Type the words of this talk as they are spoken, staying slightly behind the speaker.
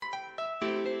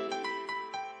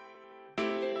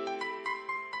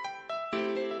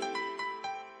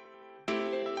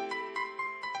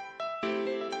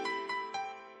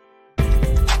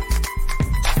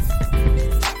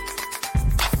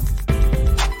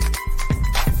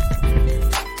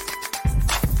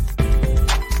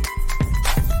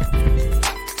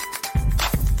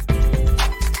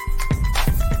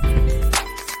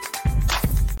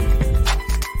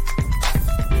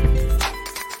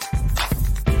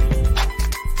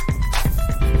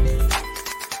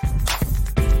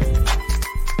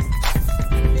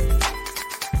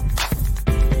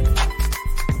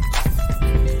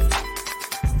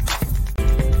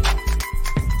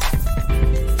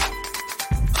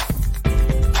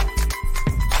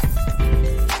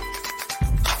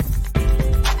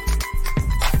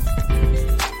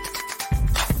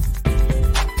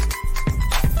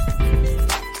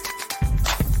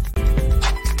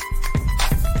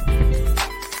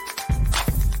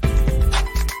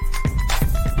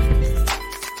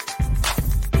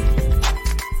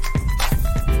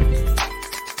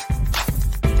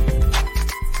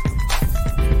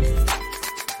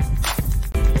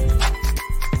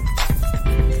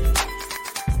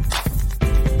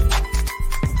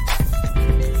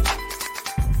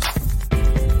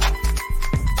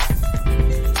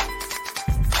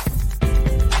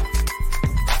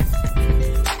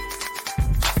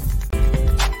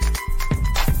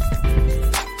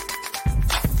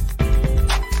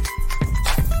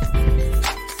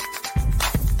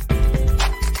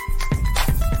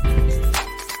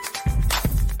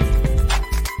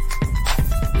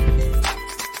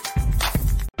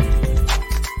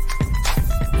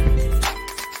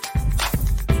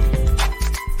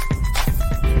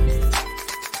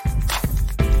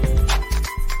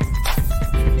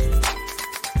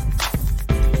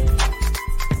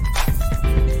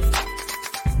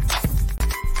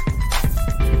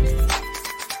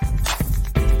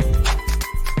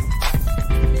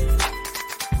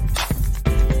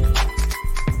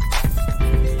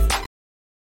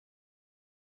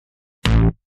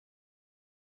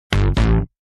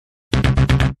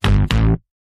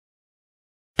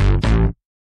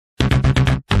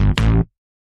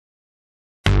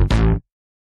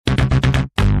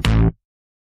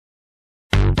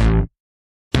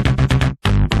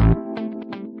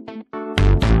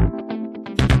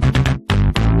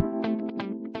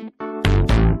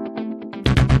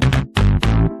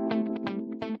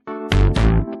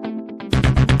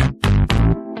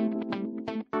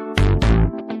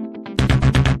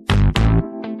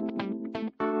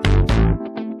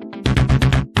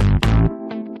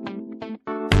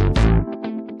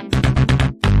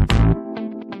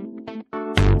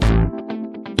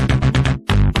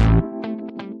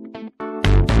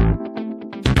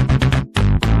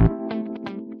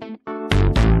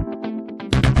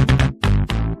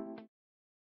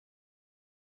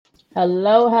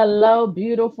Hello, hello,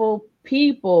 beautiful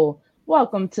people.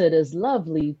 Welcome to this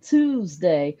lovely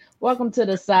Tuesday. Welcome to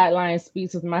the Sideline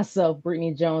Speaks with myself,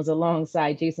 Brittany Jones,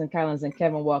 alongside Jason Collins and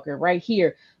Kevin Walker, right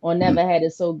here on Never Had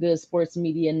It So Good Sports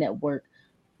Media Network.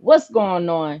 What's going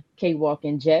on, K Walk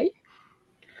and Jay?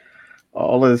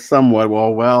 All is somewhat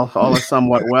well,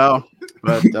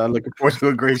 but looking forward to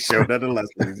a great show, nonetheless,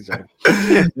 ladies and gentlemen.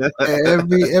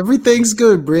 Everything's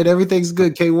good, Britt. Everything's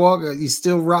good. K Walker, you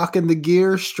still rocking the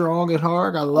gear strong and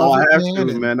hard. I Oh, love I it, have man.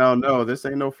 to, And man. Oh no, this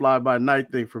ain't no fly by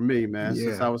night thing for me, man.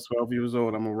 Since yeah, I was 12 years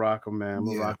old, I'm a rocker, man. I'm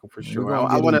a yeah, rocker for we're sure. gonna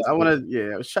I get want to, into I it. want to,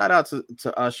 yeah. Shout out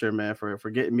to Usher, man, for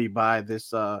getting me by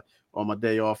this on my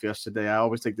day off yesterday. I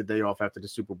always take the day off after the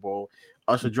Super Bowl.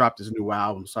 Usher dropped his new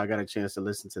album, so I got a chance to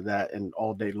listen to that, and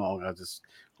all day long I was just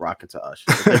rocking to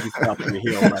Usher. So thank you for helping me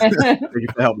heal, brother. Thank you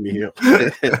for helping me heal.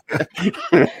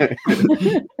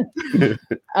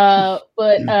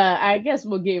 But I guess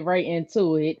we'll get right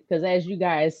into it because as you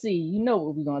guys see, you know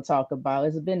what we're gonna talk about.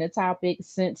 It's been a topic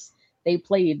since they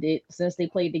played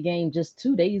the game just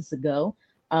 2 days ago.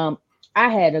 Um, I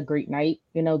had a great night,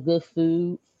 good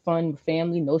food, fun with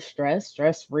family, no stress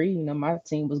free. My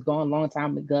team was gone a long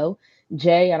time ago.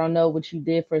 Jay, I don't know what you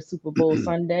did for Super Bowl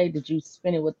Sunday. Did you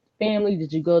spend it with family?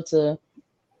 Did you go to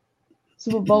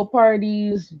Super Bowl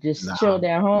parties? Just chill Nah,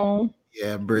 down home?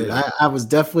 yeah, Britt. Yeah. I was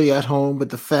definitely at home with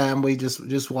the family,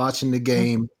 just watching the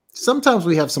game. Sometimes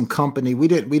we have some company. We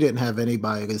didn't have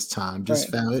anybody this time.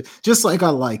 Just Right. family. Just like I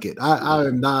like it. I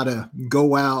am not a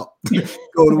go out,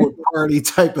 go to a party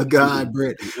type of guy,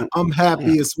 Britt. I'm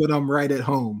happiest when I'm right at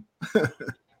home.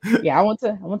 Yeah, I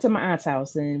went to my aunt's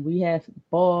house and we had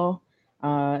ball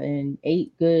and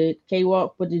ate good. K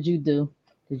Walk, what did you do?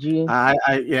 Did you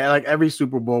Yeah, like every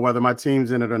Super Bowl, whether my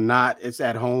team's in it or not, it's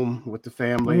at home with the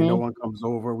family. No hmm one comes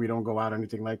over. We don't go out or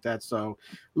anything like that. So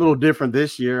a little different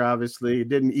this year, obviously.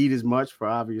 Didn't eat as much for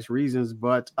obvious reasons,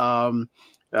 but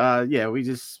yeah, we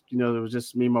just it was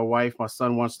just me, my wife, my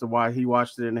son wants to watch. He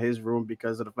watched it in his room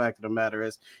because of the fact of the matter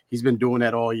is he's been doing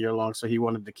that all year long. So he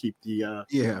wanted to keep the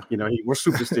Yeah. we're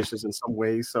superstitious in some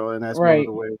ways. So and that's one of right.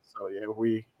 the ways. So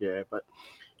but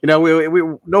we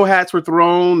no hats were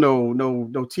thrown, no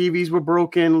TVs were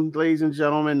broken, ladies and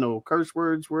gentlemen, no curse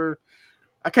words were.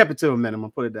 I kept it to a minimum.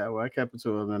 Put it that way. I kept it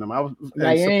to a minimum. I was Now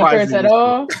and you ain't curse at surprisingly so.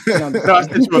 all? No, I'm just No, I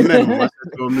kidding. said to a minimum. I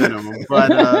said to a minimum.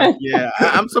 But yeah,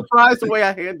 I'm surprised the way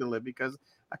I handled it because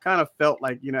I kind of felt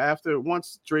like after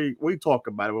once Dre, we talked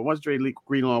about it, but once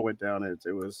Greenlaw went down,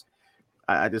 it was.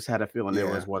 I just had a feeling there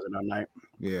Yeah. wasn't a night.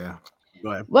 Yeah.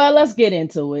 Go ahead. Well, let's get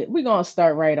into it. We're gonna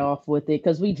start right off with it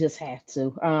because we just have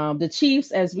to. The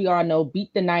Chiefs, as we all know,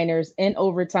 beat the Niners in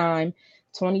overtime,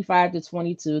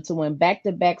 25-22, to win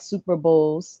back-to-back Super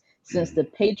Bowls since the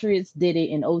Patriots did it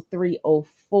in 03,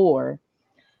 04.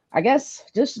 I guess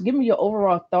just give me your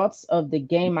overall thoughts of the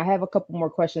game. I have a couple more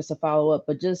questions to follow up,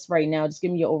 but just right now, just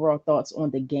give me your overall thoughts on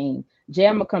the game. Jay,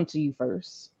 I'm gonna come to you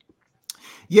first.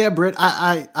 Yeah, Britt,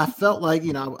 I felt like,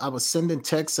 I was sending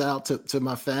texts out to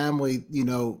my family,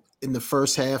 in the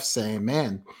first half saying,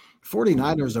 man,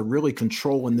 49ers are really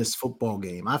controlling this football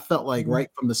game. I felt like Mhm. right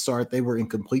from the start, they were in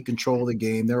complete control of the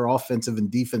game. Their offensive and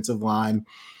defensive line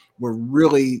were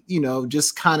really,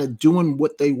 just kind of doing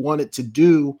what they wanted to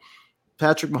do.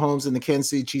 Patrick Mahomes and the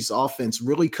Kansas City Chiefs offense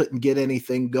really couldn't get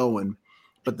anything going.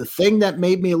 But the thing that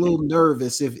made me a little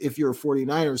nervous, if you're a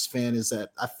 49ers fan, is that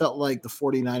I felt like the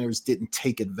 49ers didn't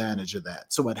take advantage of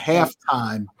that. So at Right.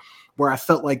 halftime, where I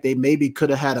felt like they maybe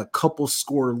could have had a couple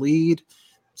score lead,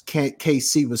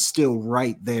 KC was still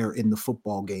right there in the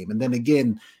football game. And then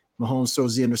again, Mahomes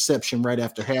throws the interception right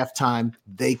after halftime.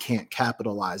 They can't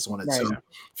capitalize on it. So Right. Yeah.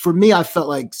 for me, I felt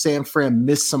like San Fran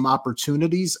missed some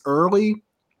opportunities early,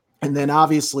 and then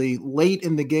obviously late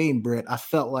in the game, Britt, I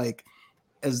felt like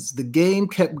as the game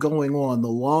kept going on, the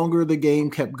longer the game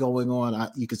kept going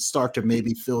on, you could start to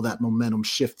maybe feel that momentum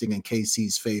shifting in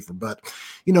KC's favor. But,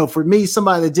 for me,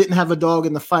 somebody that didn't have a dog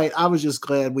in the fight, I was just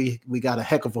glad we got a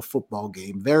heck of a football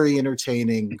game. Very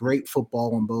entertaining, great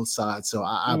football on both sides. So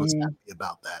I was Mhm. happy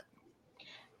about that.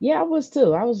 Yeah, I was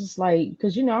too. I was just like,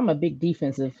 because I'm a big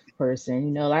defensive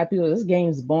person. A lot of people, this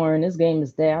game's boring. This game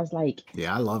is dead. I was like,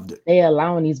 Yeah, I loved it. they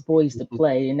allowing these boys to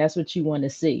play, and that's what you want to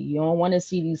see. You don't want to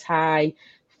see these high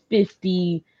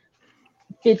 50,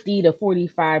 50 to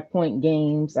 45 point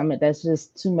games. I mean, that's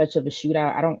just too much of a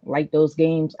shootout. I don't like those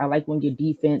games. I like when your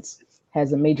defense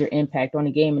has a major impact on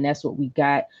the game, and that's what we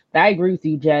got. But I agree with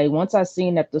you, Jay. Once I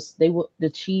seen that the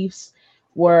Chiefs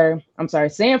were, I'm sorry,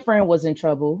 San Fran was in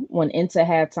trouble when into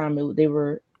halftime. They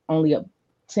were only up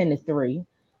 10-3,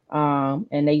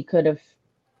 and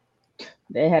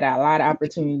they had a lot of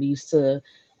opportunities to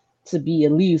to be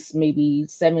at least maybe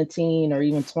 17 or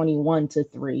even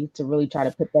 21-3 to really try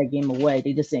to put that game away.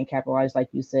 They just didn't capitalize, like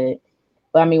you said.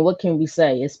 But I mean, what can we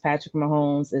say? It's Patrick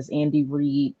Mahomes, it's Andy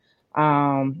Reid.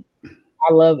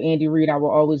 I love Andy Reid. I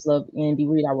will always love Andy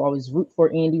Reid. I will always root for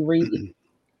Andy Reid.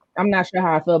 I'm not sure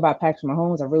how I feel about Patrick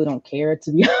Mahomes. I really don't care,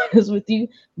 to be honest with you.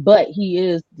 But he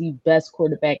is the best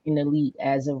quarterback in the league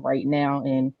as of right now.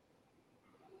 And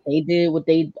they did what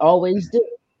they always do.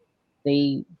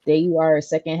 They are a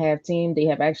second half team. They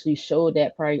have actually showed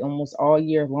that probably almost all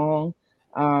year long,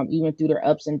 even through their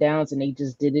ups and downs, and they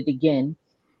just did it again.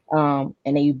 And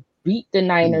they beat the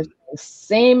Niners the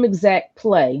same exact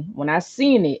play. When I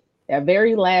seen it, that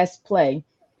very last play,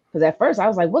 because at first I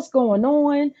was like, what's going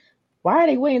on? Why are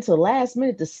they waiting until the last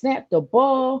minute to snap the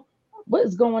ball? What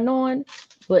is going on?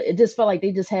 But it just felt like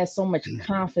they just had so much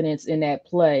confidence in that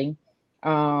play.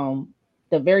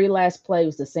 The very last play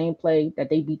was the same play that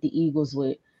they beat the Eagles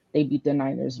with. They beat the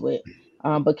Niners with.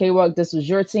 But K-Walk, this was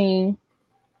your team.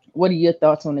 What are your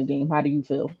thoughts on the game? How do you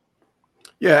feel?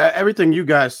 Yeah, everything you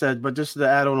guys said, but just to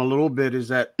add on a little bit is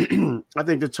that I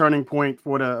think the turning point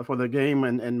for the game,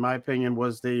 and in my opinion,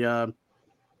 was the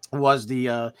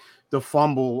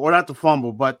fumble, or not the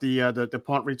fumble, but the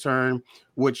punt return,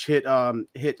 which hit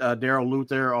Darrell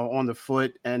Luther on the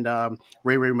foot, and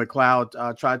Ray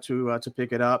McCloud tried to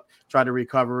pick it up, tried to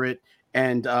recover it,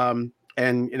 and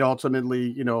it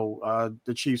ultimately,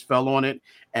 the Chiefs fell on it,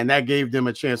 and that gave them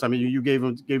a chance. I mean, you gave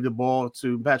the ball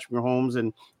to Patrick Mahomes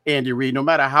and Andy Reid, no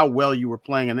matter how well you were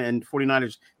playing, and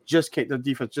 49ers the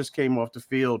defense just came off the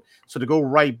field. So to go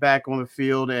right back on the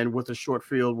field and with a short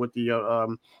field with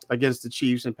the against the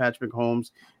Chiefs and Patrick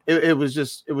Mahomes, it was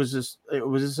just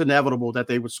inevitable that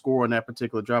they would score on that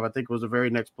particular drive. I think it was the very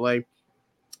next play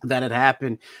that had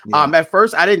happened. Yeah. At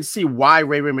first, I didn't see why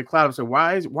Ray McCloud said,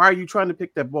 why are you trying to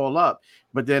pick that ball up?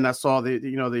 But then I saw the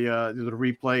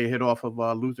replay hit off of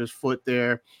Luther's foot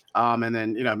there. And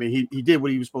then, he did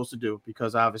what he was supposed to do,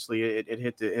 because obviously it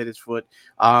hit his foot.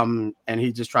 And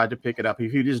he just tried to pick it up.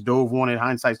 If he just dove on it,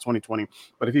 hindsight's 2020.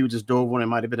 But if he would just dove on it,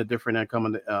 might have been a different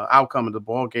outcome of the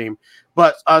ball game.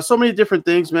 But so many different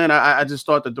things, man. I just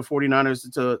thought that the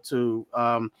 49ers, to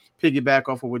piggyback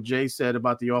off of what Jay said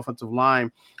about the offensive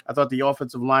line, I thought the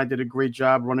offensive line did a great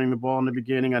job running the ball in the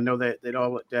beginning. I know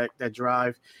that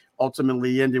drive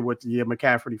ultimately ended with the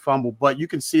McCaffrey fumble, but you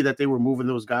can see that they were moving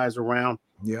those guys around.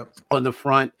 Yep. On the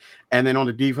front, and then on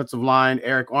the defensive line,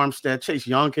 Eric Armstead, Chase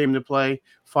Young came to play.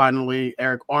 Finally,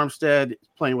 Eric Armstead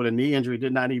playing with a knee injury.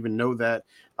 Did not even know that.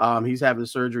 He's having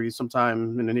surgery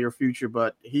sometime in the near future,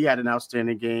 but he had an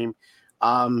outstanding game.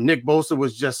 Nick Bosa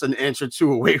was just an inch or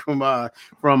two away from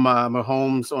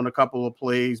Mahomes on a couple of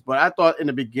plays, but I thought in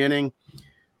the beginning,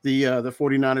 the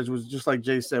 49ers was just like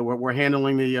Jay said, we're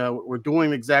handling we're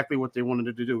doing exactly what they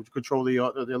wanted to do, control the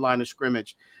line of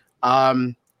scrimmage.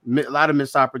 A lot of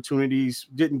missed opportunities,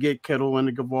 didn't get Kittle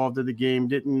involved in the game,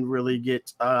 didn't really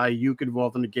get Ayuk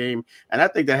involved in the game. And I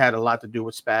think that had a lot to do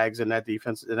with Spags and that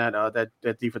defense and that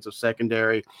defensive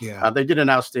secondary. Yeah. They did an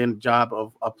outstanding job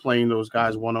of playing those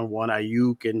guys one-on-one,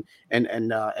 Ayuk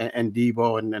and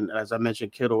Debo, and as I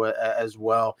mentioned, Kittle as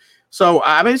well. So,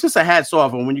 I mean, it's just a hats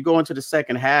off. And when you go into the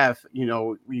second half,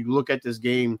 you look at this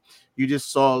game, you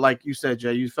just saw, like you said,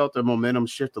 Jay, you felt the momentum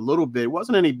shift a little bit. It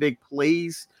wasn't any big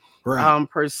plays. Right.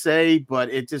 Per se,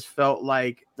 but it just felt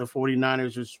like the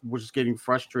 49ers were just getting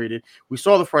frustrated. We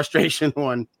saw the frustration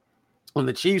on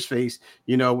the Chiefs' face,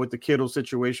 with the Kittle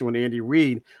situation with Andy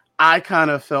Reid. I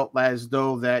kind of felt as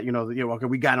though that, okay,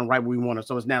 we got them right where we wanted.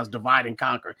 So it's divide and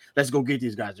conquer. Let's go get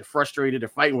these guys. They're frustrated. They're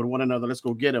fighting with one another. Let's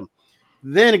go get them.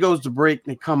 Then it goes to break.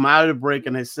 They come out of the break,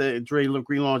 and they say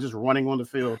Greenlaw just running on the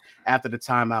field after the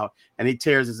timeout, and he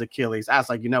tears his Achilles. I was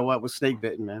like, you know what? We're snake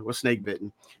bitten, man. We're snake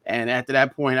bitten. And after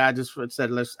that point, I just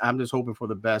said, I'm just hoping for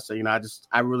the best. So,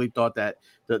 I really thought that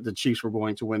the Chiefs were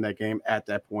going to win that game at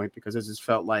that point, because it just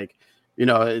felt like, the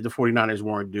 49ers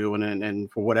weren't doing it, and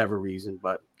for whatever reason.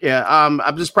 But yeah, I'm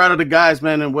just proud of the guys,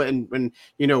 man, and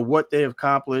what they have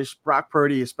accomplished. Brock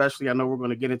Purdy, especially, I know we're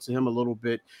going to get into him a little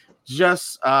bit.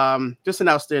 Just an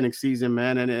outstanding season,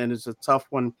 man, and it's a tough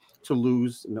one to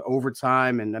lose in the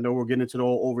overtime, and I know we're getting into the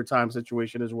whole overtime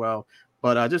situation as well.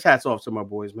 But just hats off to my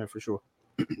boys, man, for sure.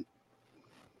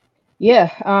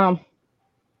 Yeah,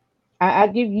 I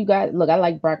give you guys. Look, I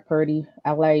like Brock Purdy.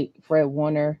 I like Fred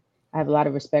Warner. I have a lot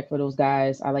of respect for those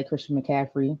guys. I like Christian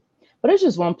McCaffrey, but it's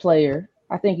just one player.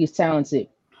 I think he's talented,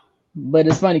 but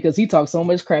it's funny because he talked so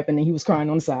much crap and then he was crying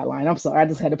on the sideline. I'm sorry, I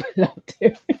just had to put it out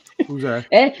there. Who's that?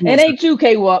 And ain't you,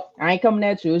 K-Walk. I ain't coming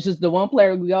at you. It's just the one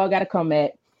player we all got to come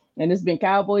at. And it's been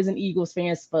Cowboys and Eagles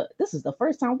fans, but this is the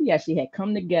first time we actually had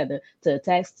come together to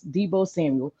attack Deebo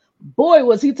Samuel. boy,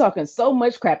 was he talking so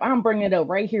much crap. I'm bringing it up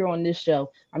right here on this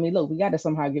show. I mean, look, we got to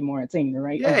somehow get more entertainment,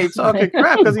 right? Yeah, he's talking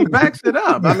crap because he backs it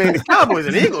up. I mean, the Cowboys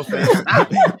and Eagles fans, stop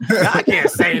it. I can't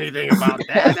say anything about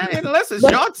that. Unless it's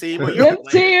your team or your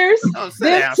tears,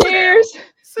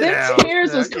 them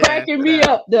tears was cracking me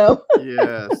up, though.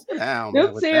 Yes, down,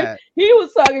 them tears. He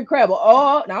was talking crap.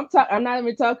 I'm not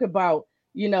even talking about,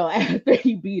 after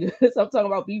he beat us. I'm talking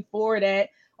about before that.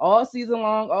 All season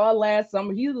long, all last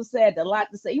summer, he was said a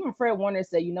lot to say. Even Fred Warner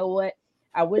said, "You know what?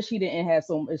 I wish he didn't have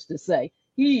so much to say."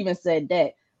 He even said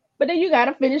that. But then you got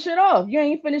to finish it off. You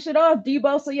ain't finish it off,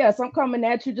 Debo. So yes, I'm coming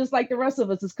at you just like the rest of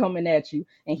us is coming at you.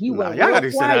 And he went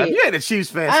real quiet. You ain't a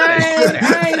Chiefs fan. I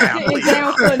ain't sitting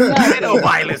down for nothing. Ain't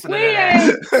nobody listening to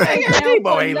that.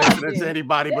 Debo ain't listening to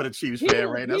anybody but a Chiefs fan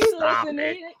right now. Stop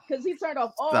it. Because he turned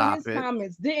off all his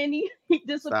comments, didn't he? He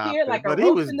disappeared like a roach. But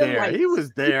he was there. He was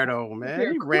there though, man.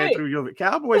 He ran through your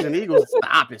Cowboys and Eagles.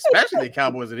 Stop it, especially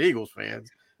Cowboys and Eagles fans.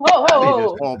 We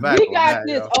got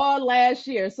this all last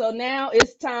year, so now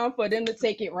it's time for them to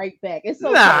take it right back. It's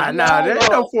okay. There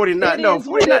ain't no 49. No,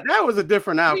 49. That was a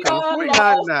different outcome.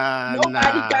 49.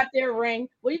 Nobody got their ring.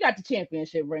 Well, you got the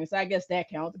championship ring, so I guess that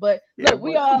counts. But look,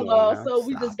 we all lost, so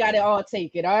we just got to all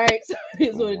take it. All right, so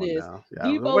here's what it is.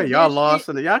 The way y'all lost,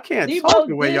 and y'all can't talk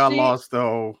the way y'all lost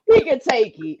though. He can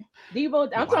take it. Debo,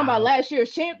 I'm talking about last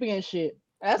year's championship.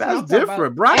 That's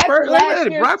different. Brock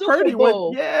Purdy went,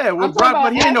 when Brock,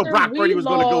 but he didn't know Brock Purdy was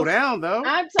going to go down, though.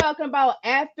 I'm talking about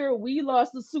after we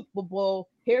lost the Super Bowl.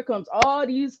 Here comes all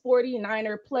these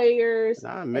 49er players.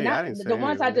 The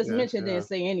ones I just mentioned didn't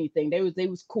say anything. They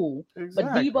was cool.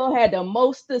 Exactly. But Debo had the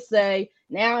most to say.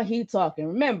 Now he talking.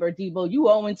 Remember, Debo, you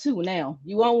 0-2 now.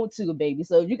 You 0-2, baby.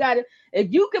 So if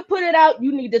you can put it out,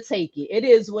 you need to take it. It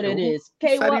is what it is.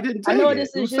 Okay, well, I know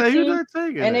this is your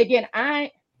team. And again,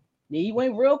 he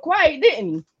went real quiet,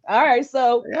 didn't he? All right,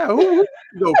 so who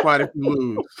go quiet if you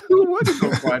lose? Who would go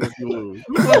quiet if you lose?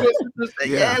 We lost.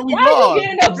 Why are you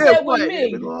getting upset with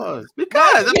me? We lost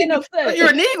because you're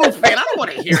an Eagles fan. I don't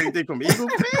want to hear anything from Eagles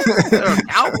fans or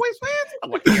Cowboys fans. I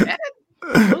don't want to hear that.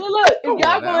 Well, look, if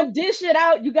y'all gonna dish it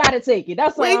out, you gotta take it.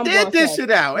 That's what I'm did dish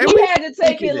it out. And we had to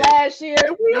take it last year.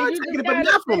 We are taking it, but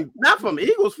not from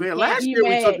Eagles fans. Last year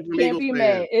we took it from Eagles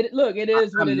fans. It is what it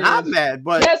is. I'm not mad,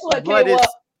 but guess what, K-Walk?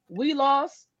 We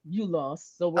lost. You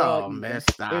lost. So stop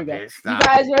it. You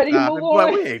guys ready to move on?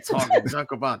 But we ain't talking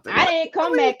junk about that. I didn't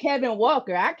come at Kevin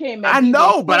Walker. I came at. I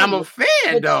know, but I'm a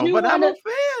fan though.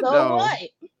 So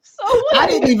what?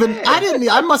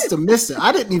 I must have missed it.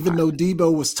 I didn't even know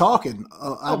Debo was talking.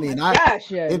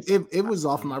 It was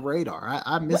off my radar.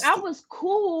 I missed it. I was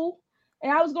cool.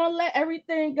 And I was going to let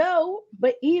everything go.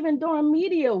 But even during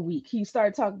media week, he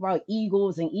started talking about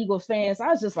Eagles and Eagles fans. I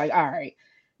was just like, all right,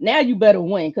 now you better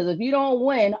win. Because if you don't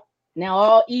win, now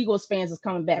all Eagles fans is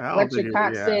coming back. Fletcher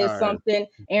Cox said something.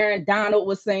 Aaron Donald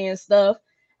was saying stuff.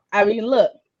 I mean,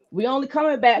 look, we only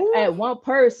coming back at one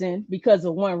person because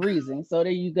of one reason. So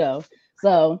there you go.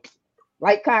 So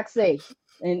like Cox said,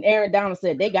 and Aaron Donald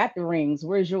said, they got the rings.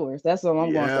 Where's yours? That's what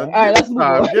I'm going to say. All right, let's move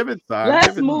on. Give it time.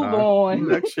 Let's move on.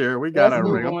 Next year, we got a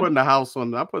ring. I'm putting the house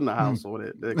on it. Don't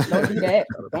do that.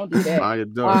 Don't do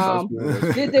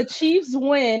that. Did the Chiefs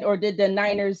win or did the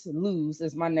Niners lose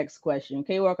is my next question.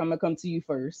 K-Walk, I'm going to come to you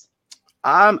first.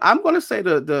 I'm going to say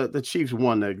the Chiefs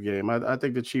won that game. I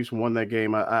think the Chiefs won that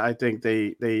game. I think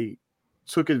they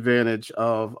took advantage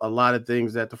of a lot of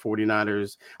things that the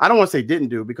 49ers, I don't want to say didn't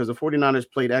do, because the 49ers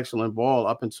played excellent ball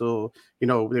up until,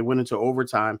 they went into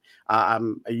overtime.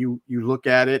 You look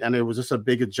at it and it was just a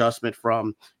big adjustment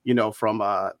from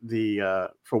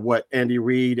what Andy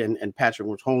Reid and Patrick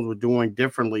Mahomes were doing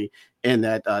differently in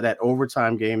that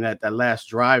overtime game, that last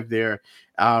drive there.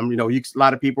 A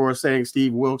lot of people were saying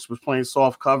Steve Wilkes was playing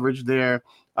soft coverage there.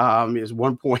 There's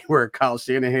one point where Kyle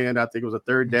Shanahan, I think it was a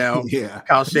third down.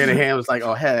 Kyle Shanahan was like,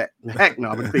 oh, heck no,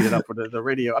 I'm going to clean it up for the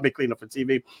radio. I've been cleaning up for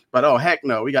TV. But, oh, heck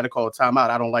no, we got to call a timeout.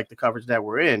 I don't like the coverage that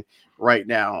we're in right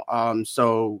now.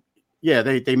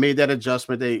 They made that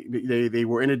adjustment. They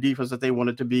were in a defense that they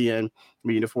wanted to be in,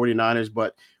 the 49ers.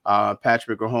 But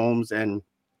Patrick Mahomes and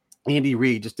Andy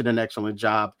Reid just did an excellent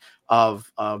job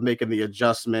of making the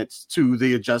adjustments to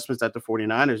the adjustments that the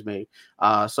 49ers made.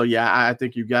 I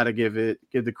think you got to give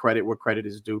the credit where credit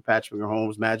is due. Patrick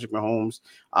Mahomes, Magic Mahomes,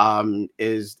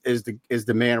 is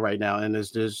the man right now, and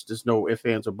there's no ifs,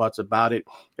 ands, or buts about it.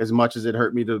 As much as it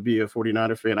hurt me to be a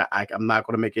 49er fan, I'm not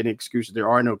going to make any excuses. There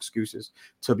are no excuses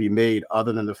to be made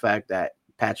other than the fact that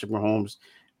Patrick Mahomes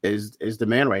is the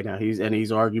man right now. He's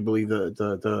arguably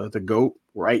the GOAT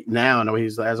right now. I know he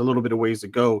has a little bit of ways to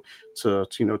go to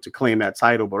claim that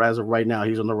title, but as of right now,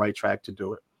 he's on the right track to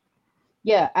do it.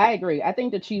 Yeah, I agree. I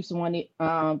think the Chiefs won it.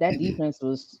 That defense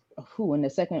was who in the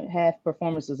second half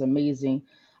performance was amazing.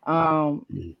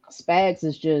 Spags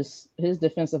is just his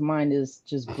defensive mind is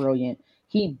just brilliant.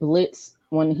 He blitzed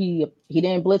when he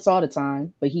didn't blitz all the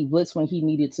time, but he blitzed when he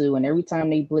needed to, and every time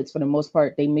they blitzed for the most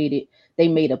part, they made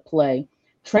a play.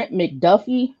 Trent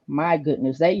McDuffie, my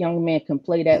goodness, that young man can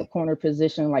play that corner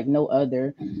position like no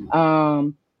other.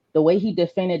 The way he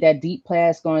defended that deep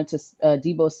pass going to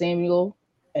Debo Samuel,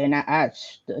 and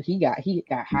he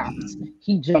got hopped.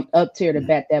 He jumped up there to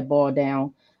bat that ball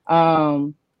down.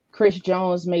 Chris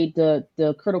Jones made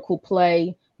the critical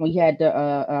play when he had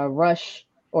the rush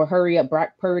or hurry up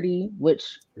Brock Purdy,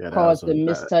 which caused the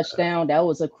missed touchdown. That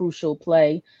was a crucial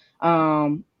play.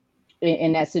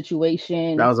 In that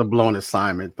situation. That was a blown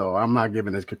assignment, though. I'm not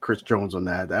giving it to Chris Jones on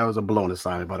that. That was a blown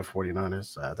assignment by the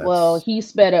 49ers. Well, he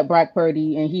sped up Brock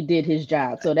Purdy and he did his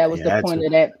job. So that was the point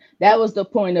of that. That was the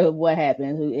point of what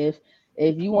happened.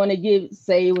 If you want to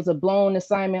say it was a blown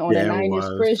assignment on the Niners,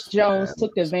 Chris Jones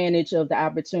took advantage of the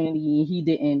opportunity and he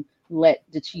didn't let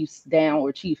the Chiefs down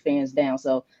or Chief fans down.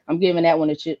 So I'm giving that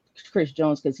one to Chris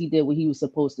Jones because he did what he was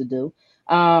supposed to do.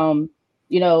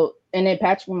 And then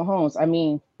Patrick Mahomes, I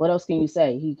mean, what else can you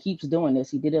say? He keeps doing this.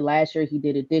 He did it last year. He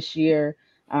did it this year.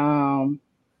 And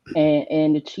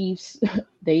the Chiefs,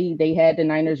 they had the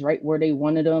Niners right where they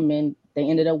wanted them, and they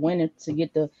ended up winning to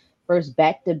get the first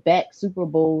back-to-back Super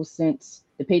Bowl since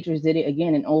the Patriots did it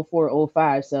again in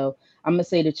 04-05. So I'm going to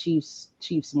say the Chiefs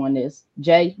won this.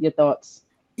 Jay, your thoughts?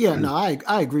 Yeah, no,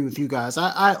 I agree with you guys.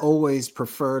 I always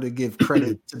prefer to give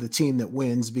credit to the team that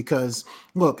wins because,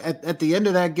 look, at the end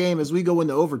of that game, as we go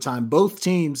into overtime, both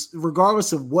teams,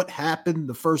 regardless of what happened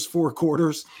the first four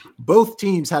quarters, both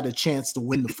teams had a chance to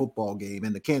win the football game.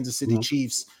 And the Kansas City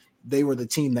Chiefs, they were the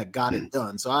team that got it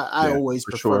done. So I always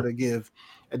prefer to give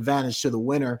advantage to the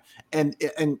winner. And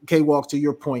K-Walk, to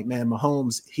your point, man,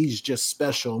 Mahomes, he's just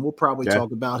special. And we'll probably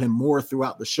talk about him more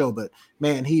throughout the show, but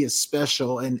man, he is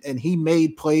special. And he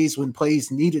made plays when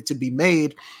plays needed to be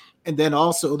made. And then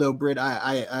also though, Britt,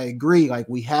 I agree. Like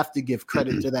we have to give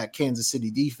credit to that Kansas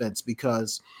City defense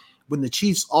because when the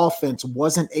Chiefs offense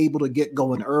wasn't able to get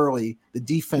going early, the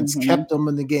defense kept them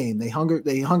in the game. They hung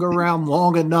around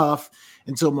long enough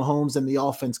until Mahomes and the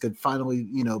offense could finally,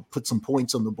 put some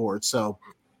points on the board. So,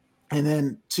 and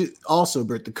then also,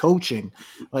 Britt, the coaching,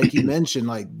 like you mentioned,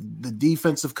 like the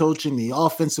defensive coaching, the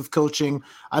offensive coaching,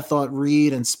 I thought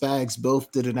Reed and Spags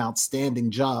both did an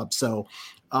outstanding job. So,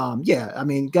 I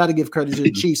mean, got to give credit to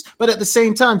the Chiefs. But at the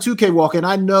same time, 2K Walk, and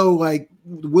I know like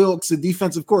Wilkes, the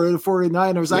defensive coordinator of the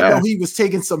 49ers, I know he was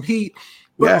taking some heat.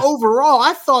 But overall,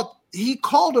 I thought he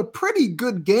called a pretty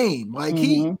good game. Like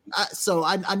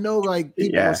I know like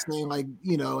people are saying like,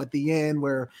 at the end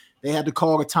where they had to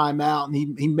call a timeout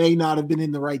and he may not have been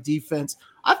in the right defense.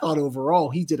 I thought overall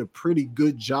he did a pretty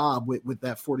good job with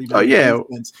that 49ers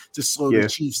defense to slow the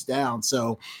Chiefs down.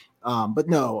 So, but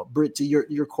no, Britt, to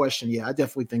your question, I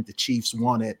definitely think the Chiefs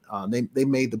won it. They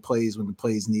made the plays when the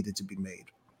plays needed to be made.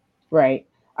 Right.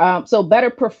 So better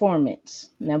performance.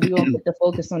 Now we're going to put the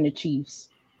focus on the Chiefs.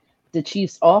 The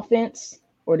Chiefs offense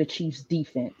or the Chiefs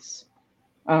defense?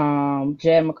 Jay, I'm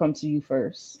gonna come to you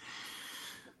first.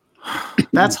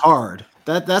 That's hard.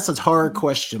 That's a hard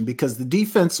question because the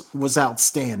defense was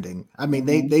outstanding. I mean,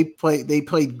 they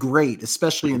played great,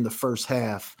 especially in the first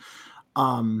half.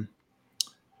 But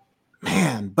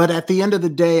at the end of the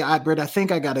day, Britt, I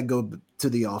think I got to go to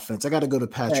the offense. I got to go to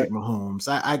Patrick Mahomes.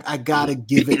 I got to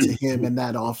give it to him in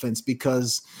that offense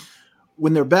because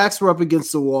when their backs were up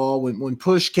against the wall, when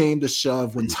push came to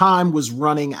shove, when time was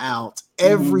running out,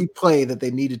 every play that they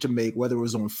needed to make, whether it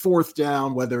was on fourth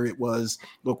down, whether it was,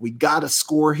 look, we got to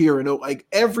score here, and like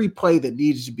every play that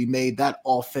needed to be made, that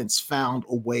offense found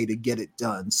a way to get it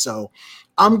done. So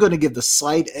I'm going to give the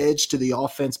slight edge to the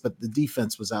offense, but the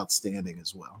defense was outstanding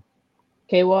as well.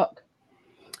 K-Walk?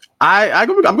 I'm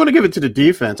going to give it to the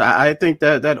defense. I think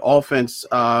that offense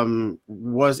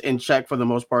was in check for the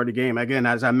most part of the game. Again,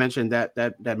 as I mentioned,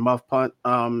 that muff punt,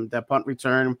 that punt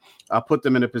return, put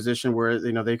them in a position where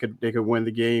they could win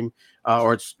the game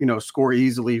or score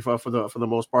easily for the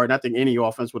most part. And I think any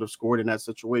offense would have scored in that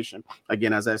situation.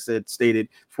 Again, as I stated,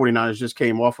 49ers just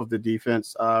came off of the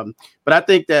defense. But I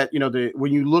think that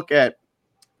when you look at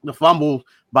the fumble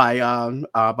by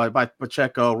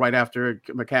Pacheco right after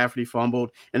McCaffrey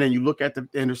fumbled, and then you look at the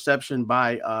interception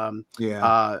by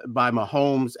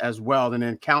Mahomes as well, and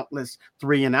then countless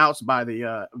 3 and outs by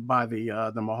that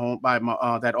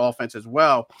offense as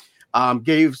well.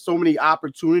 gave so many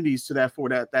opportunities to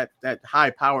that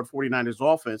high-powered 49ers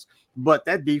offense. But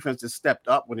that defense has stepped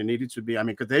up when it needed to be. I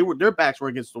mean, because their backs were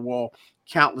against the wall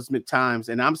countless times,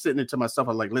 and I'm sitting there to myself,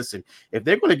 I'm like, listen, if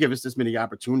they're going to give us this many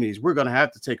opportunities, we're going to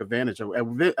have to take advantage of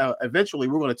it. Eventually,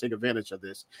 we're going to take advantage of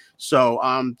this. So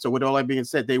with all that being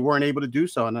said, they weren't able to do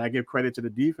so, and I give credit to the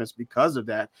defense because of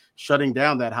that, shutting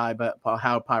down that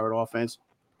high-powered offense,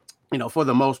 for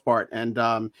the most part. And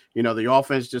the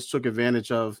offense just took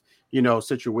advantage of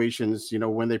situations,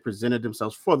 when they presented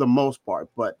themselves for the most part.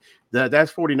 But that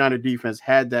 49er defense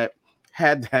had that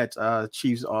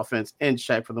Chiefs offense in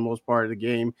check for the most part of the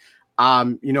game.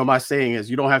 My saying is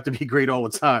you don't have to be great all the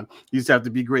time. You just have to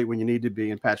be great when you need to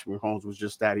be. And Patrick Mahomes was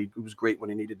just that. He was great when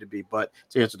he needed to be. But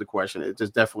to answer the question, it's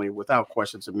just definitely, without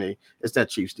question to me, it's that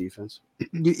Chiefs defense.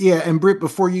 Yeah, and Britt,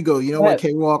 before you go, you know what,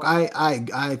 K-Walk,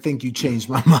 I think you changed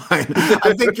my mind.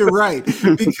 I think you're right,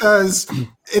 because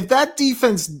if that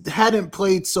defense hadn't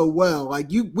played so well,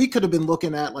 we could have been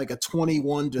looking at like a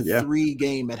 21-3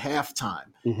 game at halftime.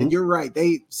 Mm-hmm. And you're right.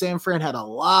 San Fran had a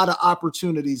lot of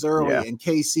opportunities early, and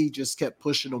KC just kept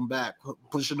pushing them back,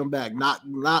 not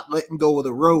letting go of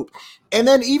the rope. And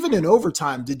then even in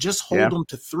overtime, to just hold them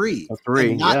to three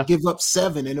and not give up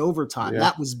 7 in overtime,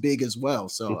 that was big as well.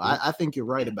 So I think you're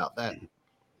right about that.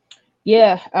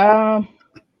 Yeah. I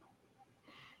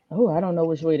don't know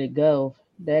which way to go.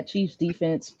 That Chiefs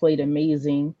defense played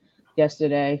amazing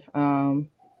yesterday. I'm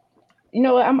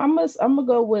gonna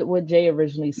go with what Jay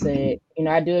originally said.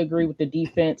 I do agree with the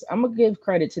defense. I'm gonna give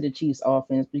credit to the Chiefs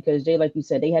offense because Jay, like you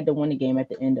said, they had to win the game at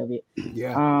the end of it.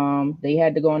 Yeah. They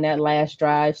had to go on that last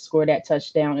drive, score that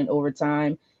touchdown in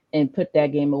overtime, and put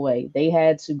that game away. They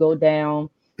had to go down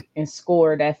and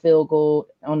score that field goal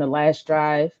on the last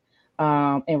drive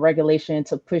in regulation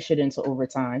to push it into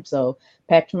overtime. So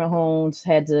Patrick Mahomes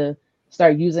had to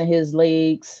start using his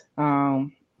legs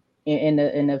in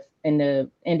the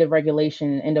end of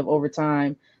regulation, end of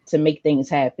overtime to make things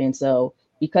happen. So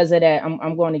because of that,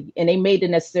 I'm going to, and they made the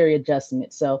necessary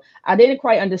adjustment. So I didn't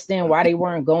quite understand why they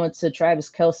weren't going to Travis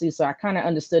Kelce. So I kind of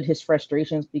understood his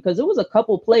frustrations because it was a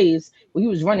couple plays where he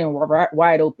was running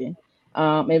wide open.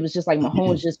 It was just like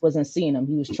Mahomes just wasn't seeing him.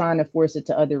 He was trying to force it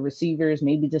to other receivers,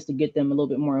 maybe just to get them a little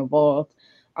bit more involved.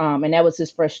 And that was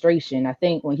his frustration. I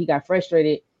think when he got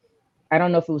frustrated, I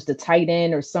don't know if it was the tight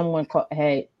end or someone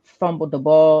had fumbled the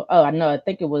ball. Oh, I know. I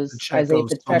think it was Isaiah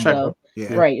Pacheco.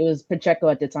 Yeah. Right. It was Pacheco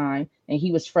at the time, and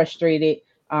he was frustrated.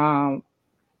 But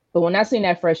when I seen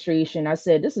that frustration, I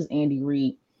said, this is Andy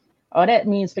Reid. All that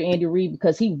means for Andy Reid,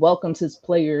 because he welcomes his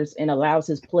players and allows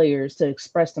his players to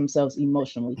express themselves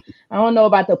emotionally. I don't know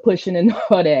about the pushing and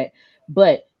all that,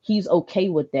 but he's okay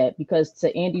with that because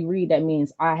to Andy Reid, that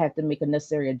means I have to make a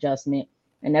necessary adjustment.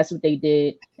 And that's what they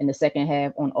did in the second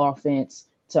half on offense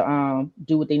to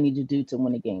do what they need to do to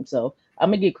win the game. So I'm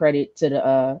gonna give credit to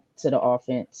the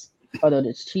offense, although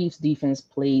the Chiefs defense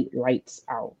played lights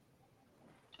out.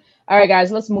 All right,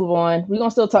 guys, let's move on. We're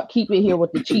gonna still keep it here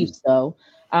with the Chiefs, though.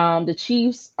 The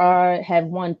Chiefs have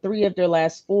won 3 of their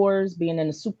last 4s, being in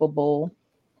the Super Bowl.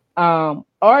 Are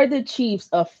the Chiefs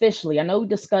officially? I know we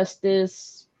discussed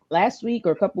this last week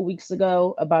or a couple weeks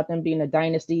ago about them being a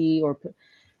dynasty or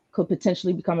could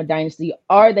potentially become a dynasty.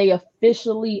 Are they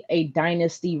officially a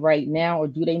dynasty right now, or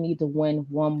do they need to win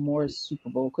one more Super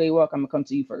Bowl? K-Walk, I'm gonna come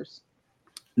to you first.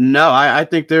 No, I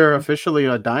think they're officially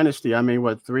a dynasty. I mean,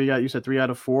 what 3? You said 3 out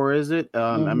of 4, is it?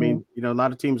 I mean, a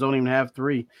lot of teams don't even have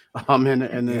 3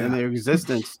 in their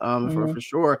existence for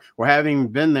sure. Or having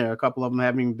been there, a couple of them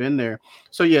having been there.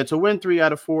 So yeah, to win 3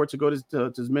 out of 4, to go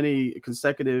to as many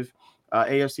consecutive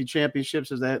AFC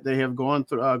championships as that they have gone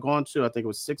to. I think it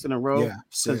was 6 in a row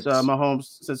since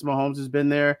Mahomes has been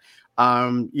there.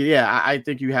 I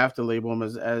think you have to label them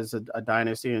as a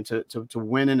dynasty, and to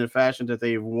win in the fashion that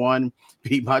they've won,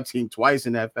 beat my team twice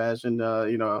in that fashion,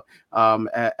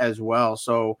 as well.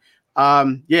 So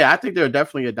I think they're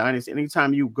definitely a dynasty.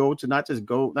 Anytime you go to not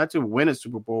to win a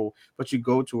Super Bowl, but you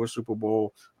go to a Super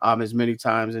Bowl as many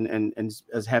times and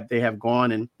as they have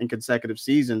gone in consecutive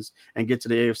seasons and get to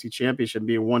the AFC Championship,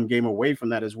 being 1 game away from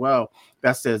that as well.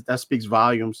 That speaks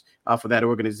volumes for that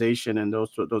organization and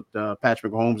those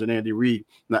Patrick Mahomes and Andy Reid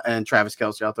and Travis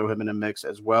Kelce. I'll throw him in the mix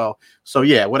as well. So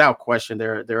yeah, without question,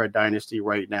 they're a dynasty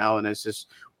right now, and it's just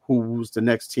who's the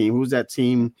next team? Who's that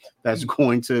team that's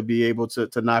going to be able to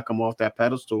knock them off that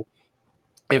pedestal,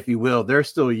 if you will? They're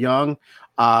still young.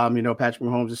 Patrick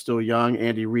Mahomes is still young.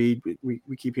 Andy Reid, we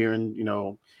keep hearing,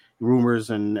 rumors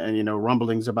and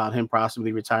rumblings about him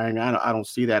possibly retiring. I don't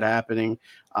see that happening.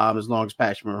 As long as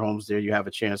Patrick Mahomes there, you have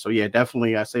a chance. So yeah,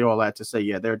 definitely. I say all that to say,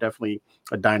 yeah, they're definitely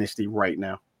a dynasty right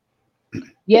now.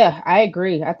 Yeah, I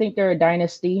agree. I think they're a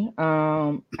dynasty.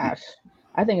 I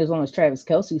think as long as Travis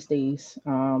Kelsey stays,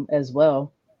 as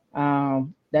well,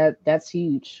 that's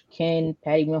huge. Can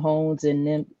Patty Mahomes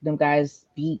and them guys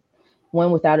beat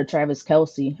one without a Travis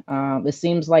Kelsey? It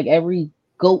seems like every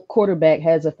GOAT quarterback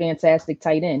has a fantastic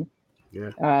tight end. Yeah,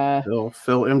 Uh,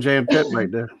 Phil, MJ, and Pitt right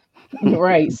there.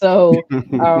 right. So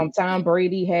Tom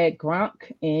Brady had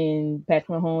Gronk and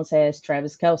Patrick Mahomes has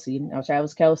Travis Kelsey. Now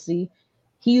Travis Kelsey,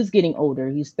 he's getting older.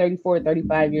 He's 34,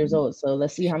 35 years old. So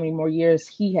let's see how many more years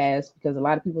he has because a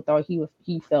lot of people thought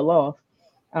he fell off.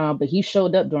 But he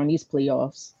showed up during these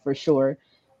playoffs for sure.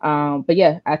 But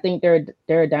yeah, I think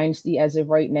they're a dynasty as of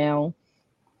right now.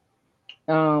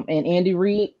 And Andy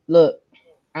Reid, look,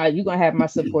 you're gonna have my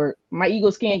support. My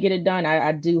Eagles can't get it done.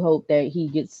 I do hope that he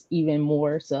gets even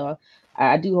more. So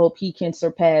I do hope he can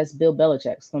surpass Bill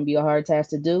Belichick. It's gonna be a hard task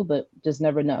to do, but just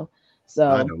never know. I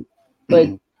So, don't. but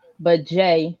but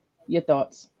Jay, your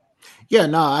thoughts? Yeah,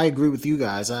 no, I agree with you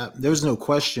guys. There's no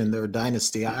question they're a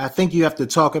dynasty. I think you have to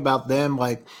talk about them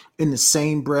like in the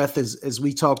same breath as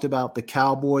we talked about the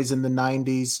Cowboys in the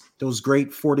 90s, those great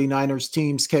 49ers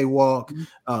teams, K-Walk,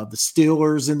 the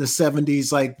Steelers in the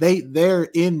 70s. Like they're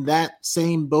in that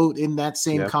same boat, in that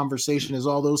same Yep. conversation as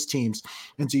all those teams.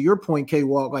 And to your point,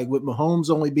 K-Walk, like with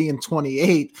Mahomes only being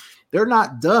 28, they're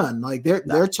not done. Like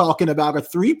they're talking about a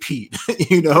three-peat,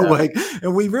 like,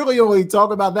 and we really only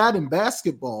talk about that in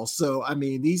basketball. So I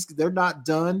mean, they're not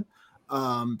done.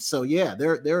 So yeah,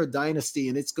 they're a dynasty,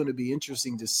 and it's going to be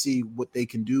interesting to see what they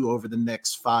can do over the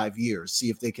next 5 years. See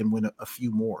if they can win a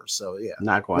few more. So yeah,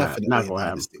 not going to happen. Not going to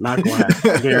happen. dynasty. Not going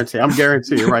to happen. I'm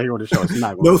guaranteeing right here on the show. It's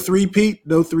not going to No three-peat.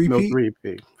 No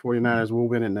three-peat. 49ers will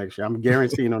win it next year. I'm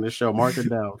guaranteeing on this show. Mark it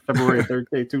down. February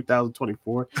 13th,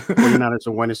 2024. 49ers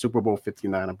will win the Super Bowl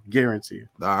 59. I'm guaranteeing.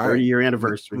 All right. 30-year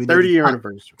anniversary. 30-year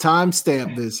anniversary.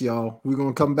 Timestamp this, y'all. We're going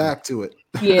to come back to it.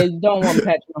 Yeah, you don't want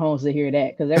Patrick Mahomes to hear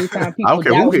that because every time people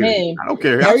doubt him, I don't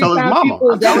care. I tell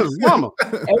his mama.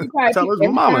 Every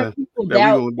time people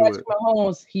doubt Patrick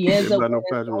Mahomes, he ends up winning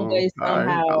someday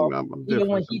somehow. Even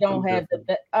when he don't have the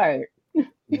best. All right.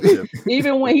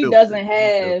 Even when he doesn't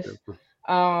have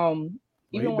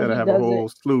even when he have a whole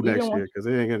slew next year because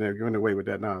they ain't gonna get away with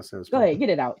that nonsense. Go ahead, get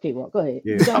it out, K-Walk. Go ahead.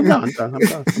 Yeah, I'm done.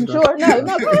 You sure?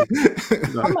 No, go ahead.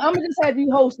 I'm gonna just have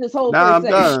you host this whole. I'm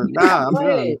done.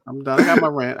 I'm done. I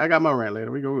got my rant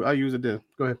later. I'll use it then.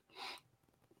 Go ahead.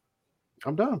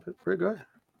 I'm done. Pretty good.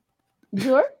 You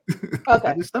sure?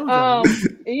 Okay.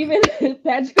 Even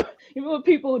when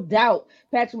people doubt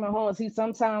Patrick Mahomes, he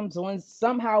sometimes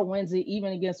somehow wins it,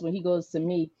 even against when he goes to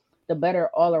meet the better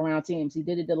all-around teams. He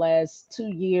did it the last 2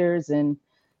 years, and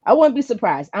I wouldn't be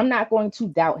surprised. I'm not going to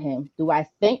doubt him. Do I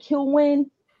think he'll win?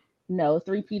 No,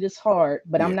 three-peat is hard,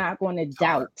 but I'm not going to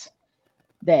doubt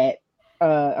that.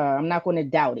 I'm not going to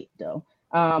doubt it, though.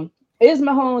 Is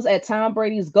Mahomes at Tom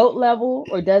Brady's GOAT level,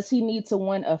 or does he need to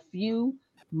win a few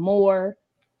more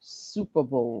Super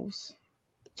Bowls?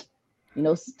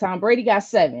 Tom Brady got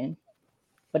 7,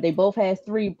 but they both had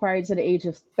 3 prior to the age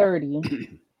of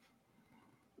 30.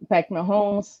 Patrick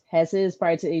Mahomes has his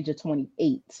prior to the age of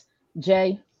 28.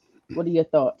 Jay, what are your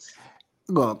thoughts?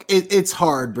 Look, it's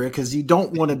hard, Brick, because you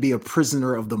don't want to be a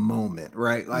prisoner of the moment,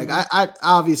 right? Like, I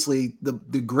obviously the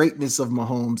greatness of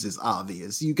Mahomes is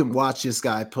obvious. You can watch this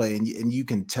guy play, and you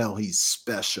can tell he's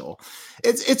special.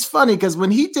 It's funny because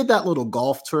when he did that little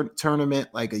golf tournament,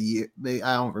 like I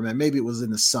don't remember, maybe it was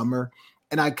in the summer,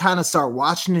 and I kind of start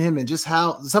watching him and just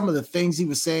how some of the things he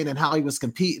was saying and how he was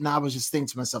competing. I was just thinking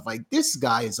to myself, like, this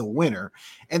guy is a winner.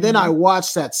 And then I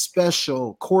watched that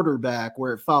special quarterback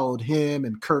where it followed him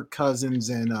and Kirk Cousins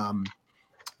and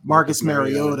Marcus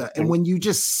Mariota. And when you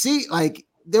just see, like,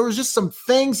 there was just some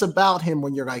things about him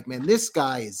when you're like, man, this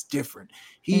guy is different.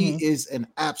 He is an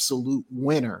absolute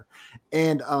winner.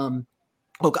 And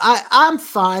look, I'm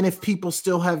fine if people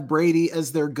still have Brady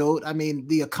as their GOAT. I mean,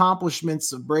 the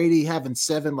accomplishments of Brady having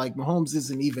 7, like Mahomes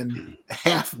isn't even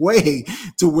halfway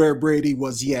to where Brady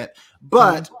was yet.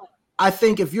 But I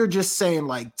think if you're just saying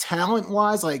like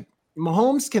talent-wise, like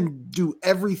Mahomes can do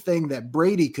everything that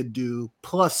Brady could do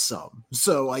plus some.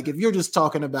 So like if you're just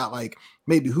talking about like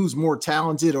maybe who's more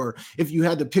talented, or if you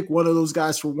had to pick one of those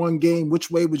guys for one game,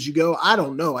 which way would you go? I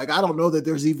don't know. Like I don't know that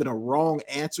there's even a wrong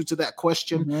answer to that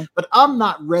question, but I'm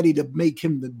not ready to make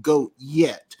him the GOAT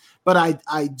yet. But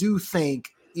I do think,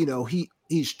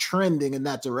 he's trending in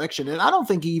that direction. And I don't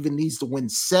think he even needs to win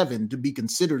 7 to be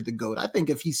considered the GOAT. I think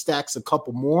if he stacks a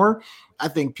couple more, I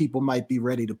think people might be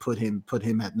ready to put him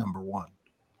at number 1.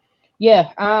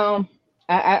 Yeah.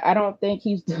 I don't think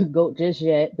he's the GOAT just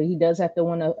yet, but he does have to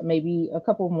win maybe a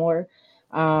couple more.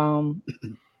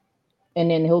 and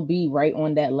then he'll be right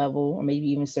on that level, or maybe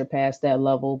even surpass that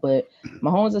level. But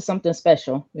Mahomes is something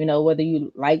special. You know, whether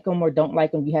you like him or don't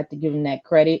like him, you have to give him that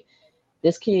credit.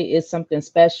 This kid is something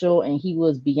special, and he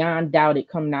was beyond doubted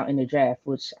coming out in the draft,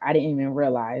 which I didn't even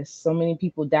realize. So many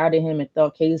people doubted him and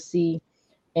thought KC.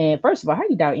 And first of all, how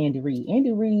you doubt Andy Reid?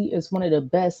 Andy Reid is one of the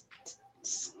best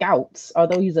scouts,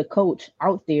 although he's a coach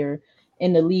out there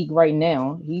in the league right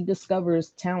now. He discovers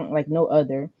talent like no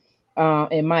other,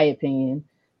 in my opinion.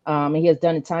 And he has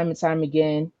done it time and time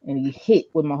again, and he hit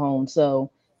with Mahomes. So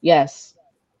yes.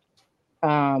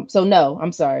 So no,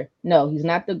 I'm sorry. No, he's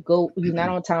not the GOAT. He's not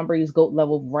on Tom Brady's GOAT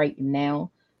level right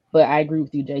now. But I agree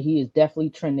with you, Jay. He is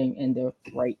definitely trending in the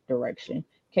right direction.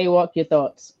 K-Walk, your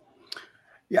thoughts?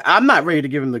 Yeah, I'm not ready to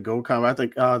give him the GOAT comment. I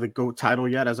think the GOAT title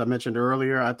yet, as I mentioned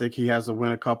earlier. I think he has to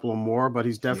win a couple of more, but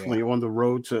he's definitely on the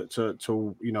road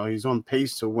to he's on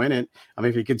pace to win it. I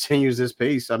mean, if he continues this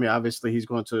pace, I mean, obviously he's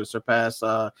going to surpass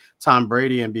Tom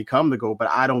Brady and become the GOAT, but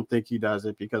I don't think he does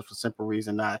it because for simple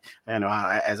reason that,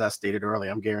 as I stated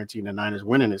earlier, I'm guaranteeing the Niners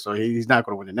winning it, so he's not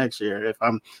going to win it next year. If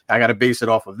I got to base it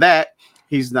off of that,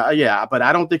 he's not. Yeah, but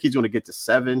I don't think he's going to get to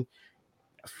 7,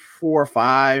 4,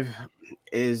 5.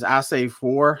 I'll say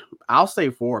 4. I'll say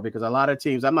 4 because a lot of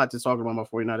teams, I'm not just talking about my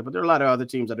 49ers, but there are a lot of other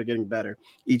teams that are getting better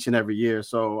each and every year.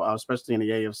 So especially in the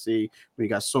AFC, we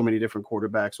got so many different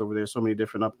quarterbacks over there, so many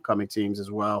different upcoming teams as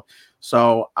well.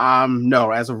 So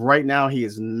no, as of right now, he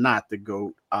is not the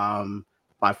GOAT.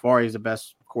 By far, he's the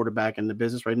best quarterback in the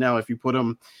business right now. If you put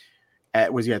him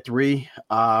was he at 3?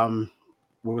 What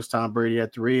was Tom Brady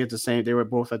at 3 at the same? They were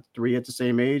both at 3 at the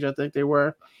same age, I think they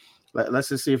were. Let's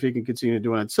just see if he can continue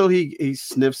doing it. Until he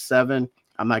sniffs 7,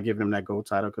 I'm not giving him that GOAT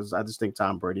title because I just think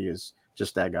Tom Brady is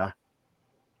just that guy.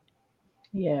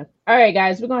 Yeah. All right,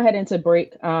 guys, we're going to head into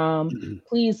break.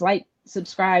 Please like,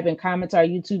 subscribe, and comment to our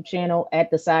YouTube channel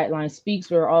at The Sideline Speaks.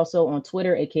 We're also on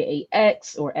Twitter, aka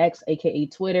X, or X, aka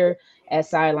Twitter, at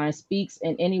Sideline Speaks,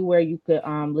 and anywhere you could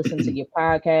listen to your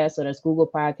podcast. So that's Google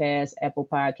Podcasts, Apple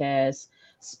Podcasts,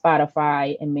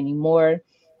 Spotify, and many more.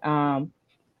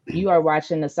 You are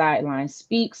watching The Sideline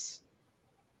Speaks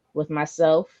with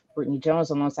myself, Britne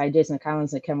Jones, alongside Jason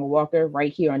Collins and Kevin Walker,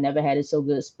 right here on Never Had It So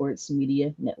Good Sports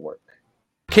Media Network.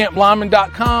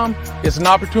 CampLyman.com is an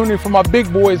opportunity for my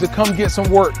big boys to come get some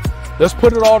work. Let's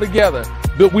put it all together.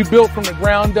 We built from the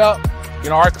ground up.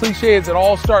 Our cliche is it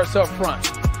all starts up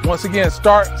front. Once again,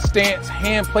 start, stance,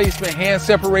 hand placement, hand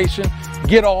separation,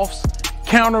 get-offs,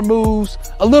 counter moves,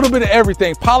 a little bit of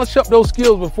everything. Polish up those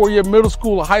skills before your middle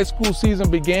school or high school season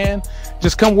began.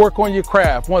 Just come work on your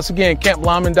craft. Once again,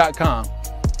 CampLyman.com.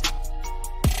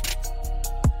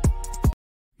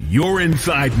 You're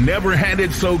inside Never Had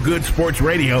It So Good Sports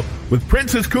Radio with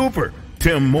Princess Cooper,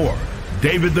 Tim Moore,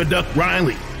 David the Duck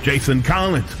Riley, Jason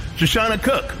Collins, Shoshana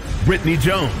Cook, Britne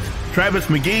Jones, Travis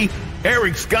McGee,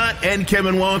 Eric Scott, and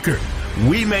Kevin Walker.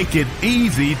 We make it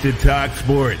easy to talk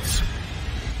sports.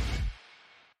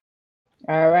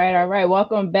 All right.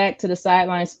 Welcome back to The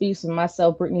Sideline Speaks with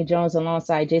myself, Britne Jones,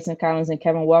 alongside Jason Collins and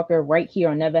Kevin Walker, right here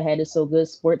on Never Had It So Good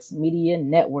Sports Media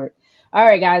Network. All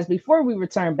right, guys, before we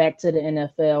return back to the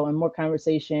NFL and more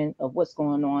conversation of what's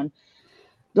going on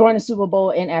during the Super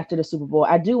Bowl and after the Super Bowl,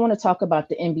 I do want to talk about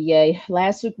the NBA.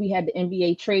 Last week, we had the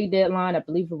NBA trade deadline. I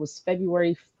believe it was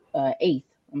February 8th.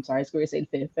 I'm sorry, it's going to say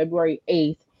 5th, February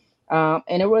 8th.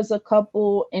 And there was a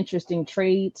couple interesting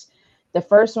trades. The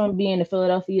first one being the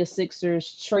Philadelphia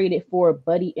Sixers traded for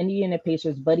Indiana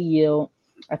Pacers Buddy Hield.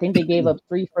 I think they gave up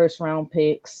 3 first-round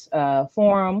picks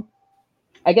for him.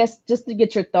 I guess just to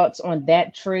get your thoughts on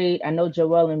that trade. I know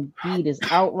Joel Embiid is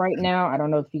out right now. I don't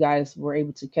know if you guys were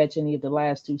able to catch any of the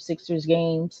last 2 Sixers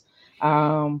games.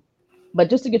 But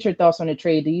just to get your thoughts on the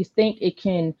trade, do you think it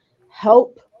can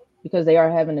help because they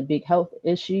are having a big health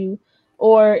issue,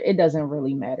 or it doesn't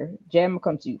really matter? Jay, I'm going to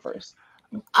come to you first.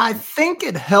 I think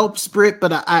it helps, Britt,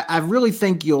 but I really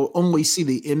think you'll only see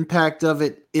the impact of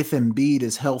it if Embiid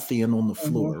is healthy and on the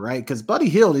floor, right? Because Buddy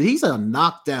Hield, he's a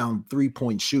knockdown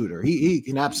 3-point shooter. He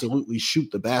can absolutely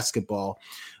shoot the basketball.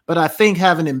 But I think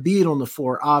having Embiid on the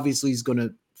floor obviously is going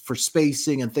to, for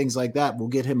spacing and things like that, will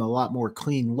get him a lot more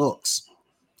clean looks.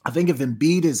 I think if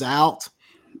Embiid is out,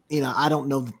 I don't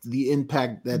know the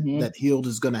impact that Hield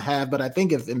is going to have, but I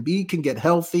think if Embiid can get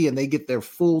healthy and they get their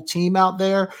full team out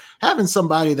there, having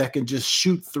somebody that can just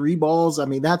shoot 3 balls, I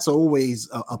mean, that's always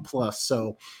a plus.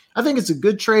 So I think it's a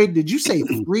good trade. Did you say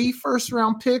 3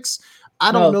 first-round picks?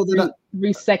 I don't know that.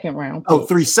 3 second-round picks. Oh,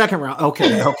 3 second-round.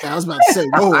 Okay. I was about to say,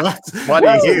 whoa. I was about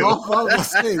to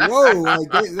say, whoa. Like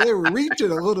they were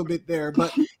reaching a little bit there.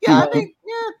 But, yeah, I think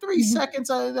 3 seconds,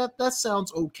 that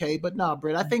sounds okay. But, no,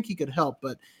 Britt, I think he could help.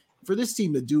 But for this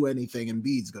team to do anything,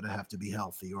 Embiid's going to have to be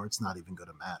healthy or it's not even going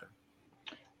to matter.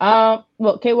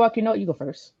 Well, K-Walk, you go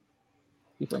first.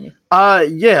 You feel me?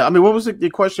 Yeah. I mean, what was it? The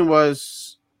question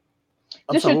was.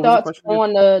 Just your thoughts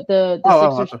on the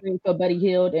Sixers trade for Buddy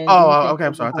Hield, and okay.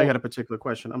 I'm sorry. I thought you had a particular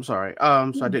question. I'm sorry.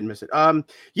 So I didn't miss it.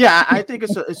 Yeah, I think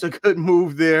it's a good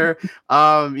move there. They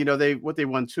won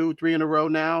 2-3 in a row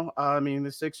now. I mean,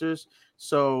 the Sixers.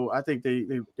 So I think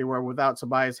they were without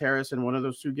Tobias Harris in one of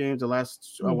those 2 games, the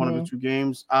last one of the 2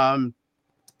 games.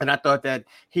 And I thought that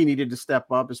he needed to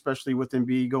step up, especially with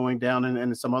Embiid going down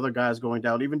and some other guys going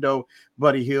down, even though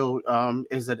Buddy Hield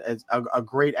is a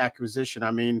great acquisition.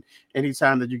 I mean,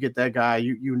 anytime that you get that guy,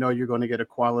 you know you're going to get a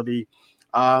quality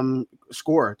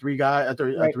scorer,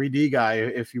 3D guy,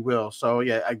 if you will. So,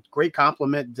 yeah, a great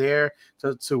compliment there to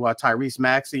Tyrese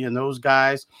Maxey and those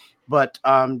guys. But,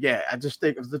 yeah, I just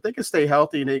think if they can stay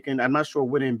healthy, I'm not sure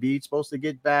when Embiid's supposed to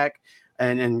get back.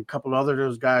 And a couple other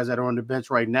those guys that are on the bench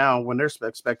right now when they're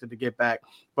expected to get back.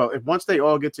 But once they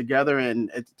all get together, and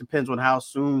it depends on how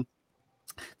soon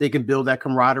they can build that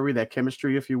camaraderie, that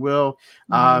chemistry, if you will.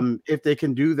 If they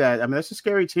can do that, I mean, that's a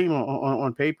scary team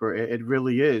on paper. It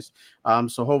really is.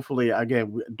 So hopefully,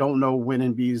 again, we don't know when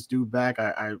Embiid's due back.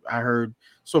 I heard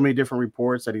so many different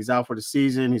reports that he's out for the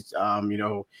season. He's,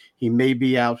 he may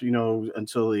be out,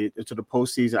 until the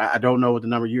postseason. I don't know the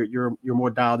number. You're more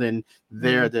dialed in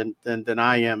there than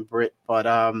I am, Britt. But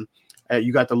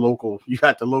you got the local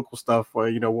stuff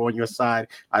on your side.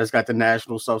 I just got the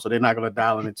national stuff, so they're not going to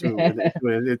dial into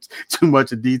it's too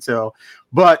much of detail.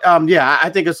 But yeah, I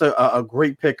think it's a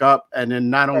great pickup. And then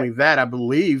not only that, I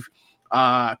believe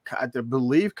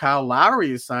Kyle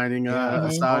Lowry is signing a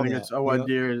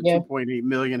year, $2.8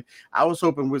 million. I was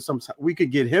hoping we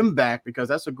could get him back because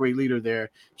that's a great leader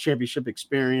there, championship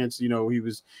experience. He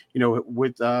was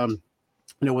with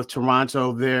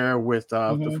Toronto there, with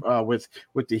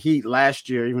the Heat last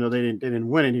year, even though they didn't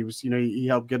win it, he was he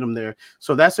helped get them there.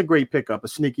 So that's a great pickup, a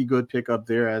sneaky good pickup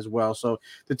there as well. So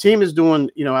the team is doing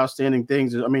outstanding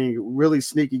things. I mean, really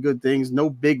sneaky good things.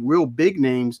 No real big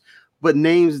names, but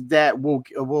names that will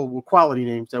quality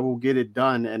names that will get it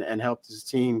done and help this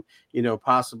team,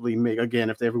 possibly make,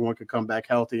 again, if everyone could come back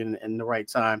healthy and in the right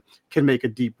time, can make a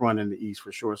deep run in the East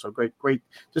for sure. So great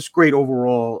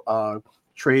overall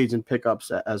trades and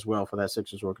pickups as well for that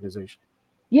Sixers organization.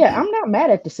 Yeah, I'm not mad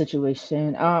at the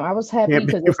situation. I was happy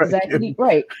because that's exactly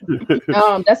right.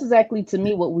 That's exactly to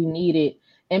me what we needed.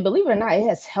 And believe it or not, it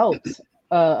has helped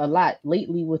a lot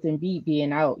lately with Embiid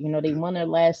being out. They won their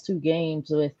last 2 games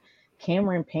with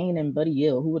Cameron Payne and Buddy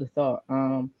Hield. Who would have thought?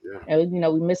 And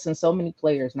we're missing so many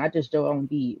players, not just Joel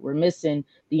Embiid. We're missing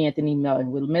DeAnthony Melton.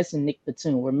 We're missing Nick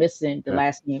Batum. We're missing the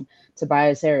last game,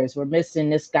 Tobias Harris. We're missing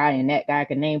this guy and that guy. I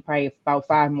can name probably about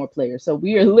 5 more players. So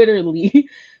we are literally,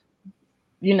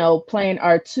 playing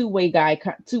our two-way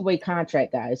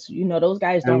contract guys. Those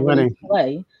guys don't really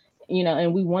play.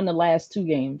 And we won the last 2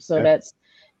 games. So that's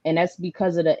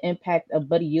because of the impact of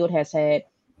Buddy Hield has had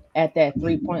at that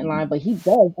 3-point line, but he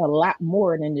does a lot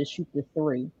more than to shoot the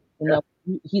 3.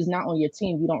 He's not on your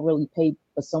team. You don't really pay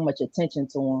for so much attention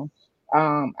to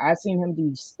him. I've seen him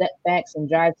do step backs and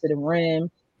drive to the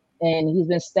rim, and he's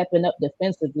been stepping up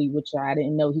defensively, which I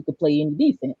didn't know he could play any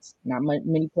defense. Not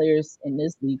many players in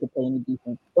this league could play any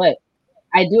defense, but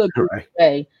I do agree with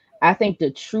Jay. I think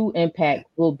the true impact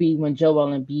will be when Joel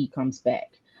Embiid comes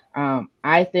back.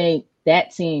 I think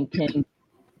that team can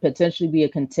potentially be a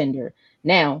contender.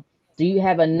 Now, do you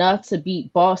have enough to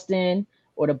beat Boston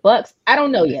or the Bucks? I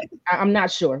don't know yet. I'm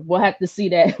not sure. We'll have to see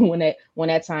that when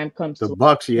that time comes. The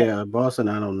Bucks, yeah. Boston,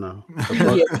 I don't know.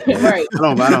 Right.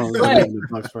 I don't believe the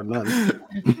Bucks for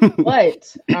nothing.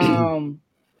 But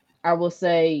I will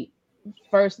say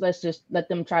first, let's just let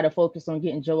them try to focus on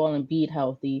getting Joel Embiid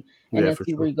healthy and then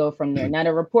see where we go from there. Now,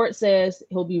 the report says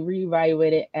he'll be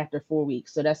reevaluated after 4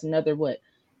 weeks. So that's another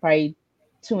probably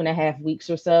 2.5 weeks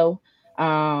or so.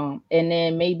 And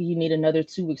then maybe you need another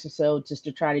 2 weeks or so just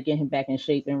to try to get him back in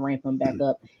shape and ramp him back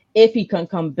up if he can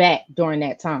come back during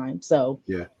that time. So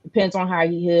depends on how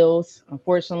he heals.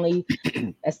 Unfortunately,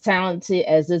 as talented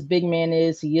as this big man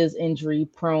is, he is injury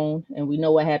prone, and we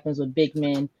know what happens with big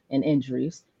men and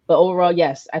injuries. But overall,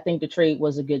 yes, I think the trade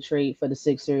was a good trade for the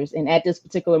Sixers. And at this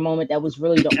particular moment, that was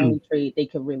really the only trade they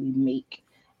could really make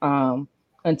until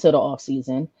the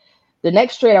offseason. The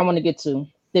next trade I want to get to,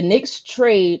 the Knicks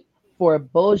trade for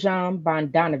Bojan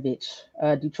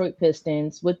Bogdanovic, Detroit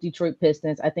Pistons. With Detroit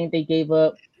Pistons, I think they gave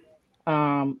up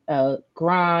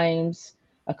Grimes,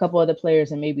 a couple other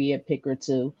players, and maybe a pick or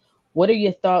 2. What are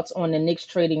your thoughts on the Knicks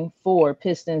trading for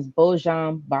Pistons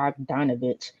Bojan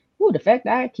Bogdanovic? Ooh, the fact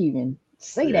that I can even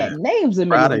say that name's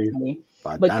amazing to me.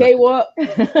 But K-Walk,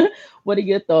 what are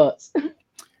your thoughts?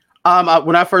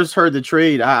 When I first heard the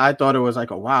trade, I thought it was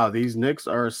like, oh wow, these Knicks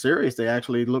are serious. They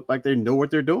actually look like they know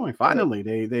what they're doing. Finally,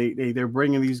 they're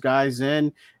bringing these guys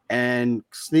in, and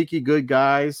sneaky good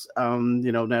guys.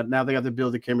 Now they have to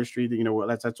build the chemistry.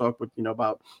 As I talked with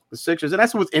about the Sixers, and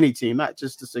that's with any team, not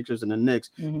just the Sixers and the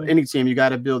Knicks, but any team. You got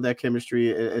to build that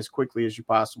chemistry as quickly as you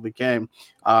possibly can.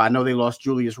 I know they lost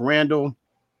Julius Randle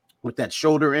with that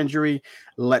shoulder injury.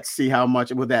 Let's see how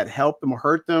much will that help them or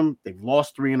hurt them. They've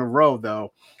lost 3 in a row,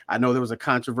 though. I know there was a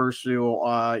controversial,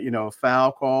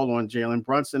 foul call on Jalen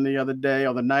Brunson the other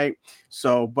night.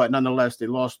 So, but nonetheless, they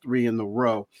lost 3 in a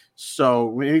row.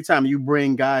 So anytime you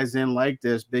bring guys in like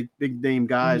this, big name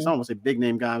guys, I don't want to say big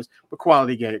name guys, but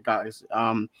quality guys,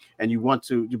 and you want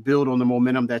to build on the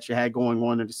momentum that you had going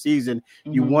on in the season,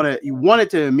 you want it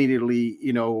to immediately,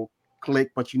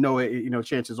 click, but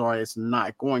chances are it's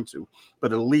not going to.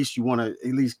 But at least you want to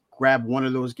at least grab one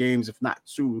of those games, if not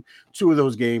two of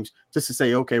those games, just to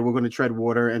say, okay, we're going to tread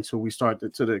water until we start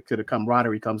to the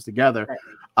camaraderie comes together.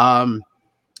 Right.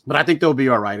 But I think they'll be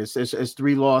all right. It's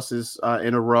 3 losses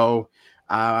in a row.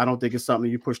 I don't think it's something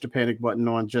you push the panic button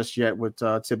on just yet with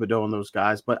Thibodeau and those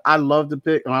guys. But I love the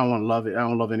pick. I don't want to love it. I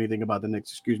don't love anything about the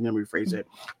Knicks. Excuse me. Let me rephrase it.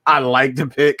 I like the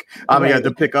pick.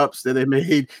 The pickups that they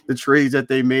made, the trades that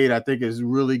they made, I think is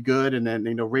really good. And then,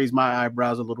 raise my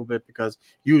eyebrows a little bit because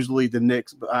usually the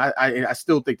Knicks, I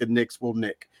still think the Knicks will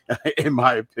nick. In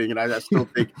my opinion, I still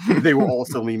think they will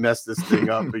ultimately mess this thing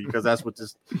up because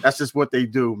that's just what they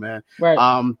do, man. Right.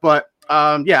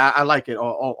 I like it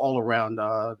all around.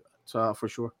 For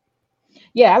sure.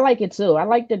 Yeah, I like it too. I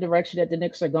like the direction that the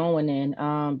Knicks are going in.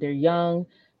 They're young.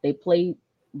 They play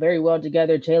very well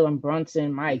together. Jalen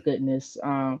Brunson, my goodness.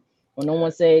 When no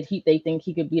one said they think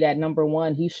he could be that number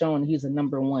one, he's showing he's a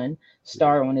number one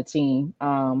star on the team.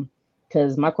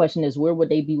 Because my question is, where would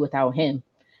they be without him?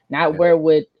 Not where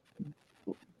would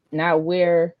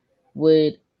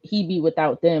he be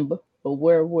without them, but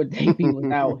where would they be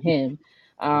without him?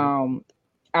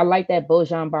 I like that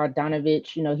Bojan Bogdanovic,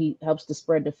 he helps to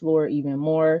spread the floor even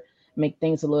more, make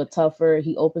things a little tougher.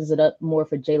 He opens it up more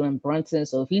for Jalen Brunson.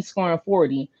 So if he's scoring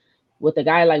 40 with a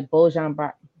guy like Bojan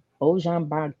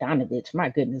Bogdanovic, my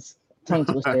goodness, tongue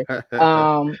twister,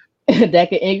 that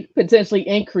could potentially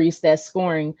increase that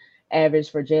scoring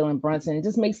average for Jalen Brunson. It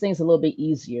just makes things a little bit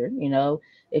easier.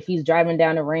 If he's driving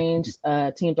down the range,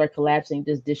 teams are collapsing,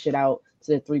 just dish it out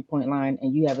to the 3-point line,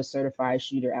 and you have a certified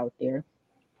shooter out there.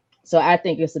 So I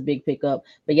think it's a big pickup.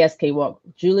 But yes, K-Walk,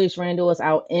 Julius Randle is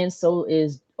out, and so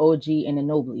is OG and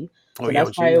Ginobili. So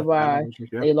that's probably why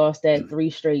they lost that 3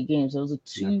 straight games. Those are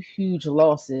 2 huge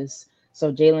losses.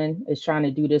 So Jalen is trying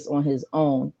to do this on his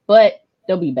own, but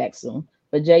they'll be back soon.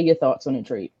 But Jay, your thoughts on the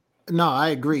trade? No, I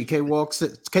agree.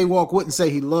 K-Walk wouldn't say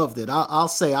he loved it. I'll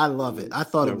say I love it. I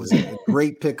thought it was a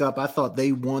great pickup. I thought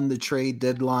they won the trade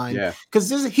deadline because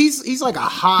he's like a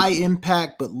high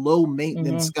impact but low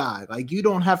maintenance guy. Like you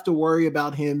don't have to worry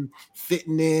about him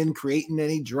fitting in, creating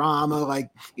any drama. Like,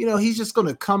 he's just going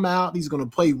to come out. He's going to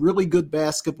play really good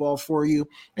basketball for you,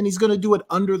 and he's going to do it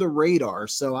under the radar.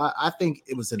 So I think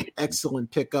it was an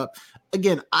excellent pickup.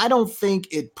 Again, I don't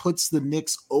think it puts the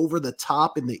Knicks over the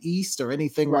top in the East or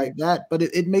anything like that, but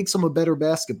it makes them a better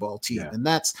basketball team. Yeah. And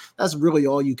that's really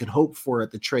all you can hope for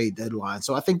at the trade deadline.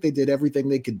 So I think they did everything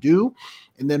they could do,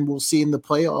 and then we'll see in the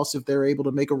playoffs if they're able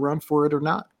to make a run for it or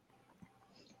not.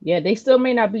 Yeah, they still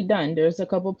may not be done. There's a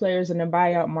couple players in the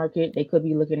buyout market they could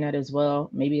be looking at as well.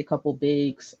 Maybe a couple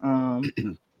bigs,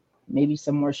 maybe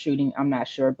some more shooting. I'm not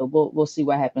sure, but we'll see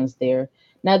what happens there.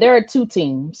 Now, there are 2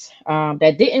 teams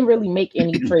that didn't really make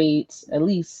any trades, at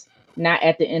least not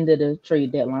at the end of the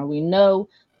trade deadline. We know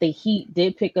the Heat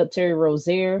did pick up Terry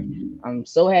Rozier. I'm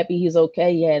so happy he's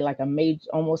okay. He had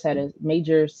almost had a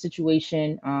major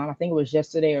situation. I think it was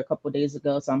yesterday or a couple of days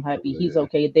ago. So I'm happy he's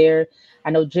okay there.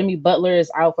 I know Jimmy Butler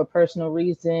is out for personal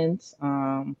reasons.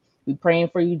 We're praying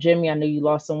for you, Jimmy. I know you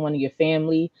lost someone in your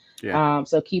family. Yeah.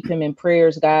 So keep him in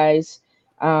prayers, guys.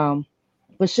 But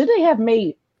should they have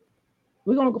made?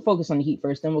 We're going to focus on the Heat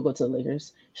first, then we'll go to the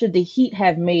Lakers. Should the Heat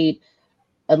have made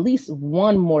at least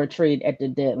one more trade at the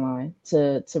deadline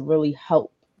to really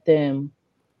help them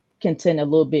contend a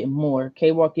little bit more?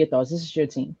 K-Walk, your thoughts. This is your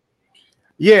team.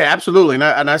 Yeah, absolutely. And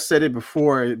I said it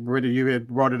before, Britta, you had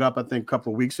brought it up, I think, a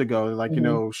couple of weeks ago. Like,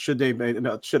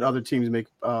 should other teams make,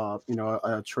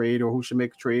 a trade, or who should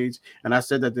make trades? And I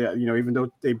said that, even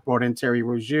though they brought in Terry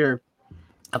Rozier,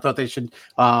 I thought they should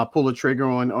pull the trigger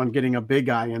on getting a big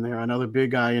guy in there, another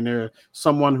big guy in there,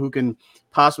 someone who can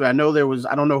possibly. I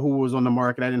don't know who was on the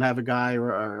market. I didn't have a guy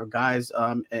or guys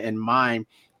in mind,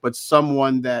 but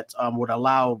someone that would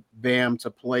allow Bam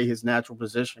to play his natural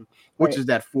position, which is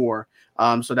that 4.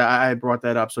 So that I brought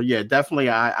that up. So yeah, definitely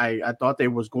I thought they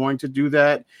was going to do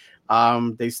that.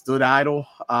 They stood idle.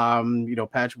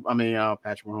 Patrick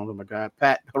Mahomes, oh my God,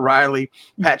 Patrick Riley.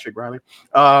 He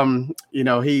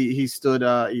stood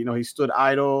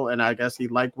idle, and I guess he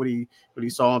liked what he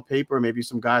saw on paper. Maybe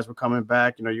some guys were coming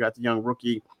back. You got the young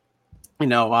rookie,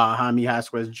 Jaime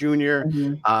Hasquez Jr.,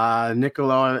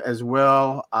 Nicola as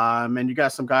well. And you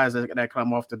got some guys that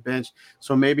come off the bench.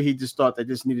 So maybe he just thought they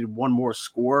just needed one more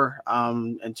score.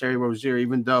 And Terry Rozier,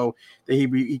 even though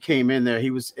he came in there,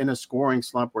 he was in a scoring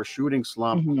slump or shooting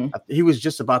slump. He was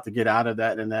just about to get out of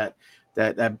that, and that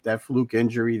fluke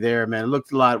injury there, man, it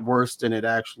looked a lot worse than it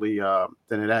actually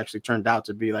turned out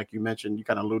to be. Like you mentioned, you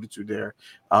kind of alluded to there,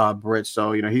 Britt.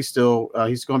 So he's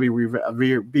going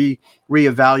to be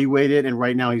reevaluated, and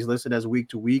right now he's listed as week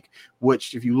to week.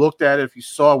 Which, if you looked at it, if you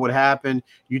saw what happened,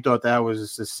 you thought that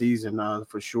was the season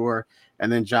for sure.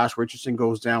 And then Josh Richardson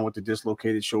goes down with the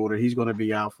dislocated shoulder. He's going to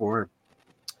be out for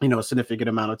a significant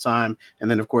amount of time. And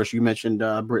then, of course, you mentioned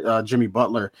Jimmy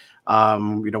Butler,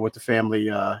 with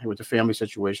the family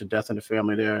situation, death in the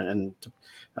family there. And to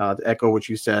echo what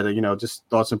you said, just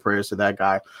thoughts and prayers to that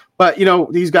guy. But,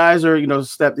 these guys are,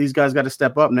 these guys got to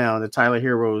step up now. The Tyler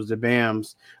Heroes, the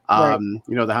Bams,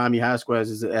 the Jaime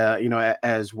Hasquez is,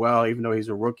 as well, even though he's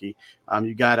a rookie.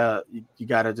 You gotta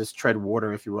just tread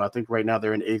water, if you will. I think right now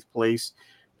they're in 8th place.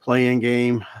 Playing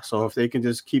game, so if they can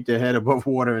just keep their head above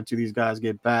water until these guys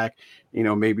get back,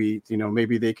 maybe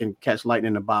they can catch lightning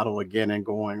in the bottle again and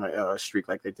go on a streak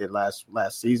like they did last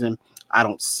season. I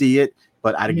don't see it,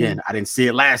 but I didn't see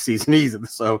it last season either.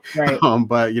 So,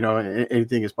 but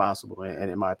anything is possible,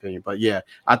 and in my opinion. But yeah,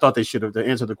 I thought they should have. To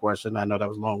answer the question, I know that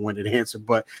was a long-winded answer,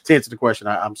 but to answer the question,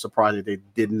 I'm surprised that they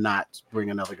did not bring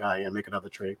another guy in, make another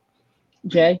trade.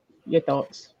 Jay, your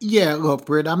thoughts? Yeah, look,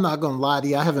 Britt, I'm not going to lie to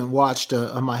you. I haven't watched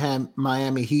a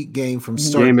Miami Heat game from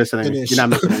start to finish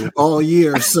all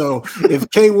year. So if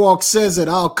K-Walk says it,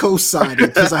 I'll co-sign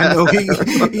it because I know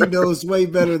he knows way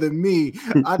better than me.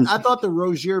 I thought the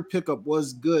Rozier pickup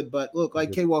was good, but look,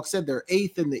 like K-Walk said, they're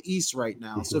 8th in the East right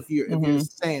now. So if you're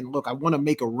saying, look, I want to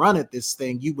make a run at this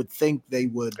thing, you would think they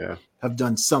would have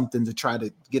done something to try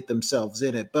to get themselves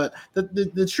in it. But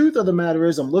the truth of the matter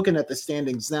is, I'm looking at the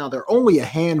standings now. They're only a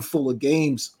handful of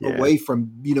games away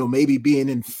from, maybe being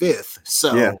in 5th.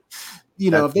 So,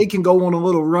 if they can go on a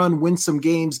little run, win some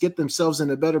games, get themselves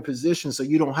in a better position so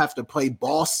you don't have to play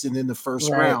Boston in the first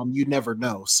round, you never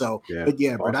know. So,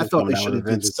 but I thought they should have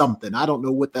did something. I don't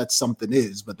know what that something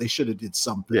is, but they should have did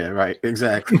something. Yeah, right.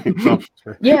 Exactly.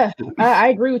 I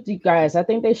agree with you guys. I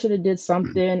think they should have did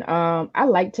something. I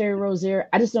like Terry Rozier.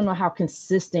 I just don't know how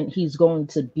consistent he's going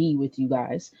to be with you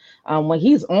guys. When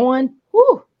he's on,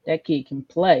 that kid can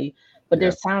play. But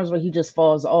there's times where he just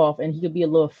falls off, and he could be a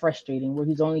little frustrating where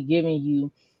he's only giving you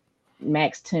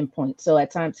max 10 points. So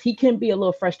at times he can be a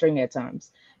little frustrating at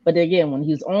times. But again, when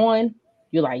he's on,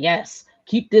 you're like, yes,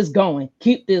 keep this going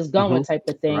type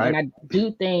of thing. Right. And I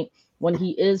do think when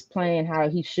he is playing how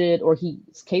he should, or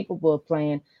he's capable of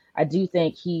playing, I do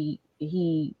think he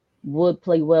would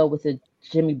play well with a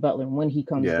Jimmy Butler when he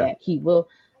comes back. He will.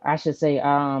 I should say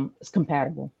it's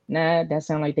compatible. Nah, that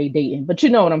sounds like they dating, but you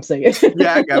know what I'm saying. We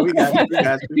got you. You got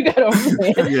what I'm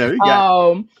saying. Yeah, we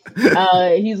got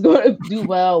he's going to do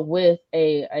well with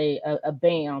a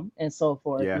Bam and so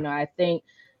forth. Yeah. I think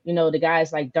the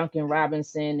guys like Duncan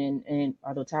Robinson and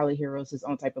although Tyler Heroes is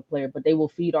on type of player, but they will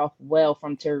feed off well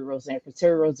from Terry Rozier. Because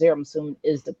Terry Rozier, I'm assuming,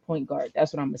 is the point guard.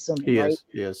 That's what I'm assuming, he right? Is.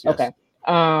 Yes. Okay.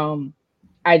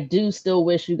 I do still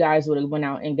wish you guys would have went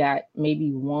out and got maybe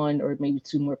 1 or maybe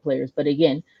 2 more players. But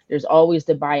again, there's always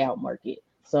the buyout market.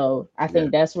 So I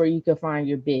think that's where you can find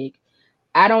your big.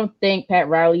 I don't think Pat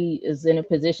Riley is in a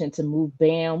position to move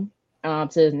Bam to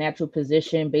his natural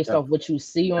position based off what you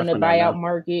see on the buyout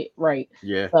market. Right.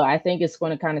 Yeah. So I think it's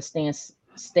going to kind of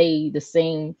stay the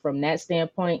same from that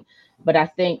standpoint. But I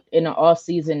think in the off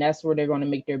season, that's where they're going to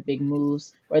make their big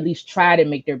moves, or at least try to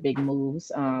make their big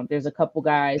moves. There's a couple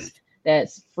guys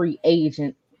that's free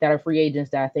agents that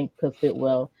I think could fit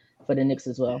well for the Knicks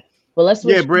as well. But let's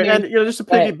Britt, and just to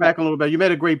piggyback a little bit, you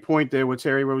made a great point there with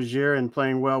Terry Rozier and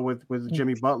playing well with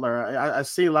Jimmy Butler. I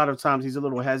see a lot of times he's a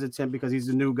little hesitant because he's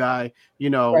the new guy, the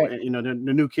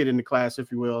new kid in the class, if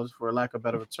you will, for lack of a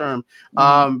better term.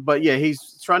 But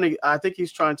I think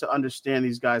he's trying to understand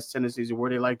these guys' tendencies and where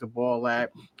they like the ball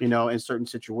at, in certain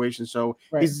situations. So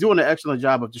he's doing an excellent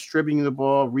job of distributing the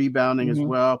ball, rebounding as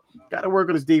well. Got to work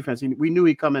on his defense. We knew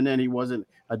he coming in, he wasn't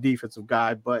a defensive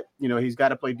guy, but he's got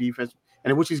to play defense.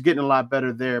 and which he's getting a lot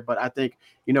better there. But I think,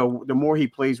 you know, the more he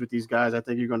plays with these guys, I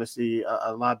think you're going to see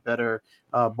a lot better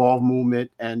ball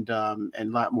movement and a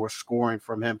lot more scoring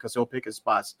from him, because he'll pick his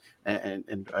spots and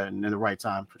in the right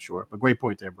time for sure. But great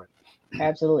point there, Brett.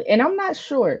 Absolutely. And I'm not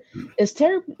sure, is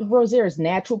Terry Rozier's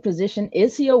natural position,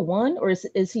 is he a 1 or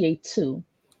is he a 2?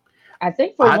 I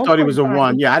think I thought he was a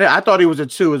 1. Yeah, I thought he was a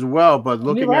 2 as well. But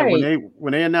looking at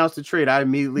when they announced the trade, I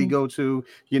immediately go to,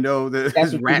 you know,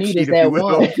 his rap sheet, if you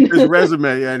will, his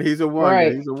resume. Yeah, and he's a 1.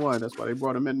 Right. Yeah, he's a 1. That's why they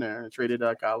brought him in there and traded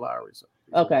Kyle Lowry. So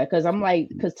okay, because I'm like,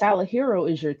 because Tyler Hero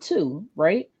is your 2,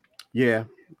 right? Yeah,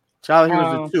 Tyler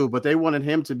Hero's a 2, but they wanted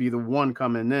him to be the 1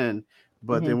 coming in.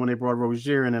 But then when they brought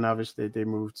Rozier in, and obviously they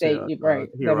moved to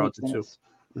Hero to 2.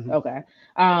 Mm-hmm. Okay.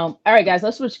 All right, guys,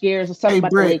 let's switch gears. Let's talk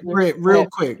about Britt, real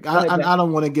quick. I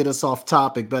don't want to get us off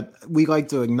topic, but we like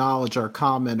to acknowledge our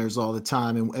commenters all the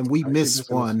time. And we missed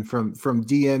one from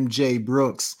DMJ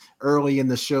Brooks early in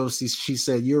the show. She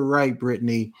said, "You're right,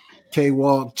 Britne.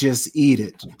 K-Walk, just eat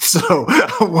it." So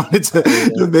I wanted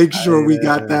to make sure we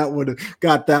got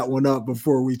that one up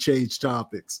before we change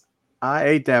topics. I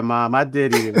ate that, Mom. I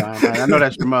did eat it, Mom. I know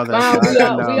that's your mother. Mom, we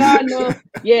all know.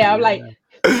 Yeah, I'm like,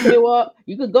 okay, well,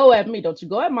 you could go at me. Don't you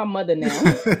go at my mother now.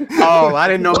 Oh, I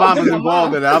didn't know Mom was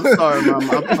involved in that. I'm sorry, Mom.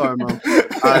 I'm sorry, Mom.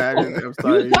 I'm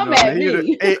sorry. You come at me.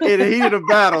 In the heat of the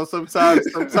battle, sometimes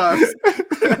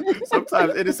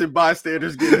innocent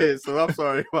bystanders get hit. So I'm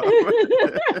sorry, Mom.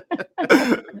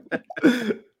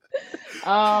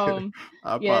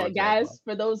 Yeah, guys,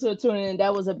 for those who are tuning in,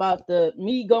 that was about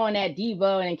me going at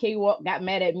Devo, and K-Walk got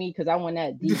mad at me because I went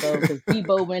at Devo, because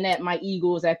Devo went at my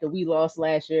Eagles after we lost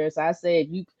last year. So I said,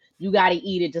 you got to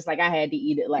eat it just like I had to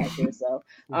eat it last year. So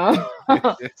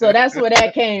so that's where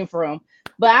that came from.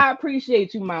 But I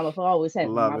appreciate you, Mama, for always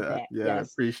having my back. Yeah, yes. I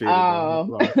appreciate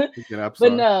it.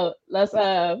 But no, let's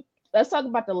talk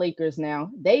about the Lakers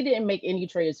now. They didn't make any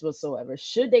trades whatsoever.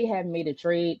 Should they have made a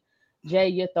trade? Jay,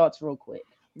 your thoughts real quick.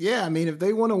 Yeah, I mean, if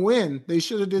they want to win, they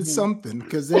should have did something,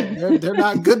 because they're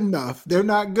not good enough. They're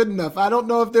not good enough. I don't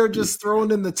know if they're just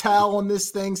throwing in the towel on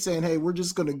this thing, saying, "Hey, we're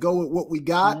just going to go with what we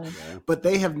got." But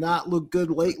they have not looked good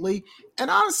lately. And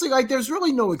honestly, like, there's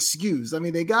really no excuse. I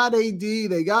mean, they got AD,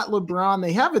 they got LeBron,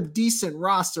 they have a decent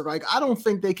roster. Like, I don't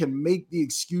think they can make the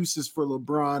excuses for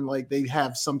LeBron like they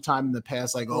have sometime in the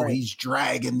past, like, oh, he's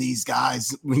dragging these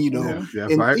guys, you know.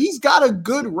 He's got a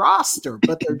good roster,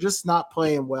 but they're just not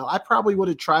playing well. I probably would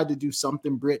have tried to do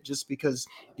something, Britt, just because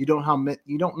you don't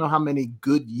know how many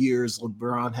good years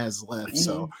LeBron has left.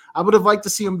 So I would have liked to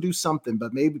see him do something,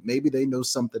 but maybe they know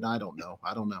something I don't know.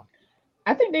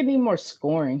 I think they need more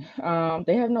scoring.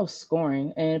 They have no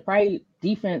scoring, and probably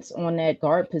defense on that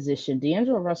guard position.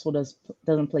 D'Angelo Russell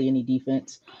doesn't play any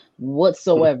defense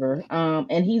whatsoever.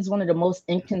 And he's one of the most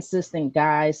inconsistent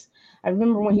guys. I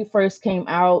remember when he first came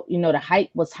out, you know, the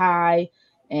hype was high,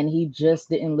 and he just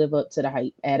didn't live up to the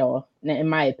hype at all. In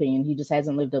my opinion, he just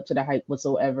hasn't lived up to the hype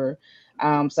whatsoever.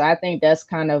 So I think that's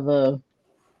kind of I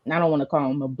don't want to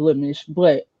call him a blemish,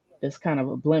 but it's kind of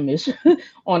a blemish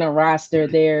on a roster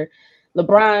there.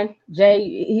 LeBron,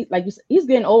 Jay, he's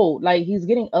getting old. Like, he's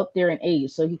getting up there in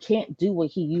age, so he can't do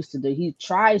what he used to do. He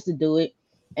tries to do it,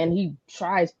 and he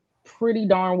tries pretty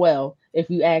darn well, if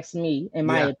you ask me, in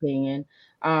my opinion.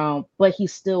 But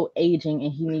he's still aging,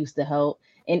 and he needs the help.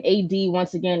 And AD,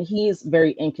 once again, he is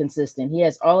very inconsistent. He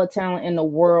has all the talent in the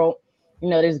world. You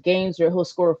know, there's games where he'll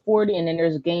score 40, and then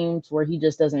there's games where he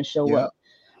just doesn't show up.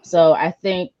 So I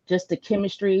think just the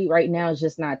chemistry right now is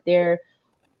just not there.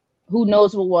 Who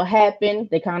knows what will happen?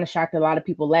 They kind of shocked a lot of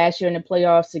people last year in the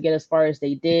playoffs to get as far as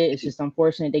they did. It's just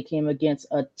unfortunate they came against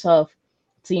a tough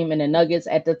team in the Nuggets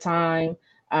at the time.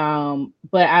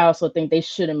 But I also think they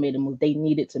should have made a move. They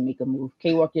needed to make a move.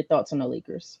 K-Walk, your thoughts on the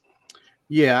Lakers?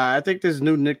 Yeah, I think this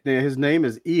new nickname, his name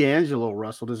is D'Angelo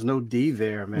Russell. There's no D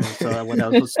there, man. So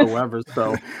whatsoever.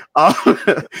 So,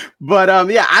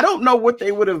 yeah, I don't know what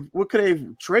could they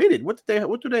have traded? What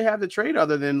do they have to trade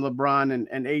other than LeBron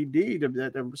and AD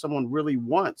that someone really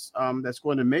wants? That's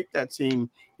going to make that team,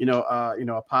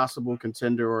 a possible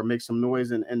contender or make some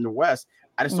noise in the West.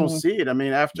 I just don't see it. I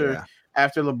mean, after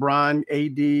LeBron,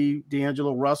 AD,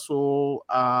 D'Angelo Russell,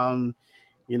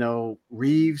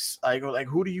 Reeves, like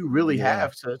who do you really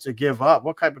have to give up?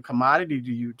 What type of commodity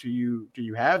do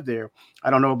you have there? I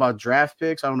don't know about draft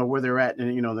picks. I don't know where they're at,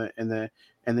 and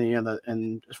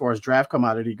as far as draft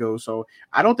commodity goes. So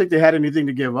I don't think they had anything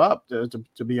to give up,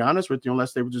 to be honest with you,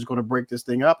 unless they were just going to break this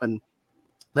thing up, and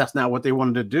that's not what they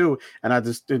wanted to do. And I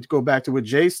just did go back to what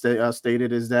Jay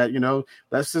stated, is that,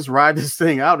 let's just ride this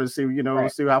thing out and see,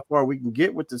 see how far we can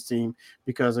get with this team.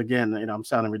 Because again, I'm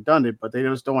sounding redundant, but they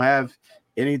just don't have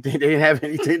anything. They didn't have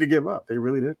anything to give up. They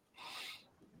really did.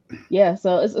 Yeah,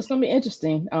 so it's gonna be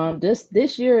interesting.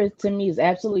 This year to me is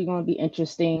absolutely gonna be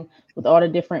interesting with all the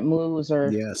different moves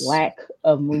or Yes. lack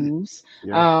of moves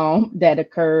Yeah. that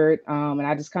occurred. And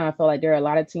I just kind of feel like there are a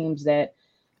lot of teams that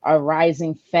are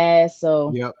rising fast.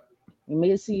 So Yep. we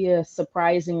may see a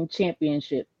surprising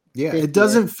championship Yeah, this it year.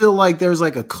 doesn't feel like there's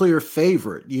like a clear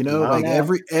favorite, you know, No. like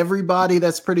No, everybody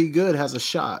that's pretty good has a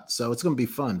shot. So it's gonna be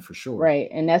fun for sure. right,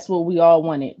 and that's what we all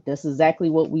wanted. That's exactly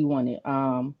what we wanted.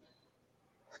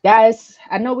 Guys,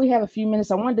 I know we have a few minutes.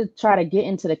 I wanted to try to get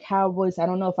into the Cowboys. I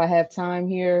don't know if I have time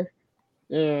here.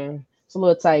 It's a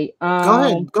little tight.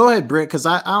 Go ahead, Britt, because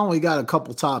I only got a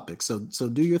couple topics. So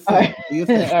do your All thing. right. Do your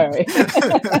thing. All right.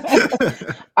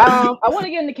 I want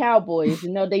to get into Cowboys. You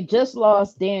know, they just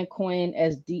lost Dan Quinn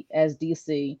as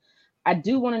DC. I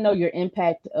do want to know your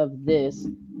impact of this,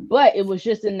 but it was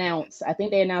just announced. I think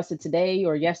they announced it today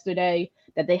or yesterday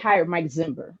that they hired Mike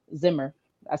Zimmer.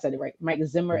 I said it right. Mike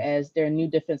Zimmer as their new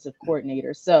defensive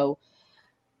coordinator. So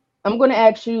I'm going to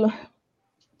ask you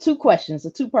two questions, a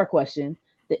two-part question.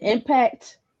 The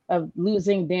impact of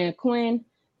losing Dan Quinn,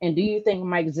 and do you think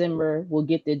Mike Zimmer will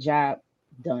get the job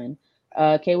done?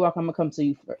 K-Walk, I'm going to come to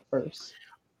you first.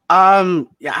 Yeah,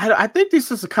 I think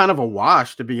this is a kind of a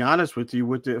wash, to be honest with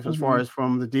you, as far as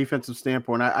from the defensive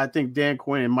standpoint. I think Dan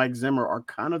Quinn and Mike Zimmer are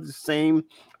kind of the same.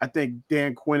 I think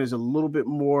Dan Quinn is a little bit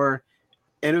more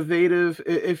innovative,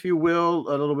 if you will,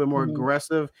 a little bit more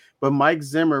aggressive. But Mike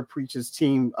Zimmer preaches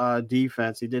team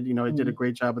defense. He did, he did a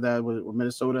great job of that with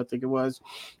Minnesota, I think it was.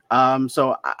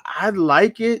 So I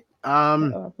like it.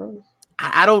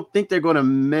 I don't think they're going to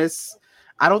miss.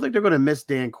 I don't think they're going to miss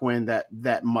Dan Quinn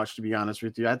that much, to be honest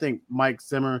with you. I think Mike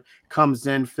Zimmer comes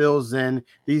in, fills in.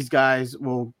 These guys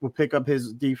will pick up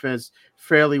his defense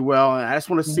fairly well. And I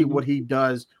just want to see what he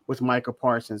does with Micah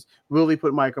Parsons. Will he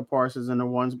put Micah Parsons in the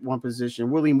one position?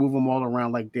 Will he move them all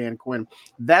around like Dan Quinn?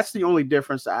 That's the only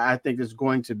difference I think is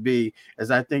going to be,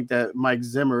 as I think that Mike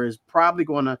Zimmer is probably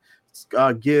going to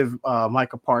give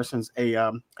Micah Parsons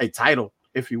a title,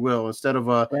 if you will, instead of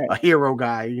a hero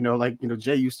guy, like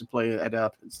Jay used to play at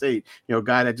Penn State, a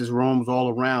guy that just roams all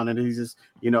around and he's just,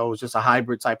 just a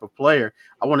hybrid type of player.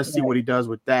 I want to see what he does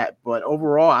with that. But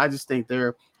overall, I just think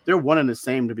they're one and the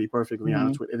same, to be perfectly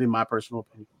honest with it, in my personal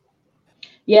opinion.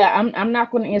 Yeah, I'm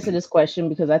not going to answer this question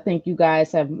because I think you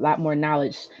guys have a lot more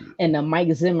knowledge in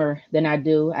Mike Zimmer than I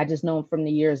do. I just know him from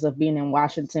the years of being in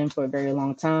Washington for a very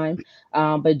long time.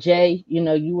 But Jay,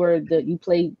 you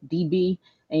played DB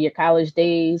in your college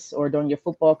days or during your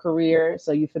football career,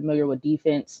 so you're familiar with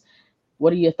defense.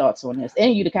 What are your thoughts on this?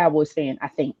 And you, the Cowboys fan, I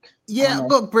think. Yeah,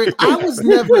 look, Britt, I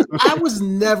was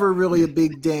never really a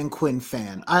big Dan Quinn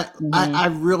fan. I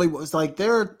really was. Like,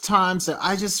 there are times that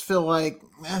I just feel like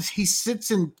he sits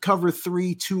in cover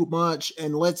 3 too much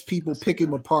and lets people pick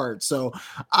him apart. So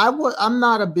I'm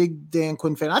not a big Dan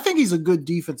Quinn fan. I think he's a good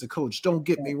defensive coach. Don't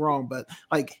get me wrong, but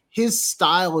like his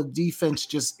style of defense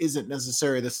just isn't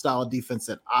necessarily the style of defense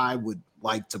that I would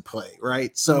like to play,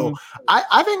 right? So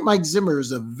I think Mike Zimmer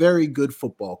is a very good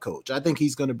football coach. I think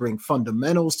he's going to bring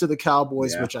fundamentals to the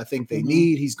Cowboys, which I think they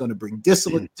need. He's going to bring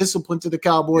discipline to the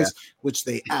Cowboys, which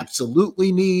they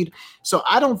absolutely need. So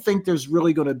I don't think there's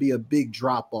really going to be a big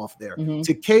drop off there.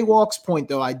 To K-Walk's point,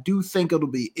 though, I do think it'll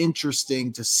be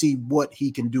interesting to see what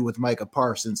he can do with Micah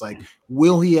Parsons. Like,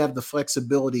 will he have the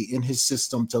flexibility in his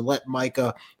system to let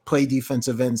Micah play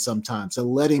defensive end sometimes, to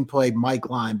let him play Mike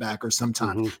linebacker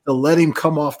sometimes, to let him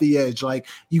come off the edge? Like,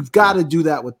 you've got to do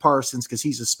that with Parsons because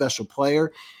he's a special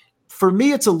player. For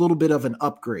me, it's a little bit of an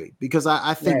upgrade because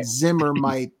I think Zimmer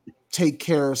might take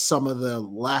care of some of the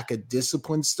lack of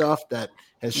discipline stuff that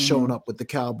has shown up with the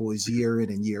Cowboys year in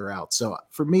and year out. So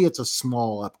for me, it's a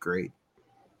small upgrade.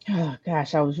 Oh,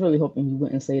 gosh, I was really hoping you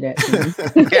wouldn't say that.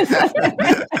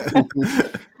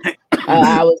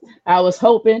 I was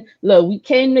hoping. Look, we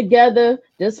came together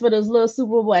just for this little Super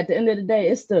Bowl. At the end of the day,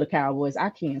 it's still the Cowboys. I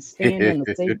can't stand them.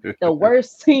 The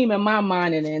worst team in my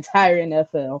mind in the entire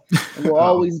NFL. It will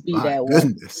always be that way.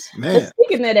 Man.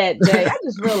 Speaking of that, Jay, I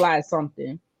just realized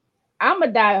something. I'm a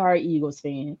diehard Eagles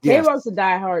fan. K-Rock's a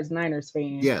diehard Niners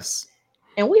fan. Yes.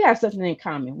 And we have something in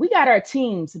common. We got our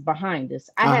teams behind us.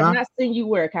 I have not seen you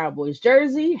wear a Cowboys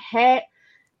jersey, hat,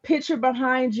 picture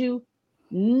behind you,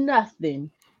 nothing.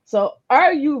 So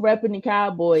are you repping the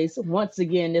Cowboys once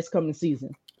again this coming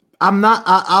season? I'm not.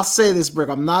 I'll say this,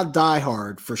 Britt. I'm not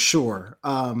diehard for sure.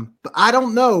 But I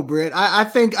don't know, Britt. I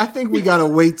think we gotta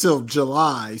wait till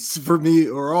July for me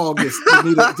or August for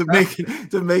me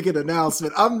to make an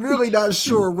announcement. I'm really not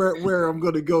sure where I'm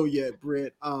gonna go yet,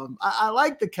 Britt. I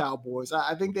like the Cowboys.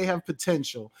 I think they have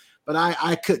potential, but But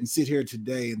I couldn't sit here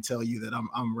today and tell you that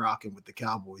I'm rocking with the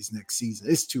Cowboys next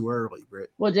season. It's too early,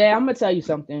 Britt. Well, Jay, I'm gonna tell you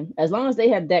something. As long as they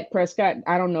have Dak Prescott,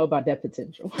 I don't know about that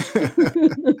potential.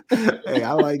 Hey,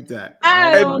 I like that.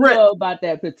 I don't know about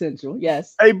that potential.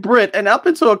 Yes. Hey, Britt, and up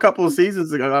until a couple of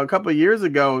seasons ago, a couple of years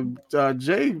ago,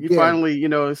 Jay finally,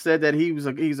 said that he's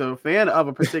a fan of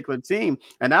a particular team.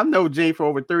 And I've known Jay for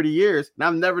over 30 years, and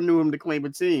I've never knew him to claim a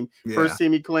team. Yeah. First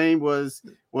team he claimed was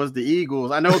the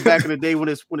Eagles. I know back in the day when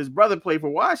his brother played for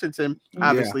Washington,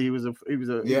 obviously he was at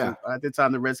the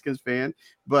time the Redskins fan,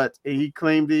 but he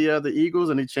claimed the Eagles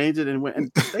and he changed it and went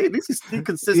and at least he's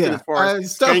consistent as far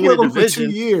as staying in the division.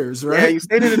 For 2 years, right? Yeah, he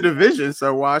stayed in the division.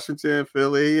 So Washington,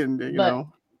 Philly, and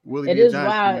Willie. It is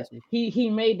wild. He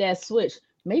made that switch.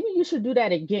 Maybe you should do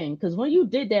that again, because when you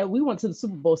did that, we went to the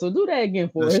Super Bowl. So do that again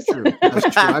for us. True. That's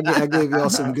true. I gave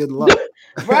y'all some good luck.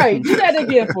 Right. Do that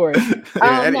again for us.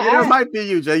 It might be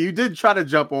you, Jay. You did try to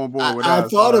jump on board with us. I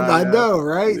thought I know,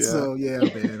 right? Yeah. So, yeah,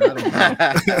 man. I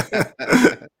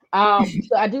don't know.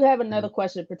 So I do have another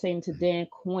question pertaining to Dan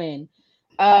Quinn.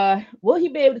 Will he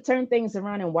be able to turn things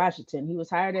around in Washington? He was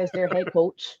hired as their head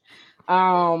coach.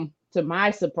 To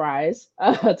my surprise,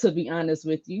 to be honest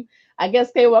with you. I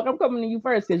guess, K-Walk, I'm coming to you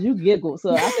first because you giggled.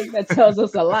 So I think that tells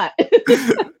us a lot.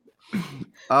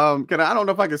 I don't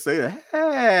know if I can say that.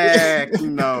 Heck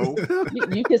no.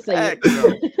 You can say heck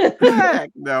it. No. Heck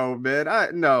no, man.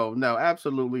 No,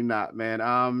 absolutely not,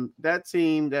 man. That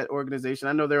team, that organization,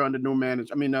 I know they're under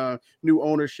new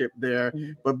ownership there,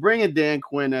 but bringing Dan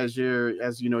Quinn as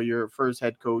your first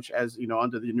head coach,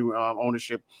 under the new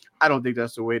ownership, I don't think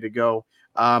that's the way to go.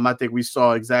 I think we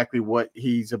saw exactly what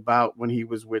he's about when he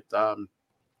was with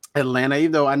Atlanta,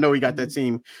 even though I know he got that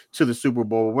team to the Super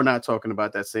Bowl. We're not talking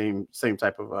about that same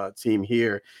type of team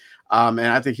here. And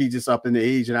I think he's just up in the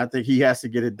age, and I think he has to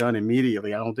get it done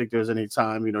immediately. I don't think there's any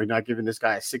time, you're not giving this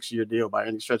guy a 6-year deal by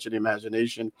any stretch of the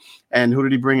imagination. And who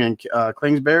did he bring in?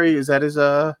 Kingsbury? Is that his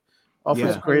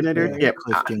offensive coordinator? Yeah.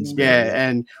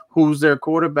 And who's their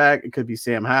quarterback? It could be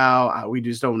Sam Howell. We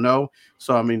just don't know.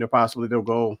 So they'll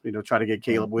go, try to get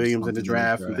Caleb Williams in the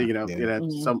draft, something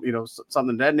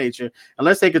of that nature.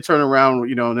 Unless they could turn around,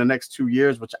 in the next 2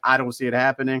 years, which I don't see it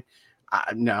happening.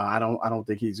 I don't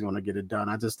think he's going to get it done.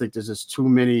 I just think there's just too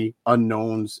many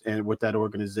unknowns and with that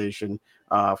organization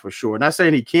for sure. Not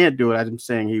saying he can't do it. I'm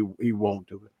saying he won't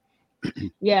do it.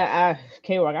 Yeah,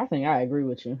 K-Rock, I think I agree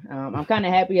with you. I'm kind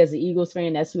of happy as an Eagles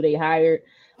fan. That's who they hired.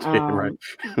 Right.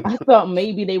 I thought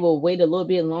maybe they will wait a little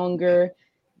bit longer.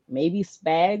 Maybe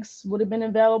Spags would have been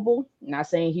available. Not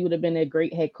saying he would have been a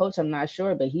great head coach. I'm not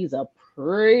sure, but he's a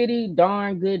pretty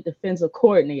darn good defensive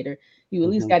coordinator. He at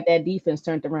least got that defense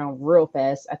turned around real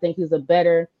fast. I think he's a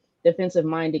better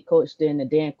defensive-minded coach than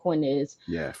Dan Quinn is.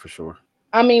 Yeah, for sure.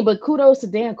 But kudos to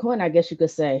Dan Quinn, I guess you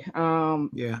could say.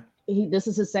 Yeah. This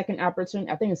is his second opportunity.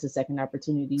 I think it's his second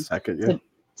opportunity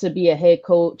to be a head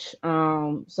coach.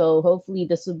 So hopefully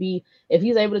this will be, if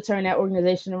he's able to turn that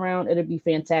organization around, it'll be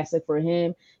fantastic for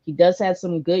him. He does have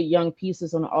some good young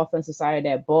pieces on the offensive side of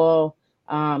that ball.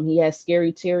 He has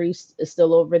Scary Terry is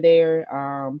still over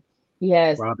there. He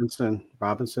has Robinson,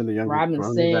 the young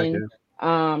Robinson.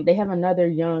 They have another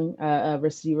young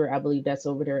receiver, I believe, that's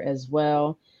over there as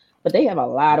well. But they have a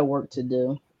lot of work to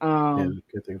do.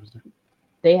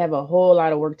 They have a whole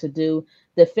lot of work to do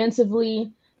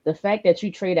defensively. The fact that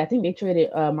you trade, I think they traded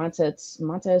Montez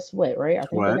Sweat, right? I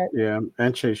think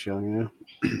and Chase Young,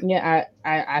 yeah.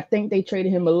 I think they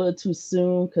traded him a little too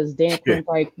soon because Dan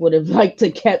Quinn would have liked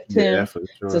to kept him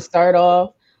to start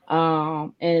off.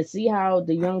 And see how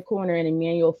the young corner and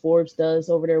Emmanuel Forbes does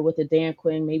over there with the Dan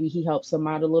Quinn. Maybe he helps him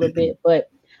out a little bit, but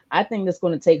I think it's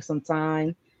going to take some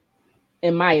time,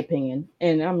 in my opinion.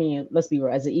 And let's be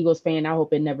real. As an Eagles fan, I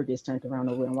hope it never gets turned around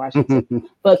over in Washington.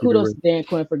 But kudos to Dan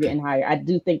Quinn for getting hired. I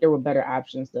do think there were better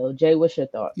options, though. Jay, what's your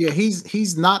thought? Yeah,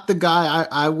 he's not the guy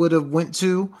I would have went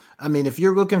to. If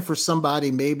you're looking for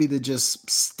somebody maybe to just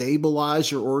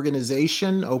stabilize your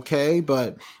organization, okay.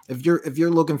 But if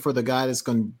you're looking for the guy that's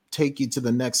going to take you to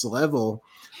the next level,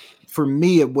 for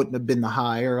me, it wouldn't have been the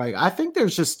hire. I think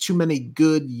there's just too many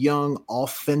good young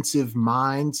offensive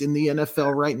minds in the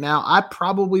NFL right now. I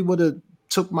probably would have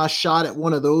took my shot at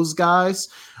one of those guys.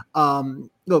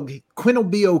 Look, Quinn will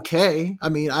be okay.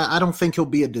 I don't think he'll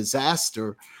be a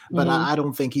disaster, but I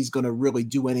don't think he's going to really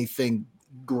do anything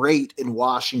great in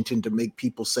Washington to make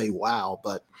people say, wow,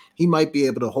 but he might be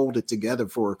able to hold it together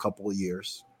for a couple of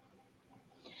years.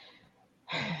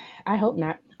 I hope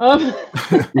not. I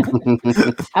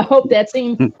hope that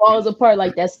team falls apart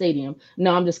like that stadium.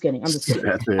 No, I'm just kidding. That's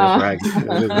right.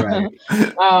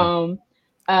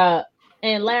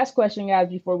 And last question, guys,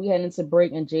 before we head into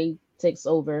break and Jay takes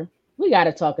over, we got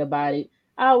to talk about it.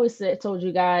 I always told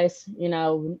you guys,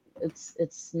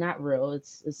 it's not real.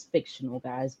 It's fictional,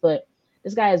 guys. But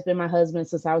this guy has been my husband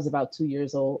since I was about 2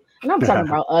 years old, and I'm talking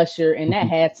about Usher and that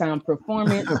halftime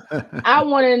performance. I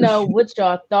want to know what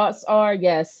y'all thoughts are.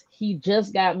 Yes, he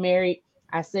just got married.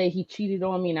 I say he cheated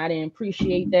on me, and I didn't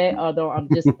appreciate that. Although I'm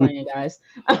just playing, guys.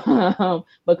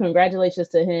 But congratulations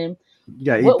to him. You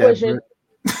gotta What eat was that, your? Brit.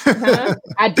 Huh?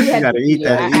 I do You have gotta to eat eat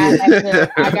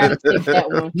that. I gotta take that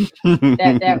one.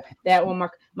 That one.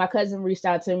 My cousin reached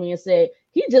out to me and said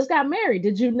he just got married.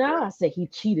 Did you know? I said he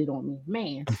cheated on me,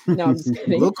 man. No, I'm just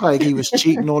kidding. Looked like he was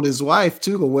cheating on his wife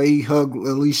too, the way he hugged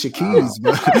Alicia Keys.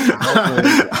 But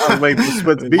I was waiting for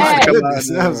Swift's beat my to come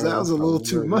goodness, out. that was a little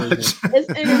too much. It's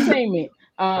entertainment.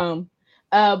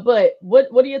 But what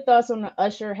are your thoughts on the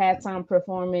Usher halftime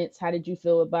performance? How did you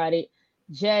feel about it?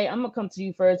 Jay, I'm gonna come to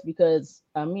you first because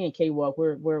me and K-Walk,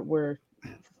 we're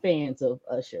fans of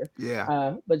Usher.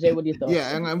 Yeah. But Jay, what are your thoughts?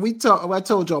 Yeah, and I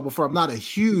told y'all before, I'm not a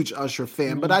huge Usher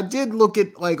fan, but Mm-hmm. I did look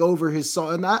at over his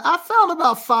song, and I found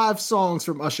about 5 songs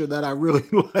from Usher that I really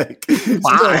like.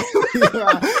 Five?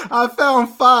 I found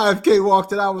 5 K-Walk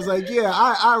that I was like, yeah,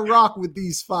 I rock with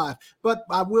these 5. But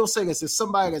I will say this, as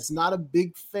somebody that's not a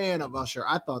big fan of Usher,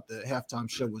 I thought the halftime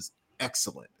show was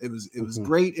excellent. It was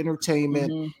great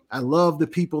entertainment. Mm-hmm. I love the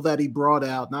people that he brought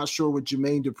out. Not sure what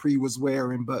Jermaine Dupri was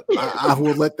wearing, but I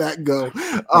will let that go.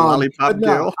 Lollipop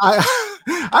girl. I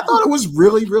thought it was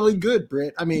really, really good,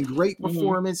 Britt. I mean, great Mm-hmm.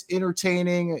 performance,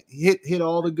 entertaining, hit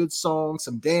all the good songs,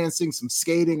 some dancing, some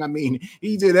skating. I mean,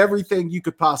 he did everything you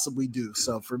could possibly do.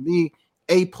 So for me,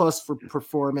 A+ for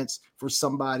performance for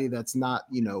somebody that's not,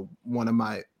 one of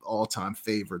my all-time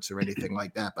favorites or anything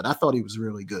like that. But I thought he was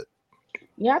really good.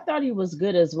 Yeah, I thought he was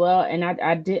good as well, and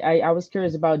I was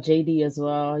curious about JD as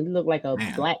well. He looked like a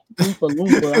black Oompa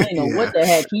Loompa. I didn't know what the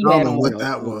heck he had I don't know on. what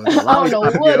that was. I don't know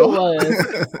what it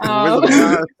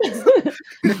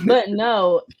was. But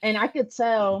no, and I could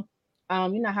tell.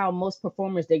 You know how most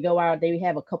performers, they go out, they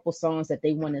have a couple songs that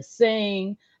they want to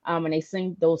sing, and they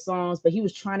sing those songs. But he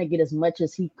was trying to get as much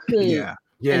as he could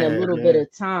in a little bit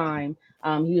of time.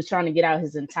 He was trying to get out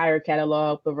his entire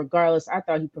catalog, but regardless, I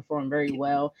thought he performed very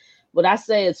well. Would I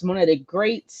say it's one of the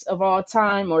greats of all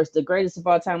time, or it's the greatest of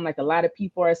all time, like a lot of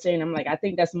people are saying? I'm like, I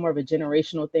think that's more of a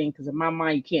generational thing, because in my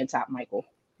mind, you can't top Michael.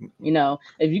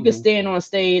 If you can stand on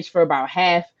stage for about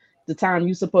half the time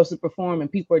you're supposed to perform and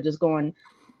people are just going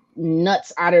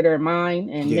nuts out of their mind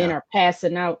and men are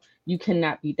passing out, you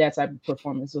cannot beat that type of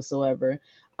performance whatsoever.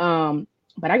 But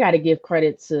I got to give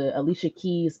credit to Alicia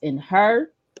Keys and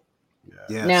her.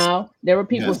 Yes. Now, there were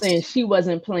people saying she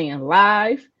wasn't playing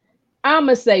live. I'm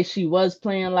going to say she was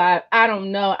playing live. I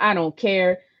don't know. I don't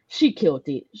care. She killed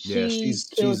it. She's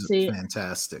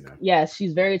fantastic. Yes,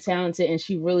 she's very talented, and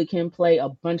she really can play a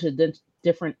bunch of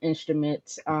different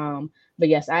instruments. But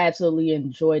yes, I absolutely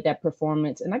enjoyed that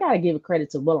performance. And I got to give credit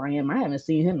to will.i.am. I haven't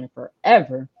seen him in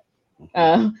forever.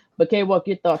 But K-Walk,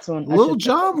 your thoughts on Lil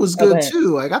Jon was good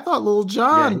too. Like I thought Lil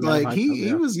Jon,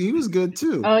 he was good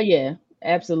too. Oh yeah,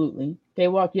 absolutely.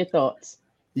 K-Walk, your thoughts.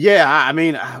 Yeah, I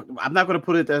mean, I'm not going to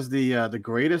put it as the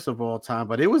greatest of all time,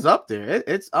 but it was up there.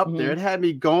 It's up there. It had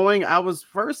me going. I was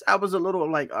a little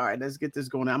like, all right, let's get this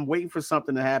going. I'm waiting for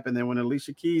something to happen. Then when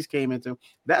Alicia Keys came into,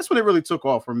 that's when it really took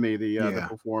off for me, the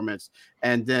performance.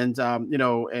 And then,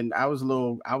 and I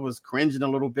was cringing a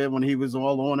little bit when he was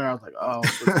all on her. I was like, oh,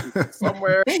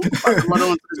 somewhere I can run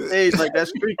onto the stage like that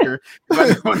streaker.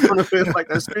 I can run on the field like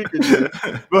that streaker did.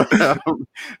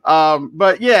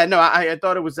 But yeah, no, I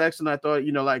thought it was excellent. I thought,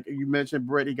 like you mentioned,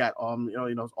 Brett, he got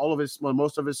all of his,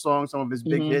 most of his songs, some of his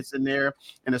big hits in there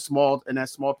in that small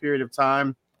period of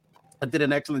time. I did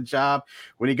an excellent job.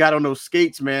 When he got on those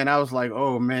skates, man, I was like,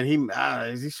 oh man,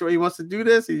 is he sure he wants to do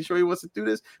this? Is he sure he wants to do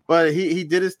this? But he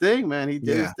did his thing, man. He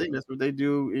did his thing. That's what they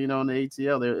do, in the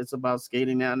ATL. It's about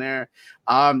skating down there.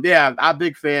 I'm a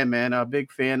big fan, man. A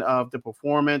big fan of the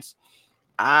performance.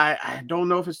 I don't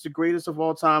know if it's the greatest of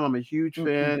all time. I'm a huge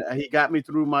fan. He got me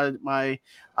through my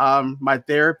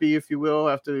therapy, if you will,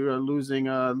 after losing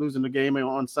the game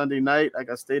on Sunday night.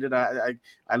 Like I stated, I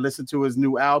listened to his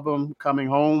new album, Coming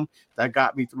Home. That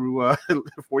got me through the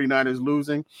 49ers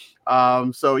losing.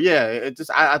 So yeah,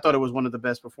 I thought it was one of the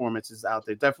best performances out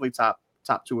there. Definitely top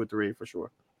 2 or 3 for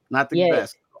sure. Not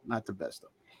the best though.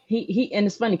 He and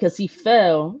it's funny because he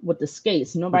fell with the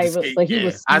skates. Nobody, but he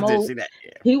was smooth. I did see that.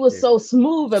 Yeah. He was so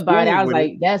smooth about it. I was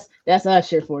like, that's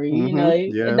Usher for you.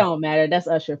 It don't matter. That's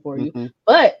Usher for you.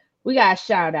 But we got to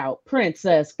shout out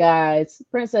Princess, guys.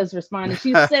 Princess responded.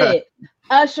 She said,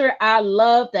 Usher, I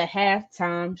love the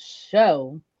halftime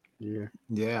show. Yeah.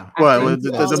 What,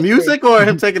 the music or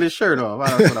him taking his shirt off?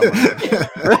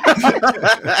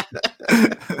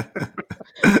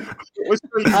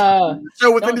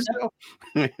 Show within the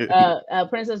show.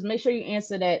 Princess, make sure you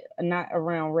answer that not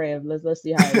around Rev. Let's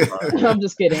see how it goes. I'm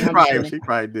just kidding. She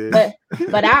probably did.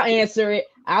 But I'll answer it.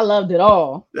 I loved it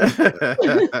all.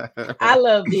 I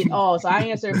loved it all. So I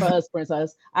answer it for us,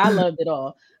 Princess. I loved it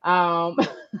all.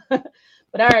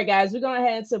 But all right, guys, we're going to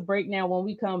head into break now. When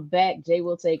we come back, Jay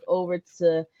will take over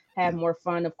to have more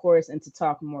fun, of course, and to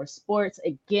talk more sports.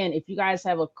 Again, if you guys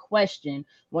have a question,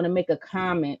 want to make a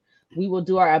comment, we will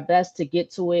do our best to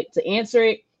get to it, to answer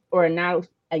it, or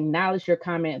acknowledge your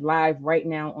comment live right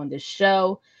now on the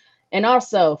show. And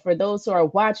also, for those who are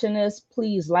watching us,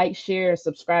 please like, share, and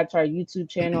subscribe to our YouTube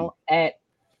channel at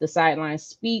The Sideline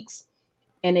Speaks.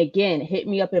 And again, hit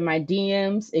me up in my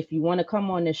DMs if you want to come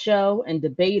on the show and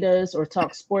debate us or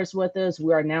talk sports with us.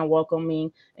 We are now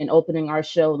welcoming and opening our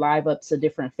show live up to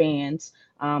different fans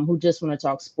who just want to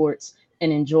talk sports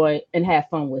and enjoy and have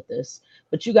fun with us.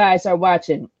 But you guys are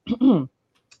watching.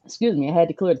 Excuse me, I had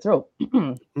to clear the throat.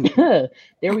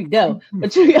 There we go.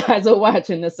 But you guys are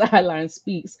watching The Sideline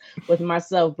Speaks with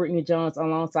myself, Britne Jones,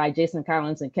 alongside Jason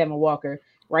Collins and Kevin Walker,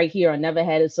 right here on Never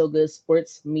Had It So Good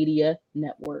Sports Media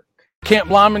Network.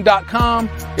 CampLyman.com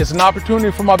is an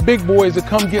opportunity for my big boys to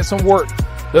come get some work.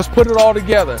 Let's put it all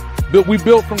together. We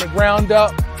built from the ground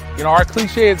up. Our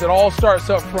cliche is it all starts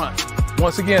up front.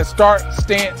 Once again, start,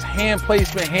 stance, hand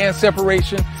placement, hand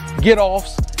separation,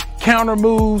 get-offs, counter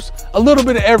moves, a little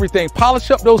bit of everything. Polish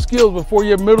up those skills before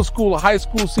your middle school or high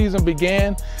school season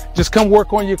began. Just come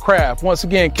work on your craft. Once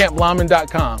again,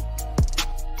 CampLyman.com.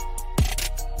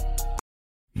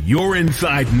 You're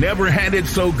inside Never Had It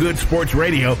So Good Sports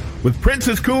Radio with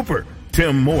Princess Cooper,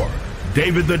 Tim Moore,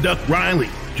 David the Duck Riley,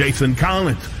 Jason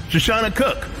Collins, Shoshana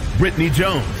Cook, Britne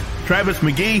Jones, Travis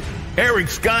McGee, Eric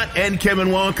Scott, and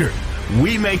Kevin Walker.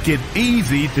 We make it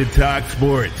easy to talk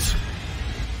sports.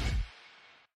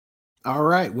 All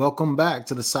right, welcome back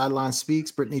to The Sideline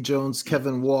Speaks. Britne Jones,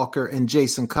 Kevin Walker, and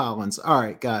Jason Collins. All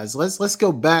right, guys, let's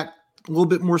go back a little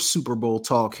bit more Super Bowl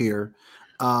talk here.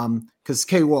 Because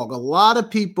K-Walk, a lot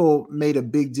of people made a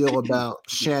big deal about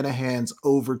Shanahan's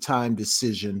overtime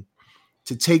decision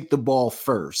to take the ball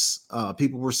first.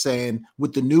 People were saying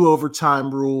with the new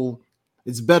overtime rule,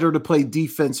 it's better to play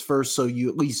defense first so you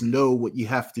at least know what you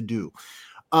have to do.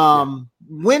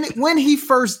 When he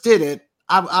first did it,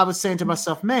 I was saying to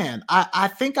myself, man, I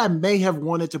think I may have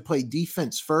wanted to play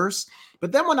defense first.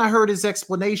 But then when I heard his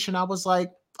explanation, I was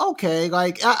like, okay,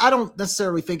 I don't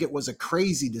necessarily think it was a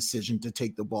crazy decision to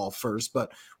take the ball first,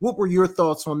 but what were your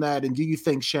thoughts on that? And do you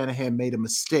think Shanahan made a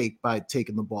mistake by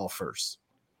taking the ball first?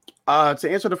 To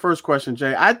answer the first question,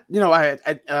 Jay, I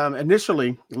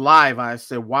initially live, I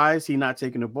said, why is he not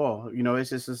taking the ball? It's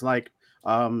just like,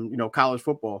 college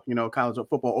football, college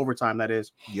football overtime, that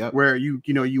is, where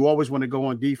you always want to go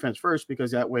on defense first, because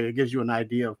that way it gives you an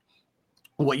idea of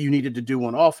what you needed to do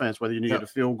on offense, whether you needed a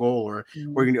field goal or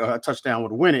a touchdown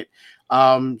would win it.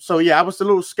 So I was a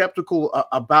little skeptical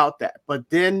about that. But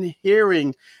then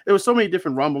hearing there was so many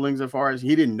different rumblings as far as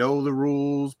he didn't know the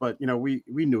rules, but we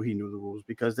knew he knew the rules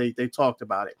because they talked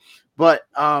about it. But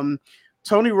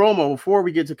Tony Romo, before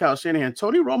we get to Kyle Shanahan,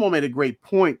 Tony Romo made a great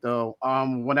point though.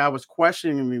 When I was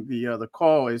questioning the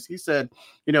call, is he said,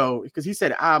 because he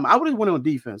said I would have went on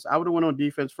defense. I would have went on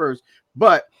defense first,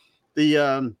 but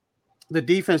the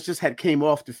defense just came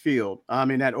off the field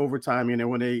in that overtime,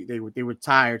 when they were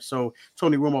tired. So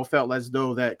Tony Romo felt as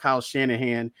though that Kyle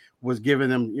Shanahan was giving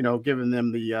them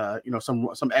the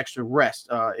some extra rest,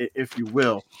 if you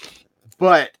will.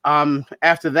 But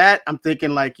after that, I'm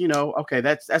thinking okay,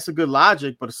 that's a good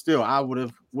logic, but still I would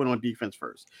have went on defense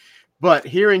first. But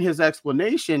hearing his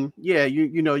explanation,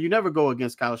 you never go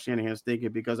against Kyle Shanahan's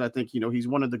thinking, because I think he's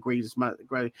one of the greatest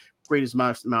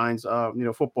minds,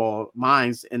 football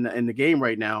minds in the game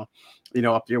right now,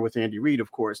 up there with Andy Reid,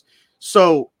 of course.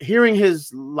 So hearing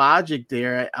his logic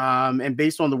there, and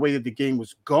based on the way that the game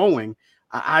was going,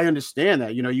 I understand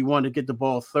that you want to get the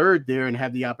ball third there and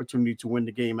have the opportunity to win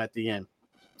the game at the end.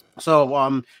 So,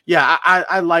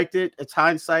 I liked it. It's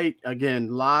hindsight. Again,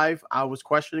 live, I was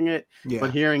questioning it,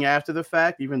 but hearing after the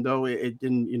fact, even though it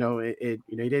didn't, they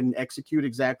didn't execute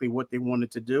exactly what they wanted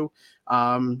to do.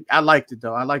 I liked it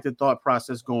though. I liked the thought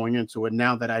process going into it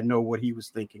now that I know what he was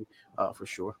thinking, for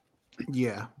sure.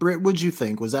 Yeah. Britt, what'd you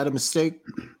think? Was that a mistake?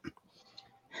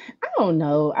 I don't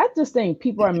know. I just think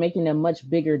people are making a much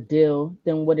bigger deal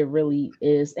than what it really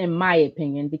is, in my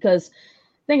opinion, because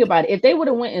think about it. If they would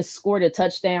have went and scored a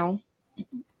touchdown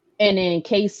and then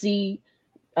KC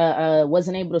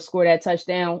wasn't able to score that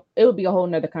touchdown, it would be a whole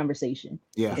nother conversation.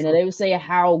 Yeah. They would say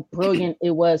how brilliant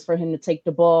it was for him to take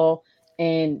the ball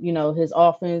And his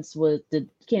offense was the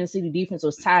Kansas City defense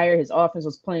was tired. His offense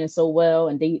was playing so well,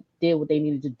 and they did what they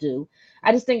needed to do.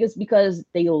 I just think it's because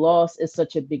they lost is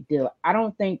such a big deal. I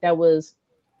don't think that was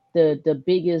the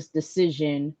biggest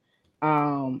decision,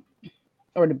 or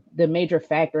the major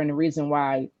factor and the reason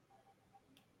why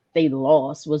they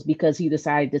lost was because he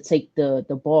decided to take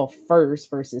the ball first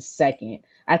versus second.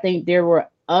 I think there were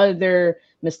other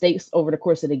mistakes over the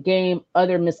course of the game,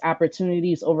 other missed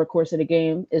opportunities over the course of the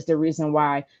game is the reason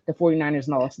why the 49ers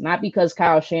lost. Not because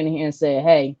Kyle Shanahan said,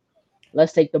 hey,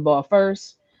 let's take the ball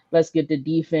first, let's give the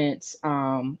defense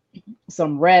some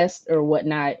rest or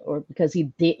whatnot, or because he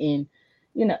didn't.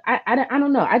 I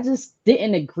don't know. I just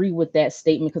didn't agree with that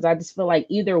statement because I just feel like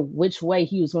either which way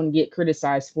he was going to get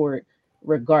criticized for it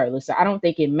regardless. So I don't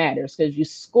think it matters because you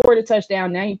scored a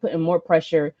touchdown. Now you're putting more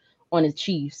pressure on the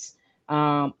Chiefs.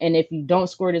 And if you don't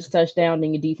score this touchdown,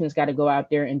 then your defense got to go out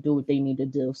there and do what they need to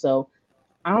do. So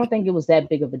I don't think it was that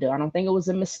big of a deal. I don't think it was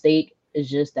a mistake.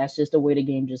 That's just the way the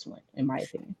game just went, in my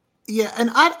opinion. Yeah, and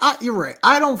I you're right.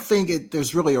 I don't think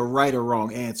there's really a right or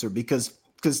wrong answer because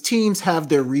teams have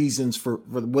their reasons for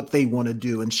what they want to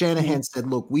do. And Shanahan said,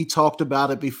 look, we talked about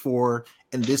it before,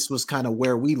 and this was kind of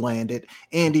where we landed.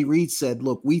 Andy Reid said,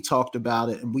 look, we talked about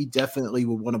it, and we definitely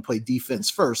would want to play defense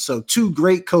first. So two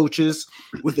great coaches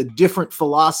with a different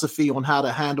philosophy on how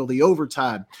to handle the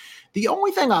overtime. The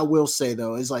only thing I will say,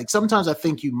 though, is like sometimes I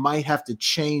think you might have to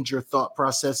change your thought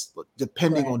process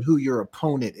depending on who your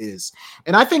opponent is.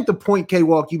 And I think the point,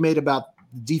 K-Walk, you made about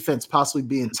defense possibly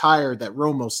being tired that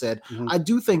Romo said, I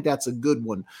do think that's a good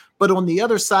one. But on the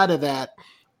other side of that,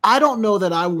 I don't know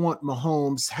that I want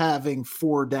Mahomes having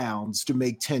 4 downs to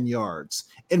make 10 yards.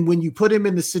 And when you put him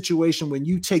in the situation when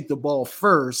you take the ball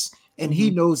first and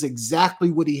he knows exactly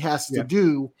what he has to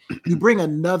do, you bring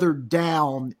another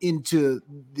down into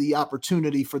the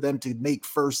opportunity for them to make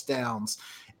first downs.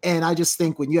 And I just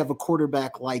think when you have a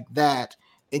quarterback like that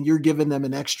and you're giving them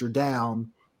an extra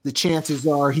down, the chances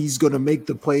are he's going to make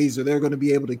the plays or they're going to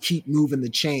be able to keep moving the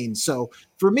chain. So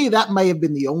for me, that may have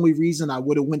been the only reason I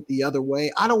would have went the other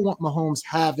way. I don't want Mahomes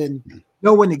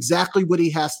knowing exactly what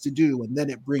he has to do, and then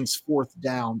it brings 4th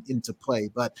down into play.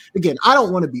 But again, I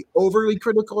don't want to be overly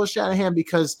critical of Shanahan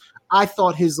because I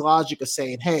thought his logic of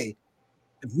saying, hey,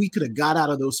 if we could have got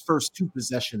out of those first 2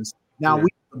 possessions, now we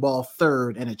have the ball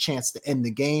third and a chance to end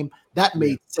the game. That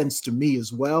made sense to me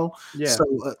as well. Yeah.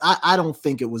 So I don't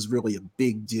think it was really a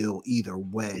big deal either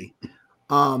way.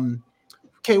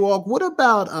 K-Walk, what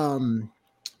about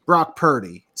Brock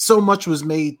Purdy? So much was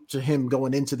made to him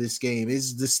going into this game.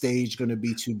 Is the stage going to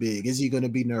be too big? Is he going to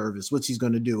be nervous? What's he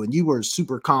going to do? And you were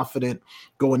super confident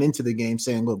going into the game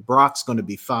saying, look, Brock's going to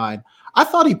be fine. I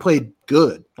thought he played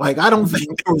good. Like, I don't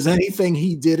think there was anything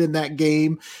he did in that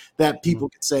game that people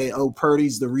could say, oh,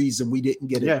 Purdy's the reason we didn't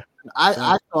get it. Yeah.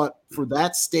 I thought for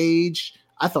that stage,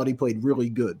 I thought he played really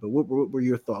good. But what were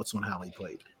your thoughts on how he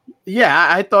played? Yeah,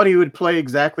 I thought he would play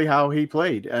exactly how he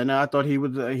played, and I thought he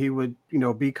would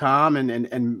be calm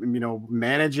and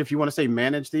manage, if you want to say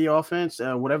manage the offense,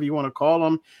 whatever you want to call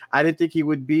him. I didn't think he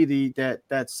would be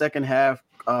that second half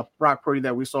Brock Purdy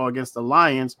that we saw against the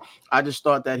Lions. I just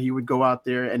thought that he would go out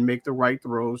there and make the right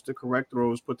throws, the correct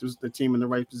throws, put the team in the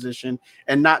right position,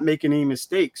 and not make any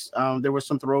mistakes. There were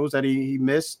some throws that he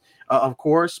missed, of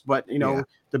course, but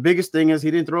the biggest thing is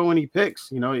he didn't throw any picks.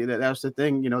 That's the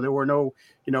thing. There were no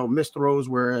missed throws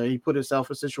where he put himself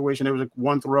in a situation. There was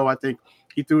one throw I think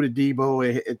he threw to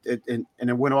Debo and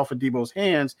it went off of Debo's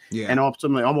hands, and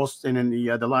ultimately almost, and then the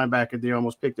linebacker there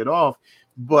almost picked it off.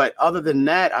 But other than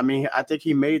that, I mean, I think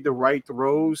he made the right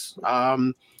throws.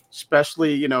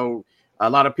 Especially, a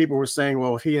lot of people were saying,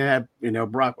 well, if he didn't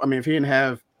have, Brock, I mean, if he didn't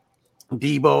have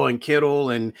Debo and Kittle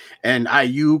and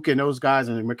Ayuk and those guys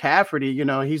and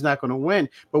McCaffrey, he's not going to win.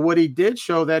 But what he did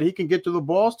show that he can get to the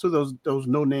balls to those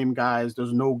no-name guys,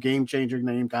 those no game-changer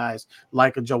name guys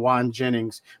like a Jawan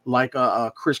Jennings, like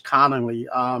a Chris Connolly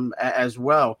as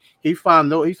well. He found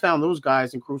those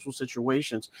guys in crucial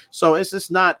situations. So it's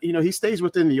just not, he stays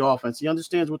within the offense. He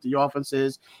understands what the offense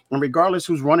is, and regardless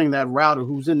who's running that route or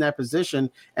who's in that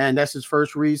position, and that's his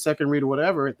first read, second read, or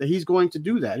whatever, that he's going to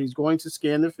do that. He's going to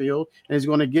scan the field, and he's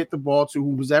going to get the ball to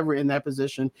who's ever in that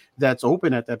position that's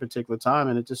open at that particular time.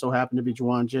 And it just so happened to be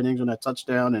Jawan Jennings on that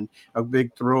touchdown and a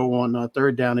big throw on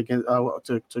third down against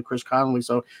to Chris Connolly.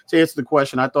 So to answer the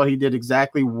question, I thought he did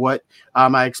exactly what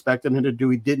I expected him to do.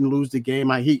 He didn't lose the game.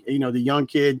 The young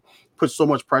kid put so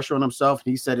much pressure on himself.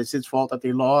 He said it's his fault that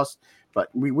they lost. But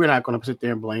we're not going to sit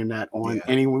there and blame that on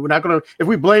anyone. We're not going to – if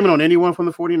we blame it on anyone from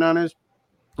the 49ers,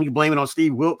 You blame it on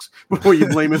Steve Wilkes before you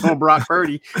blame it on Brock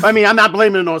Purdy. I mean, I'm not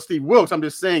blaming it on Steve Wilkes. I'm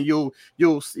just saying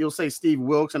you'll say Steve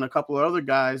Wilkes and a couple of other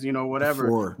guys,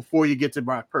 whatever, before you get to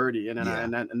Brock Purdy, and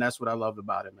that's what I loved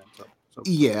about it, man. So.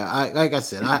 Yeah, like I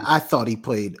said, I thought he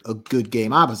played a good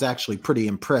game. I was actually pretty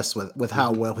impressed with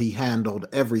how well he handled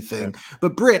everything. Yeah.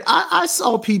 But Britt, I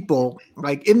saw people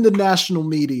like in the national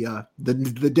media the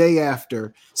day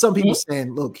after, some people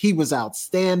saying, look, he was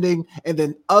outstanding. And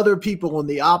then other people on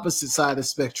the opposite side of the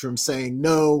spectrum saying,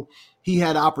 no, he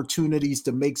had opportunities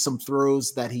to make some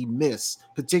throws that he missed,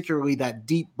 particularly that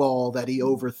deep ball that he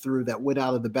overthrew that went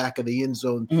out of the back of the end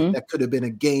zone. That could have been a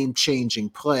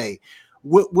game-changing play.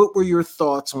 What were your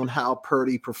thoughts on how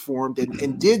Purdy performed,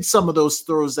 and did some of those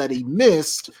throws that he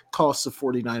missed cost the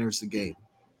 49ers the game?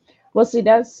 Well, see,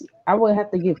 I would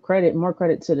have to give more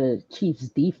credit to the Chiefs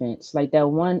defense. Like that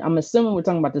one, I'm assuming we're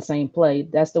talking about the same play.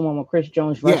 That's the one with Chris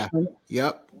Jones rushed him.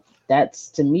 Yep. That's,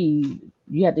 to me,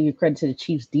 you have to give credit to the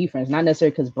Chiefs defense, not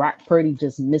necessarily because Brock Purdy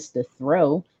just missed the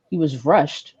throw. He was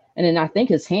rushed. And then I think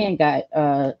his hand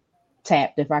got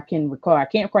tapped, if I can recall. I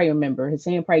can't quite remember. His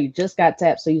hand probably just got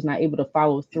tapped, so he's not able to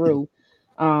follow through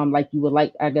like you would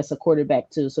like, I guess, a quarterback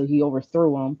to. So he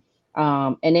overthrew him.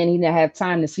 And then he didn't have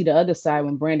time to see the other side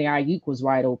when Brandon Ayuk was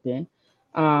wide open.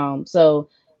 So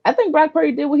I think Brock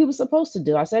Purdy did what he was supposed to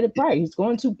do. I said it prior. He's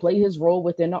going to play his role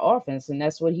within the offense, and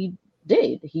that's what he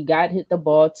did. He hit the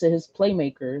ball to his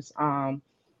playmakers.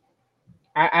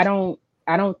 I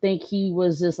don't think he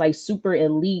was just like super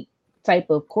elite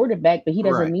type of quarterback, but he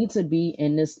doesn't need to be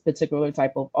in this particular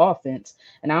type of offense.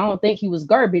 And I don't think he was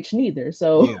garbage neither.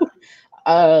 So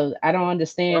I don't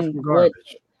understand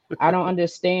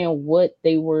what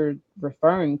they were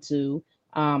referring to.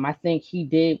 I think he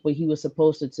did what he was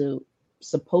supposed to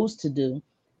do,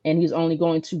 and he's only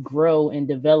going to grow and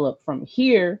develop from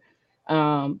here.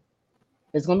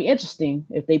 It's going to be interesting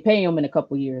if they pay him in a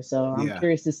couple of years. So I'm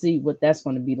curious to see what that's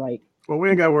going to be like. Well, we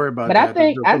ain't got to worry about but that. I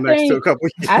think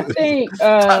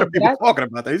talking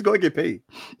about that. He's going to get paid.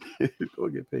 He's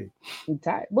going to get paid.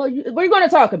 Well, we're going to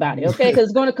talk about it, okay? Because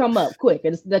it's going to come up quick.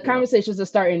 The conversations are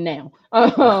starting now.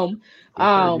 But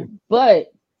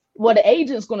the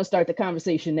agent's going to start the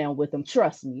conversation now with him.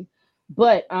 Trust me.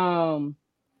 But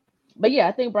yeah,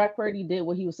 I think Brock Purdy did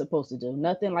what he was supposed to do.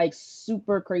 Nothing like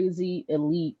super crazy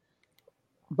elite,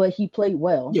 but he played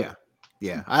well.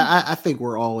 Yeah, I think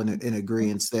we're all in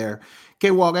agreement there.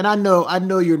 Okay, Walk, and I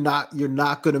know you're not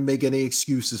going to make any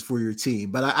excuses for your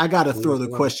team, but I got to throw the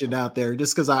question out there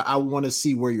just because I want to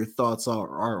see where your thoughts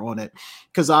are on it.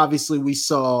 Because obviously we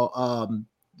saw,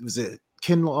 was it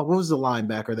Kinlaw? What was the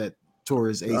linebacker that tore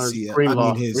his ACL?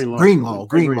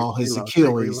 Greenlaw, his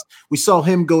Achilles. We saw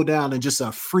him go down in just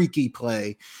a freaky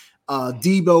play.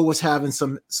 Debo was having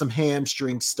some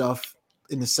hamstring stuff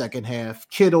in the second half.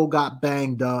 Kittle got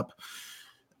banged up.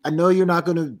 I know you're not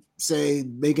going to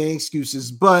make any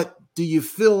excuses, but do you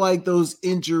feel like those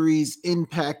injuries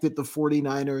impacted the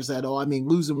 49ers at all? I mean,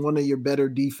 losing one of your better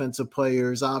defensive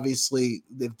players, obviously,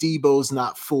 if Debo's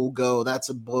not full go, that's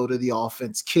a blow to the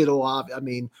offense. Kittle, I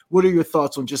mean, what are your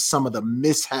thoughts on just some of the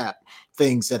mishap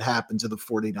things that happened to the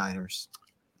 49ers?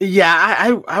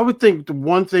 Yeah, I would think the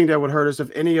one thing that would hurt us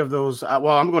if any of those,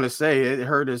 I'm going to say it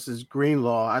hurt us is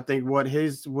Greenlaw. I think what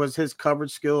his coverage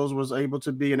skills was able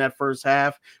to be in that first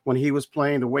half when he was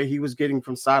playing, the way he was getting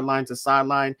from sideline to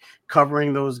sideline,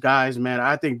 covering those guys, man,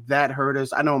 I think that hurt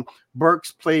us. I know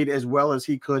Burks played as well as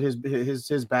he could,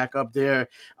 his backup there.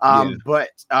 But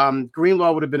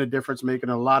Greenlaw would have been a difference making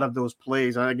a lot of those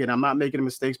plays. And again, I'm not making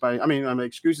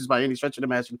excuses by any stretch of the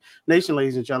imagination,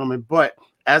 ladies and gentlemen, but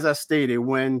as I stated,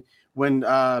 when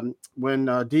Debo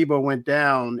went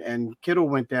down and Kittle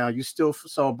went down, you still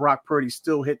saw Brock Purdy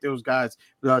still hit those guys,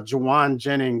 Jawan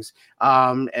Jennings,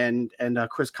 and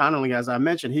Chris Connolly, as I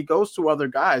mentioned. He goes to other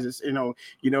guys. It's,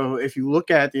 if you look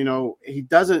at,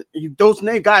 those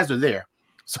guys are there.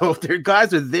 So their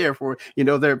guys are there for,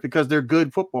 because they're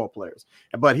good football players.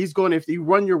 But if you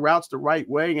run your routes the right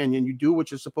way and you do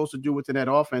what you're supposed to do within that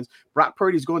offense, Brock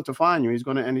Purdy's going to find you. He's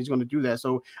going to do that.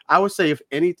 So I would say, if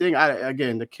anything,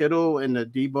 the Kittle and the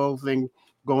Debo thing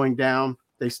going down,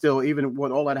 they still, even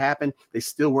when all that happened, they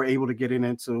still were able to get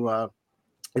into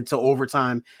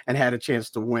overtime and had a chance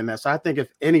to win that. So I think if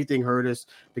anything hurt us,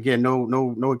 again,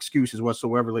 no excuses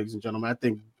whatsoever, ladies and gentlemen. I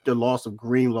think the loss of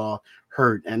Greenlaw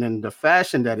hurt, and then the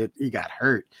fashion that he got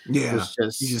hurt, was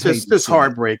just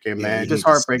heartbreaking, man. Just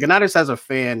heartbreaking. Not just as a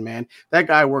fan, man. That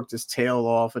guy worked his tail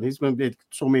off, and he's been did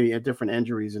so many different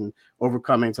injuries and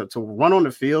overcoming to run on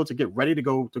the field to get ready to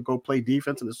go play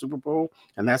defense in the Super Bowl,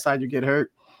 and that's how you get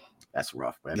hurt. That's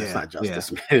rough, man. Yeah, That's not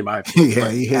justice, man, in my opinion. Yeah,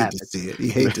 you hate to see it.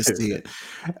 You hate to see it.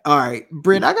 All right,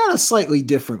 Britt, I got a slightly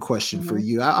different question for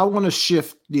you. I want to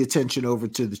shift the attention over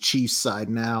to the Chiefs side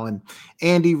now. And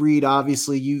Andy Reid,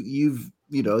 obviously, you've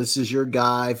this is your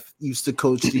guy. Used to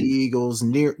coach the Eagles,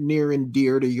 near and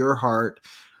dear to your heart.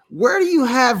 Where do you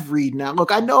have Reid now?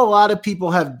 Look, I know a lot of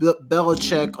people have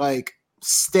Belichick like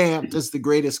stamped as the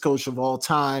greatest coach of all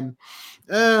time.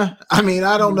 I mean,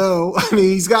 I don't know. I mean,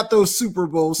 he's got those Super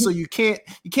Bowls, so you can't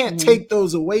take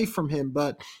those away from him,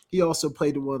 but he also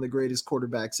played one of the greatest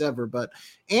quarterbacks ever. But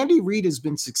Andy Reid has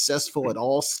been successful at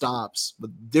all stops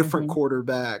with different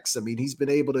quarterbacks. I mean, he's been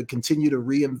able to continue to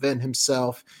reinvent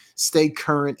himself, stay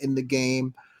current in the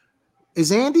game.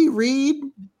 Is Andy Reid,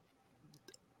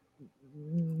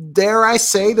 dare I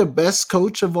say, the best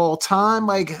coach of all time?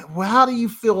 Like, how do you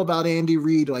feel about Andy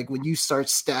Reid, like, when you start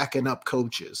stacking up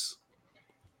coaches?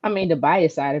 I mean, the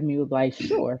bias side of me would be like,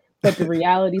 sure. But the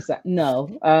reality side,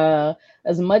 no.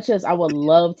 As much as I would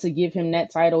love to give him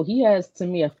that title, he has, to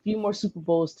me, a few more Super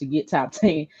Bowls to get top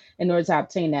 10 in order to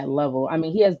obtain that level. I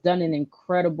mean, he has done an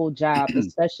incredible job,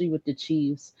 especially with the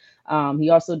Chiefs. He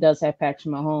also does have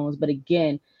Patrick Mahomes. But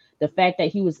again, the fact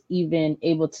that he was even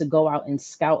able to go out and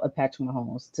scout a Patrick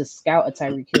Mahomes, to scout a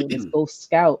Tyreek Hill, to go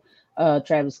scout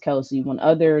Travis Kelce, when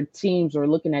other teams were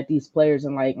looking at these players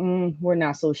and like, we're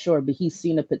not so sure, but he's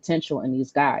seen the potential in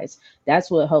these guys. That's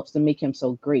what helps to make him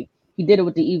so great. He did it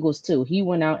with the Eagles too. He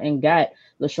went out and got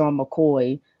LaShawn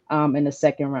McCoy in the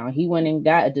second round. He went and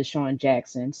got a Deshaun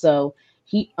Jackson. So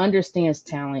he understands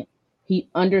talent. He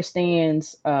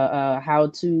understands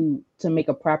how to make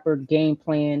a proper game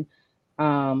plan,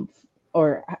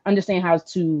 or understand how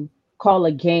to call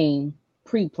a game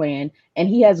pre-plan, and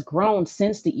he has grown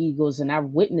since the Eagles, and I've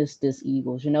witnessed this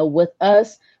Eagles, with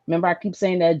us. Remember, I keep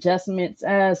saying the adjustments,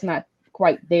 it's not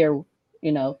quite there,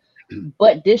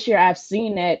 but this year I've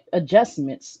seen that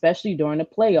adjustments, especially during the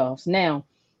playoffs. Now,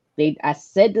 I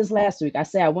said this last week. I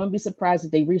said I wouldn't be surprised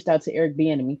if they reached out to Eric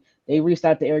Bieniemy. They reached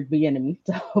out to Eric Bieniemy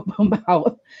to help him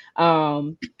out.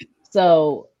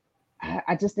 So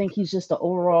I just think he's just the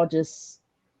overall just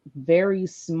very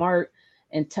smart,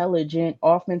 intelligent,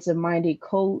 offensive-minded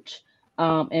coach.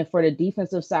 And for the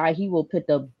defensive side, he will put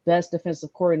the best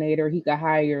defensive coordinator he could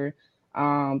hire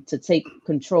to take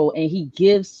control. And he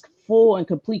gives full and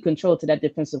complete control to that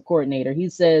defensive coordinator. He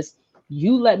says,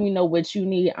 you let me know what you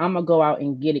need. I'm going to go out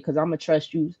and get it because I'm going to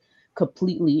trust you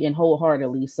completely and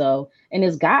wholeheartedly. So, and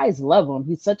his guys love him.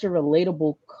 He's such a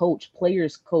relatable coach,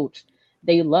 players coach.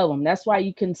 They love him. That's why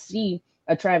you can see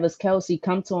a Travis Kelce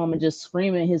come to him and just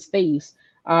scream in his face.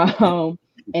 And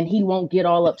he won't get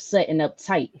all upset and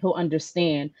uptight. He'll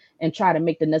understand and try to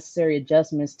make the necessary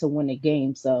adjustments to win the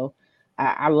game. So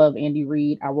I love Andy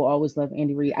Reid. I will always love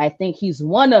Andy Reid. I think he's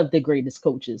one of the greatest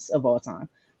coaches of all time.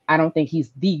 I don't think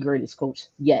he's the greatest coach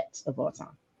yet of all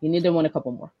time. You need to win a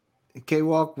couple more.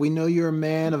 K-Walk, we know you're a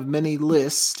man of many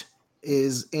lists.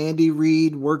 Is Andy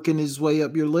Reid working his way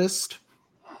up your list?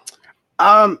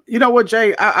 You know what,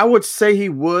 Jay? I would say he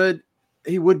would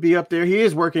be up there. He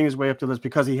is working his way up the list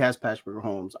because he has Patrick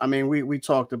Mahomes. I mean, we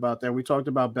talked about that. We talked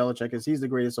about Belichick as he's the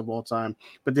greatest of all time.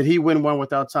 But did he win one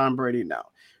without Tom Brady? No.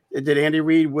 Did Andy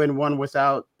Reid win one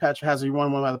without Patrick? Has he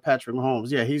won one without Patrick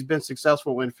Mahomes? Yeah, he's been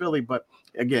successful in Philly, but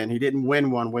again, he didn't win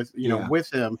one with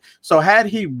with him. So had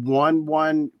he won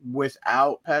one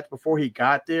without Patrick before he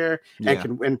got there,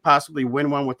 and possibly win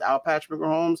one without Patrick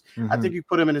Mahomes, I think you could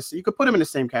put him in the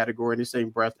same category, in the same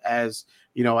breath as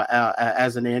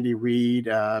as an Andy Reid.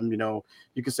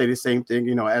 You could say the same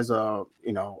thing, as a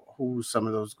who's some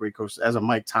of those great coaches, as a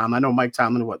Mike Tomlin. I know Mike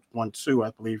Tomlin won 2,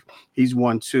 I believe he's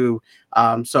won 2.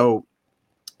 So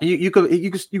you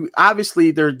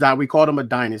obviously we called him a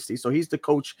dynasty, so he's the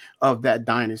coach of that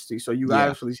dynasty. So you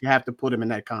obviously have to put him in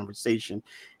that conversation.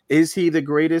 Is he the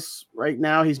greatest right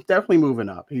now? He's definitely moving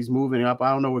up. He's moving up.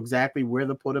 I don't know exactly where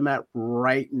to put him at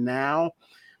right now,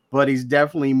 but he's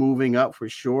definitely moving up for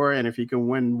sure. And if he can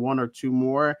win 1 or 2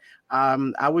 more,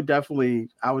 I would definitely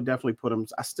put him.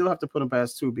 I still have to put him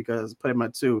past 2 because put him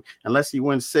at 2. Unless he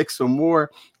wins 6 or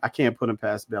more, I can't put him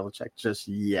past Belichick just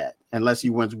yet. Unless he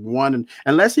wins one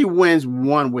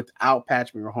without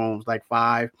Patrick Mahomes, like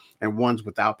 5 and 1s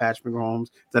without Patrick Mahomes,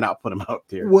 then I'll put him up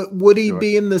there. Would he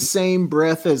be in the same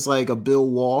breath as like a Bill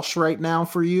Walsh right now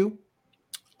for you?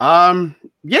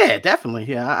 Yeah, definitely.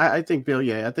 Yeah, I think Bill.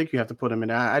 Yeah, I think you have to put him in.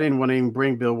 I didn't want to even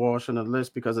bring Bill Walsh on the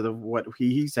list because of what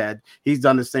he's had. He's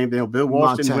done the same thing. Bill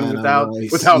Walsh didn't win without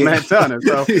Montana.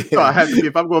 So, so I have to be,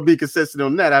 if I'm going to be consistent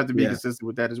on that, I have to be consistent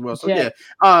with that as well. So yeah,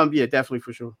 definitely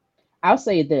for sure. I'll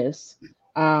say this.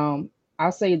 I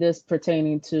I'll say this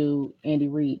pertaining to Andy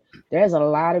Reid. There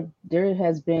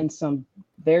has been some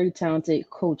very talented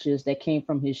coaches that came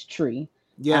from his tree.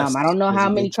 Yes, I don't know there's how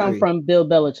a many big come tree. from Bill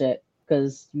Belichick,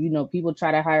 because people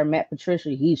try to hire Matt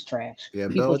Patricia, he's trash. Yeah,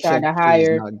 People try Belichick to tree is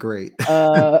hire not great.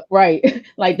 right,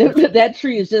 like that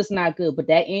tree is just not good. But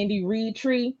that Andy Reid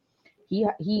tree, he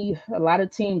a lot of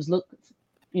teams look,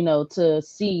 to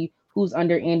see who's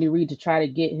under Andy Reid to try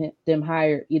to get them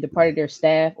hired, either part of their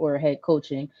staff or head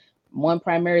coaching. One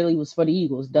primarily was for the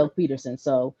Eagles, Doug Peterson.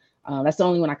 So that's the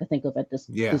only one I can think of at this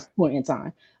point in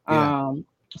time. Yeah.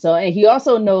 So, and he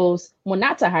also knows when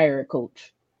not to hire a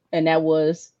coach, and that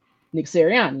was Nick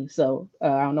Sirianni. So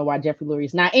I don't know why Jeffrey Lurie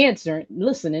is not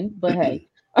listening, but hey.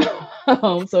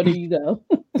 So there you go.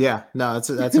 Yeah, no,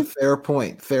 that's a fair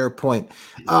point. Fair point.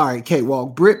 All right, Kate. Well,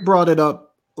 Britt brought it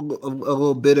up a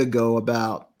little bit ago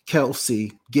about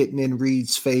Kelsey getting in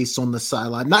Reed's face on the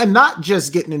sideline. Not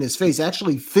just getting in his face,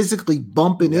 actually physically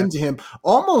bumping into him,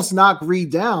 almost knocked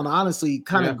Reed down, honestly,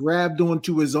 kind of grabbed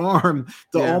onto his arm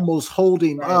to almost hold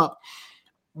him up.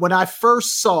 When I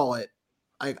first saw it,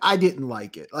 I didn't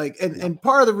like it. And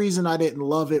part of the reason I didn't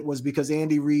love it was because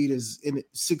Andy Reid is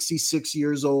 66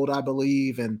 years old, I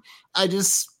believe. And I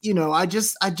just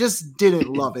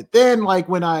didn't love it. Then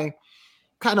when I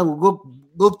kind of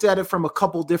looked at it from a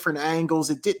couple different angles,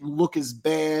 it didn't look as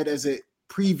bad as it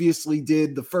previously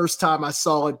did the first time I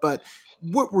saw it. But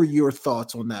what were your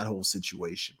thoughts on that whole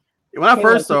situation? When I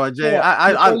first saw it, Jay,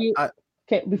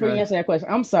 before you answer that question,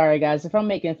 I'm sorry, guys, if I'm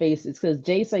making faces, because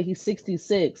Jay said he's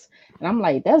 66, and I'm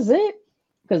like, that's it?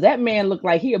 Because that man looked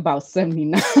like he about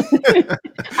 79.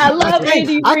 I love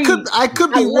Andy Reid. I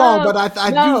could be wrong, but I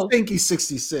do think he's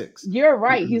 66. You're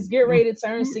right. He's getting ready to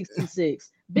turn 66.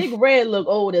 Big Red look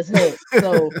old as heck.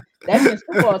 So that means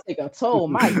football take a toll.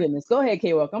 My goodness. Go ahead,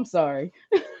 K-Walk. I'm sorry.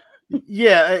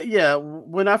 Yeah.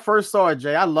 When I first saw it,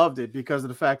 Jay, I loved it because of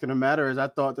the fact of the matter is I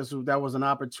thought that was an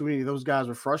opportunity. Those guys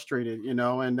were frustrated,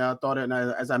 and I thought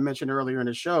as I mentioned earlier in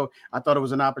the show, I thought it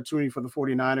was an opportunity for the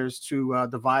 49ers to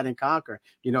divide and conquer,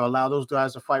 allow those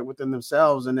guys to fight within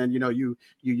themselves. And then,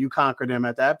 you conquer them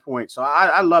at that point. So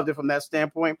I loved it from that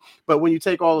standpoint. But when you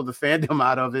take all of the fandom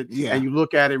out of it and you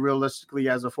look at it realistically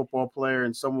as a football player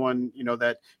and someone,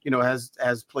 that,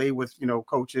 has played with,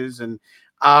 coaches and,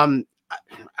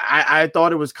 I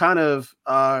thought it was kind of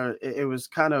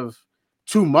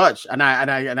too much, and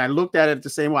I looked at it the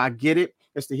same way. I get it.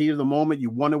 It's the heat of the moment. You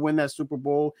want to win that Super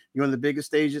Bowl. You're on the biggest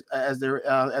stage as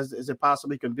it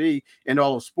possibly can be in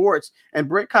all of sports. And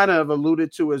Britt kind of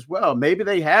alluded to as well. Maybe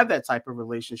they have that type of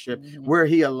relationship where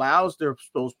he allows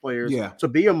those players to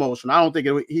be emotional. I don't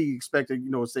think he expected,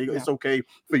 say it's okay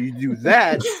for you to do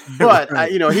that. But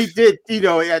he did.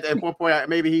 At one point,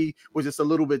 maybe he was just a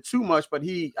little bit too much. But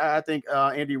I think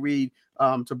Andy Reid,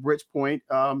 to Britt's point,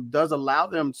 does allow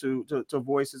them to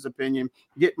voice his opinion,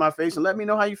 get in my face, and let me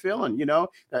know how you're feeling.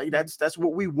 That's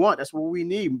what we want. That's what we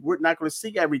need. We're not going to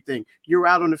see everything. You're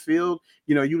out on the field.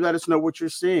 You let us know what you're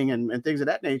seeing and things of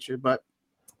that nature. But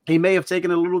he may have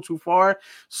taken it a little too far.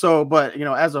 So, but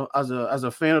as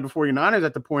a fan of the 49ers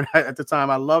at the time,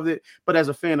 I loved it. But as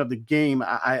a fan of the game,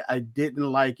 I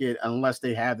didn't like it unless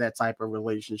they have that type of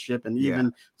relationship. And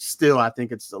even still, I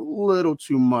think it's a little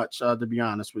too much, to be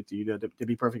honest with you, to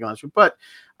be perfectly honest with you. But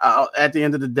at the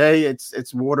end of the day,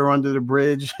 it's water under the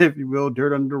bridge, if you will,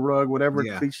 dirt under the rug, whatever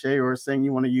cliche or saying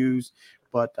you want to use.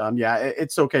 But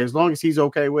it's okay as long as he's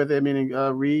okay with it. Meaning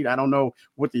Reed, I don't know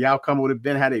what the outcome would have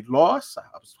been had they lost.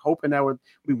 I was hoping that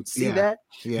we would see that.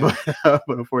 Yeah. But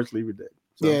unfortunately we did.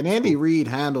 So, and Andy Reid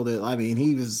handled it. I mean,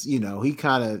 he was, he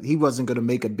wasn't going to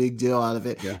make a big deal out of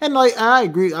it. Yeah. And I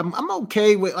agree. I'm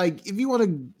okay with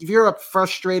if you're up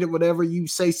frustrated, whatever, you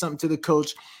say something to the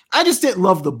coach. I just didn't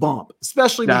love the bump,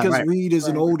 especially because Reed is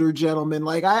an older gentleman.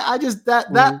 I just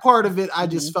that part of it, I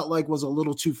just felt like was a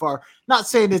little too far. Not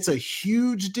saying it's a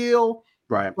huge deal,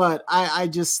 right? But I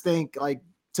just think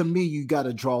to me, you got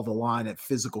to draw the line at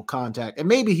physical contact. And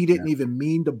maybe he didn't even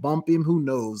mean to bump him. Who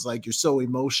knows? You're so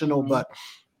emotional, but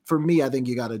for me, I think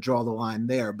you got to draw the line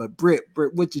there. But Britt,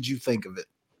 what did you think of it?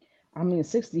 I mean,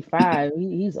 65.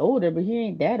 He's older, but he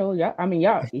ain't that old.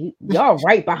 Y'all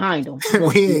right behind him.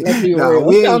 we ain't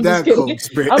that close,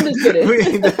 Britt. I'm just kidding. We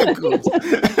ain't that close.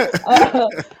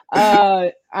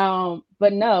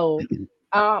 But no,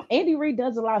 Andy Reid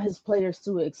does allow his players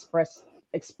to express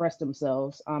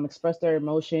themselves, express their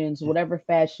emotions, whatever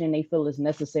fashion they feel is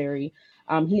necessary.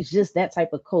 He's just that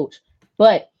type of coach,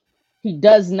 but he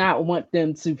does not want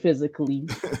them to physically,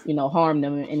 harm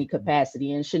them in any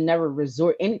capacity, and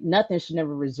nothing should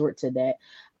never resort to that.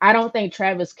 I don't think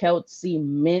Travis Kelce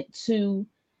meant to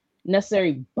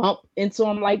necessarily bump into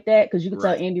him like that, because you could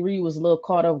tell Andy Reid was a little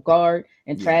caught off guard,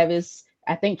 and Travis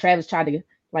I think Travis tried to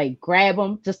like grab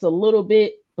him just a little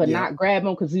bit, but not grab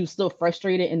him because he was still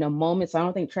frustrated in the moment. So I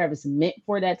don't think Travis meant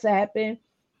for that to happen.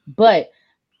 But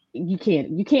you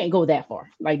can't go that far.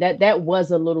 Like that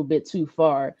was a little bit too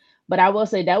far. But I will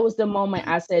say that was the moment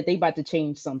I said they about to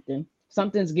change something.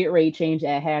 Something's get ready to change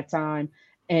at halftime.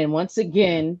 And once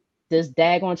again, this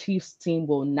daggone Chiefs team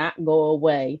will not go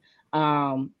away.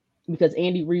 Because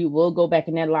Andy Reid will go back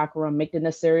in that locker room, make the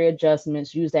necessary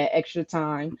adjustments, use that extra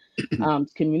time,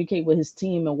 communicate with his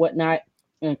team and whatnot,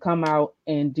 and come out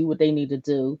and do what they need to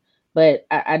do. But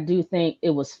I do think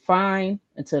it was fine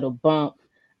until the bump.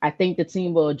 I think the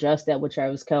team will adjust that with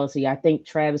Travis Kelce. I think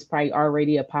Travis probably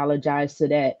already apologized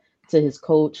to his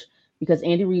coach, because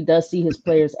Andy Reid does see his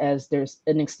players as there's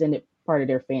an extended part of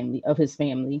their family, of his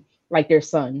family, like their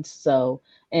sons. So,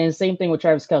 and same thing with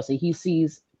Travis Kelce. He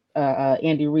sees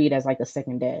Andy Reid as like a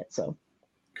second dad. So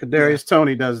Kadarius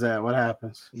Toney does that. What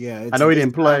happens? Yeah, I know he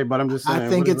didn't play, but I'm just saying. I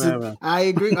think I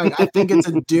agree. Like, I think it's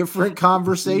a different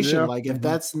conversation. Yeah. Like, if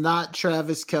that's not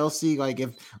Travis Kelce,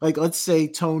 like let's say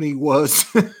Tony was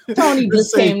Tony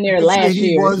just came there last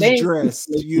year. He was dressed,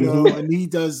 and he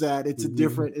does that. It's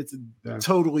a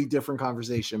totally different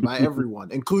conversation by everyone,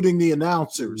 including the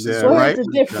announcers. Yeah, well, right. Here's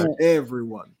the difference.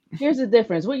 Everyone. Here's the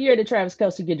difference. What year did Travis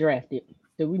Kelce get drafted?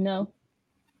 Do we know?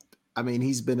 I mean,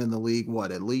 he's been in the league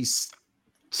at least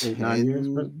 9 years.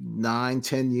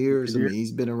 10 years. I mean,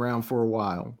 he's been around for a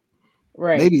while,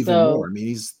 right? Maybe even more. I mean,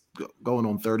 he's going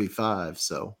on 35.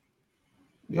 So,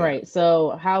 right.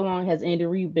 So, how long has Andy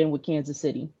Reid been with Kansas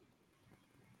City?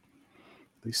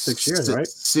 At least 6 years, right?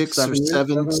 6 or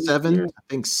 7. I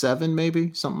think 7,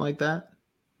 maybe something like that.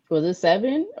 Was it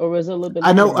 7 or was it a little bit?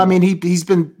 I know. I mean,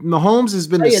 Mahomes has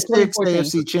been to 6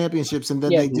 AFC championships, and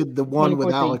then they did the one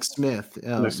with Alex Smith.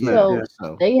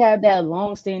 So they have that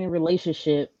long-standing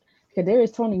relationship.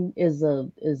 Kadarius Toney is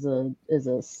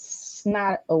a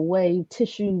snot away,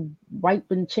 tissue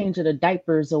wiping, changing the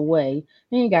diapers away.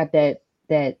 He ain't got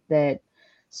that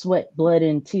sweat, blood,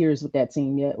 and tears with that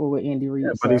team yet, or with Andy Reid.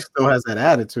 Yeah, but he still has that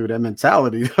attitude, that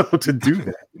mentality to do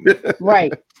that.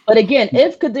 Right. But again,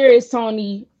 if Kadarius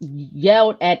Toney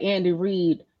yelled at Andy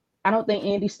Reid, I don't think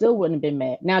Andy still wouldn't have been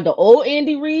mad. Now, the old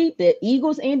Andy Reid, the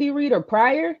Eagles Andy Reid or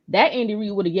prior, that Andy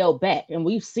Reid would have yelled back. And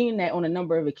we've seen that on a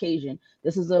number of occasions.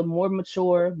 This is a more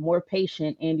mature, more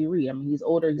patient Andy Reid. I mean, he's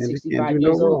older, he's 65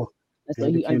 years old. And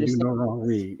so he understands. No wrong,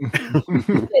 Reid.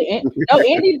 No,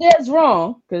 Andy does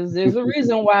wrong, because there's a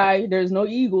reason why there's no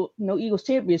Eagles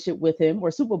championship with him, or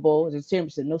Super Bowl. There's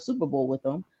championship, no Super Bowl with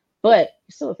him. But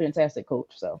he's still a fantastic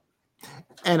coach. So,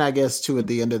 and I guess too, at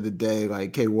the end of the day,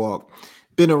 like K-Walk,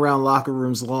 been around locker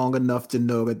rooms long enough to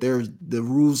know that the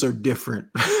rules are different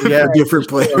for different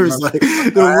players. Like,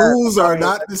 the rules are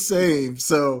not the same.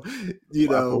 So,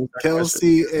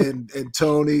 Kelce and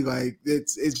Tony, like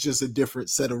it's just a different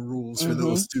set of rules for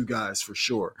those two guys for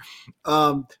sure.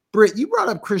 Britt, you brought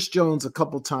up Chris Jones a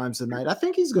couple times tonight. I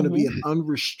think he's going to be an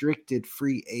unrestricted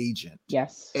free agent.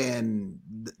 Yes. And,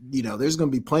 there's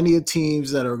going to be plenty of teams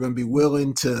that are going to be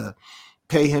willing to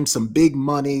pay him some big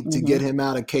money to get him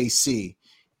out of KC.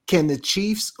 Can the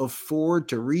Chiefs afford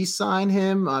to re-sign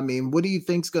him? I mean, what do you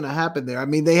think's going to happen there? I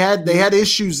mean, they had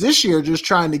issues this year just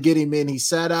trying to get him in. He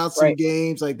sat out some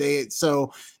games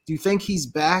so do you think he's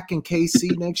back in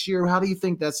KC next year? How do you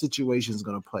think that situation is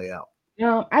going to play out?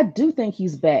 I do think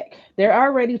he's back. They're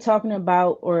already talking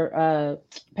about, or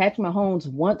Patrick Mahomes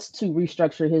wants to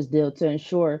restructure his deal to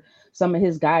ensure some of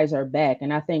his guys are back.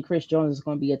 And I think Chris Jones is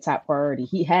going to be a top priority.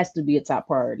 He has to be a top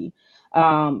priority.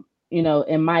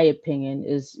 In my opinion,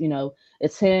 is,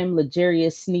 it's him,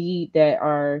 L'Jarius Sneed, that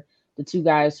are the two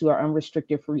guys who are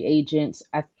unrestricted free agents.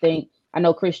 I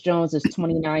know Chris Jones is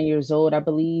 29 years old, I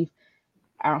believe.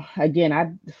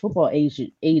 Football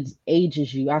ages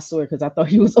you, I swear, because I thought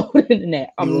he was older than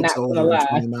that. I'm not gonna lie.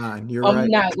 29. You're I'm right.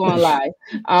 not gonna lie.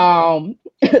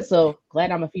 So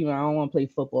glad I'm a female. I don't want to play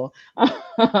football. I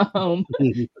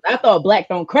thought black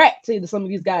don't crack. See, some of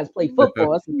these guys play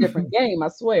football. It's a different game, I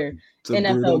swear. It's a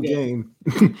NFL game.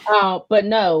 But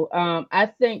no, I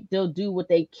think they'll do what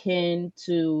they can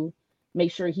to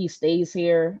make sure he stays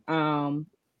here. And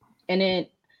then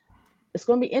it's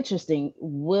going to be interesting.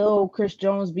 Will Chris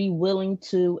Jones be willing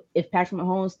to, if Patrick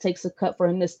Mahomes takes a cut for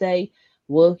him to stay,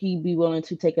 will he be willing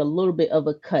to take a little bit of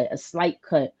a cut, a slight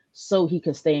cut, so he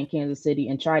can stay in Kansas City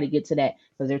and try to get to that?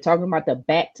 Because they're talking about the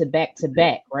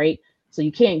back-to-back, right? So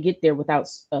you can't get there without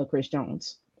Chris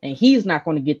Jones. And he's not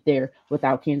going to get there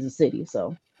without Kansas City.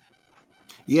 So,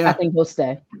 yeah, I think he'll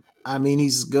stay. I mean,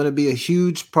 he's going to be a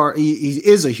huge part. He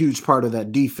is a huge part of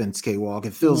that defense, K-Walk.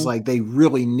 It feels like they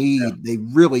really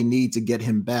need to get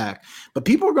him back. But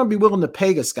people are going to be willing to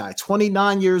pay this guy.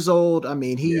 29 years old. I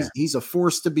mean, he's a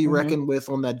force to be reckoned with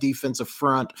on that defensive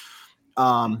front.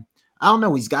 I don't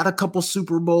know. He's got a couple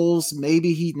Super Bowls.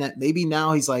 Maybe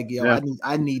now he's like,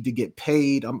 I need to get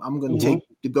paid. I'm going to take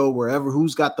to go wherever.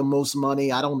 Who's got the most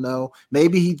money? I don't know.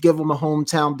 Maybe he'd give him a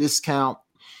hometown discount.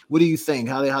 What do you think?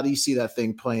 How do you see that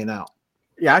thing playing out?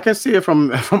 Yeah, I can see it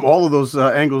from all of those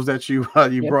angles that you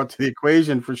brought to the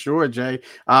equation for sure, Jay.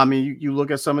 I mean, you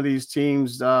look at some of these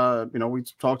teams. We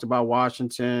talked about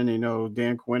Washington.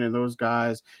 Dan Quinn and those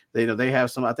guys. They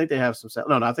have some. I think they have some.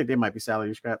 No, I think they might be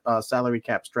salary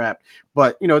cap strapped.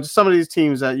 But some of these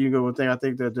teams that you go with. I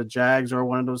think that the Jags are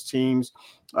one of those teams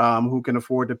who can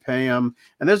afford to pay him.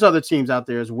 And there's other teams out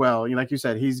there as well. Like you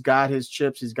said, he's got his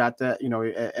chips. He's got that.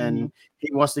 And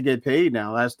he wants to get paid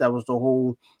now. That was the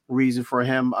whole reason for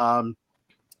him,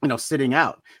 sitting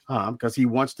out because he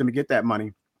wants to get that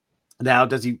money. Now,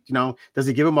 does he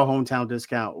give him a hometown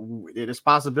discount? It's a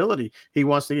possibility. He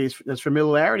wants to get there's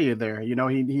familiarity there.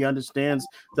 He understands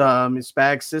the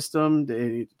SPAG system,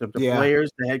 the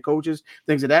players, the head coaches,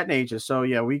 things of that nature. So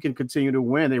yeah, we can continue to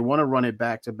win. They want to run it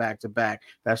back to back to back.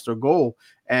 That's their goal.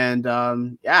 And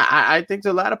I think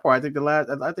the latter part.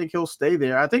 I think he'll stay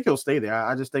there. I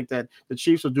just think that the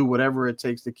Chiefs will do whatever it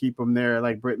takes to keep him there.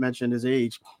 Like Britt mentioned, his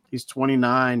age. He's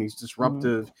 29. He's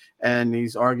disruptive, and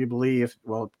he's arguably,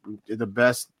 the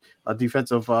best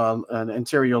defensive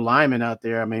interior lineman out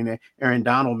there. I mean, Aaron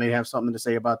Donald may have something to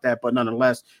say about that, but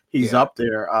nonetheless, he's up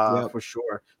there for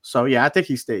sure. So yeah, I think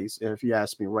he stays. If you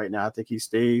ask me right now, I think he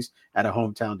stays at a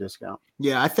hometown discount.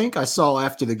 Yeah, I think I saw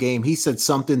after the game, he said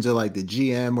something to like the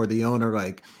GM or the owner,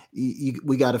 like,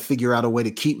 we got to figure out a way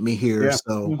to keep me here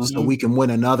so we can win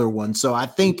another one. So I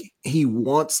think he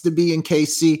wants to be in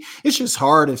KC. It's just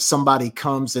hard if somebody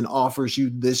comes and offers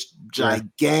you this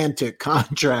gigantic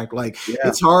contract. Like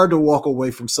it's hard to walk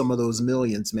away from some of those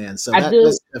millions, man. So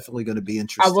that's definitely going to be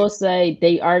interesting. I will say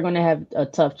they are going to have a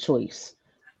tough choice.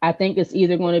 I think it's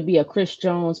either going to be a Chris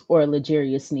Jones or a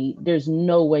L'Jarius Sneed. There's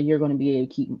no way you're going to be able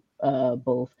to keep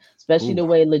both, especially the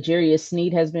way L'Jarius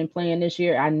Sneed has been playing this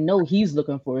year. I know he's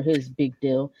looking for his big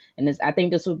deal, and I think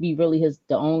this would be really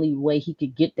the only way he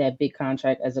could get that big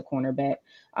contract as a cornerback.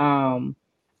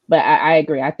 But I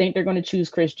agree. I think they're going to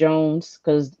choose Chris Jones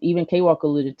because even K-Walk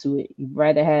alluded to it. You'd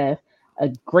rather have a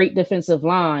great defensive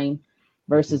line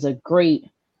versus a great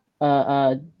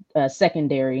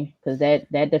secondary, because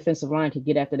that defensive line could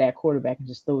get after that quarterback and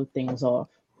just throw things off.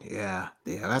 Yeah,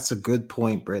 that's a good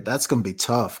point, Britt. That's going to be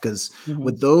tough because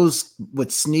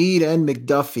with Sneed and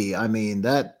McDuffie, I mean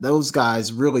those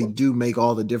guys really do make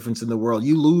all the difference in the world.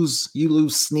 You lose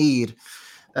Sneed,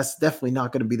 that's definitely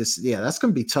not going to be this. Yeah, that's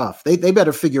going to be tough. They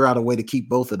better figure out a way to keep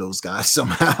both of those guys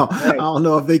somehow. Right. I don't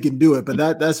know if they can do it, but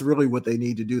that's really what they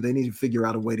need to do. They need to figure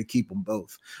out a way to keep them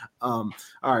both. All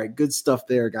right, good stuff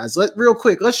there, guys.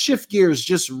 Let's shift gears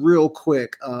just real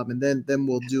quick, and then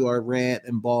we'll do our rant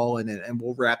and ball and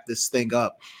we'll wrap this thing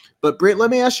up. But Britt, let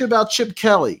me ask you about Chip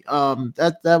Kelly.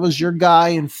 That was your guy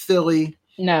in Philly.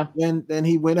 No. Then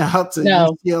he went out to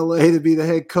UCLA to be the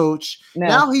head coach. No.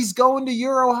 Now he's going to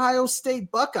your Ohio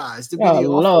State Buckeyes to be the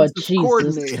offensive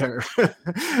coordinator.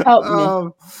 Help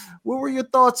me. What were your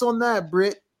thoughts on that,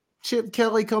 Britt? Chip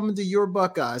Kelly coming to your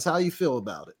Buckeyes. How you feel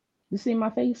about it? You see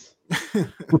my face?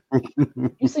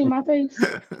 You see my face?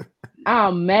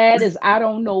 I'm mad as I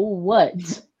don't know what.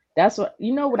 That's what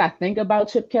what I think about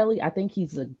Chip Kelly. I think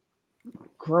he's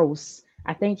gross.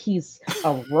 I think he's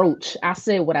a roach. I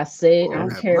said what I said. I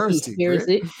don't care if he hears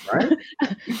it. Right?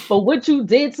 But what you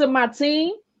did to my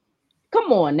team,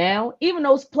 come on now. Even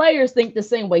those players think the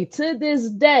same way. To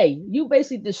this day, you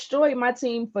basically destroyed my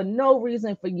team for no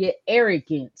reason, for your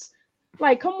arrogance.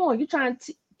 Like, come on. You're trying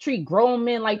to treat grown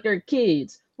men like they're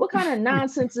kids. What kind of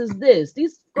nonsense is this?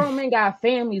 These grown men got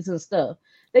families and stuff.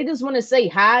 They just want to say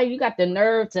hi. You got the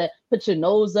nerve to put your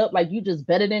nose up like you just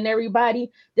better than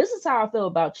everybody. This is how I feel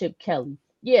about Chip Kelly.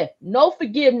 Yeah, no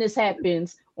forgiveness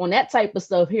happens on that type of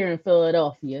stuff here in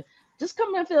Philadelphia. Just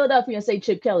come in Philadelphia and say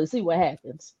Chip Kelly, see what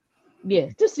happens. Yeah,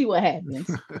 just see what happens.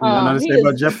 Nothing to say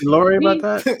about Jeffrey Lurie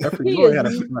about that? Jeffrey Lurie had a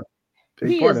big part of that.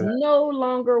 He is no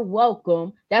longer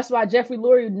welcome. That's why Jeffrey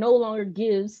Lurie no longer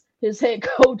gives his head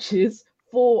coaches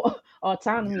full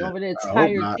autonomy over the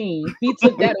entire team. He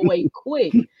took that away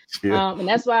quick. And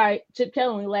that's why Chip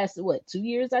Kelly only lasted 2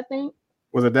 years, I think.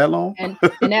 Was it that long? And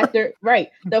after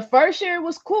the first year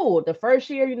was cool. The first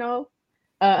year,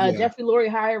 Jeffrey Lurie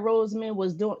hired Roseman,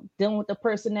 was dealing with the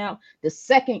personnel. The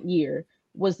second year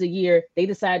was the year they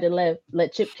decided to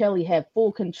let Chip Kelly have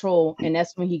full control, and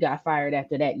that's when he got fired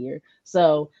after that year.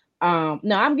 So no,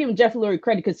 I'm giving Jeff Lurie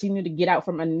credit because he knew to get out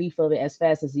from underneath of it as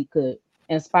fast as he could.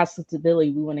 And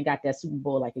responsibility, we went and got that Super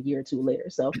Bowl like a year or two later.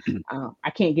 So I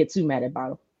can't get too mad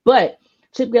about him. But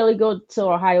Chip Kelly go to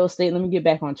Ohio State. Let me get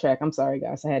back on track. I'm sorry,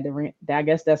 guys. I had to rant. I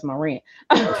guess that's my rant.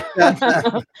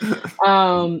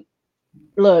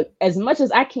 Look, as much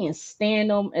as I can't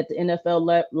stand him at the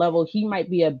NFL level, he might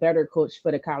be a better coach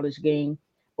for the college game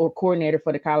or coordinator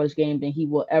for the college game than he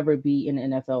will ever be in the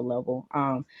NFL level.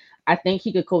 I think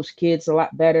he could coach kids a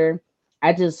lot better.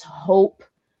 I just hope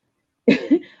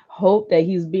that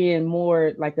he's being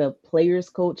more like a player's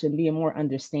coach and being more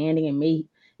understanding, and maybe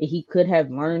he could have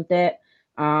learned that.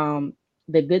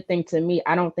 The good thing to me,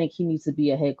 I don't think he needs to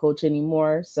be a head coach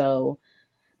anymore. So,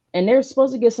 and they're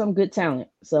supposed to get some good talent.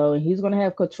 So he's going to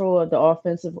have control of the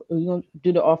offensive. He's going to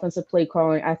do the offensive play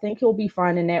calling. I think he'll be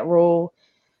fine in that role.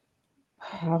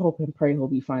 I hope and pray he'll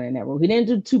be fine in that role. He didn't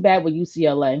do too bad with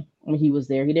UCLA when he was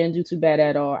there. He didn't do too bad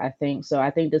at all, I think. So I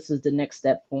think this is the next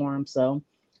step for him. So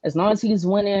as long as he's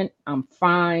winning, I'm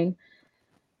fine.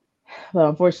 But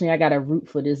unfortunately, I got to root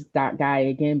for this guy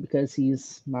again because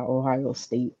he's my Ohio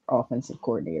State offensive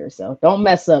coordinator. So don't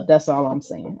mess up. That's all I'm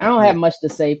saying. I don't have much to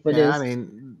say for this. I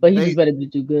mean, but he just better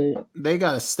do good. They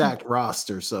got a stacked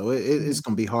roster, so it's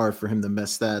going to be hard for him to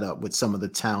mess that up with some of the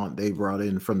talent they brought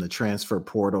in from the transfer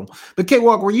portal. But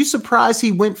K-Walk, were you surprised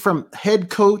he went from head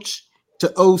coach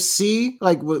to OC?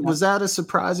 Like, was that a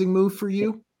surprising move for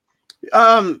you?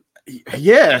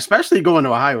 Yeah, especially going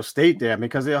to Ohio State there,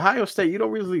 because the Ohio State, you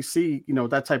don't really see,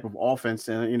 that type of offense,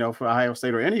 and for Ohio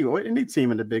State or any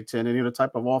team in the Big Ten, and the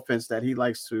type of offense that he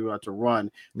likes to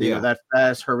run, that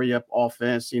fast, hurry up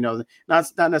offense,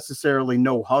 not necessarily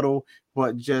no huddle,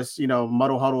 but just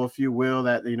muddle huddle, if you will.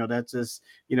 That that's just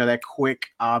that quick.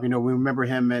 We remember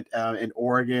him in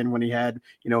Oregon when he had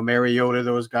Mariota,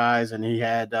 those guys, and he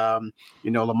had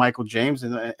LaMichael James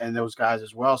and those guys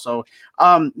as well. So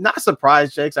not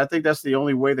surprised, Jakes. I think that's the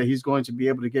only way that he's going to be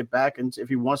able to get back, and if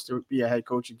he wants to be a head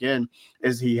coach again,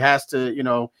 is he has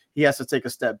to take a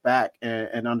step back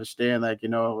and understand,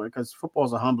 because football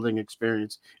is a humbling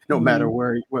experience, no matter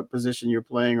what position you're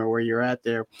playing or where you're at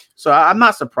there. So I'm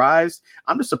not surprised.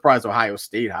 I'm just surprised Ohio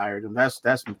State hired him. That's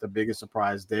the biggest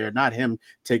surprise there. Not him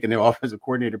taking the offensive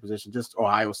coordinator position, just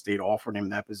Ohio State offering him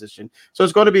that position. So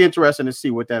it's going to be interesting to see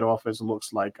what that offense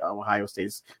looks like. Ohio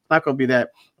State's not going to be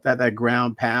that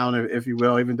ground pound, if you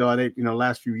will, even though they,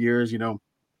 last few years,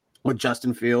 with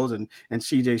Justin Fields and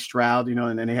CJ Stroud,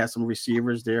 and then they had some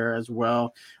receivers there as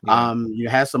well. Yeah. You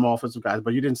had some offensive guys,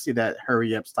 but you didn't see that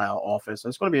hurry up style offense. So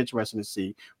it's going to be interesting to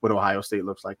see what Ohio State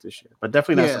looks like this year, but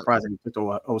definitely not surprising to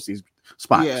the OC's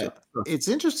spot. Yeah, it's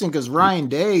interesting because Ryan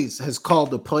Day has called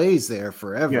the plays there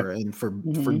forever, and for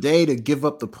Day to give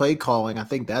up the play calling, I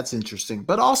think that's interesting.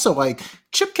 But also,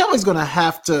 Chip Kelly's going to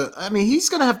have to. I mean, he's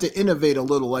going to have to innovate a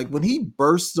little. Like when he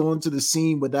bursts onto the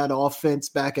scene with that offense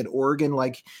back at Oregon,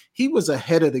 he was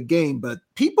ahead of the game, but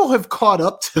people have caught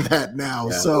up to that now.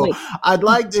 Yeah. So I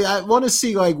want to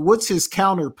see what's his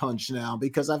counter punch now,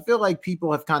 because I feel like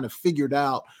people have kind of figured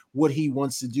out what he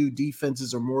wants to do.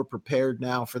 Defenses are more prepared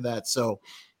now for that. So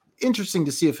interesting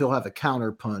to see if he'll have a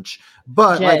counter punch,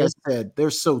 but like I said,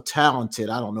 they're so talented.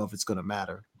 I don't know if it's going to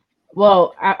matter.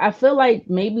 Well, I feel like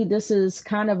maybe this is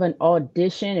kind of an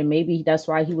audition, and maybe that's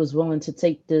why he was willing to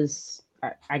take this.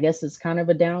 I guess it's kind of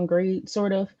a downgrade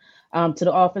sort of. To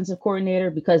the offensive coordinator,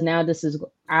 because now this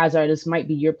might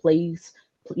be your play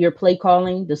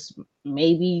calling, this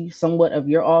may be somewhat of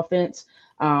your offense.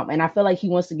 And I feel like he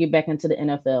wants to get back into the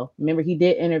NFL. Remember, he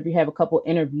did have a couple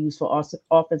interviews for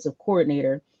offensive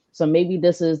coordinator. So maybe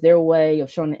this is their way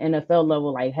of showing the NFL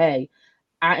level, hey,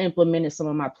 I implemented some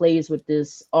of my plays with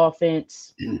this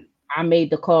offense. I made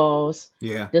the calls.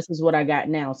 Yeah. This is what I got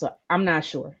now. So I'm not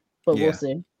sure, but we'll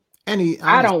see.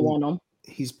 I don't want him.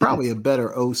 He's probably a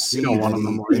better OC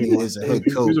than he is a head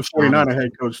coach. He's a 49er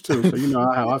head coach too, so you know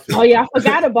how I feel. Oh yeah, I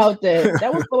forgot about that.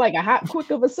 That was for a hot quick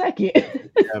of a second.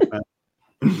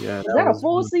 Yeah, is that a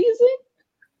full season?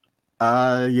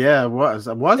 Yeah, it was.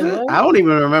 Was it? I don't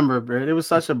even remember, Britt. It was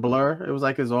such a blur. It was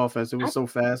like his offense. It was so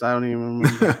fast. I don't even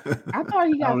remember. I thought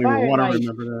he got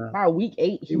fired by week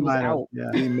 8. He was out.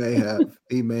 Yeah, he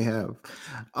may have.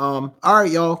 All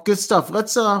right, y'all. Good stuff.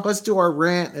 Let's do our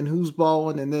rant and who's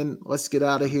balling, and then let's get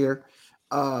out of here.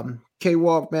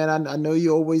 K-Walk, man, I know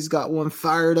you always got one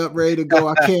fired up, ready to go.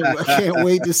 I can't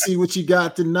wait to see what you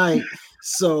got tonight.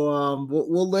 So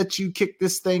we'll let you kick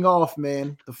this thing off,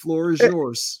 man. The floor is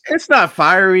yours. It's not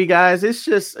fiery, guys. It's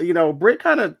just, Britt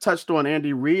kind of touched on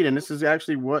Andy Reid, and this is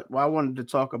actually what I wanted to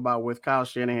talk about with Kyle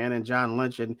Shanahan and John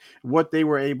Lynch and what they've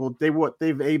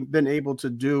been able to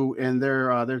do in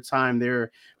their time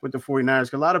there with the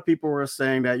 49ers. A lot of people were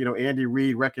saying that, Andy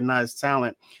Reid recognized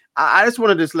talent. I just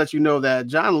wanted to let you know that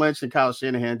John Lynch and Kyle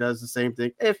Shanahan does the same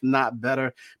thing, if not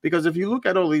better, because if you look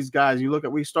at all these guys,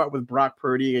 we start with Brock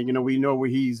Purdy, and, we know where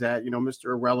he's at, Mr.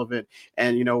 Irrelevant,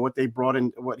 and, what they brought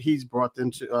in, what he's brought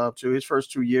them to his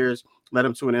first 2 years, led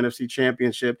him to an NFC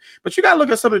championship. But you got to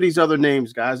look at some of these other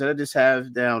names, guys, that I just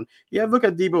have down. You have to look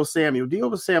at Deebo Samuel.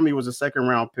 Deebo Samuel was a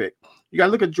second-round pick. You got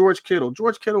to look at George Kittle.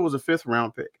 George Kittle was a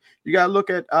fifth-round pick. You got to look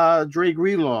at Dre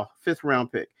Greenlaw,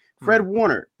 fifth-round pick. Fred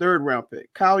Warner, third-round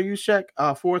pick. Kyle Juszczyk,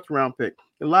 fourth-round pick.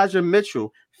 Elijah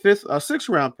Mitchell,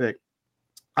 sixth-round pick.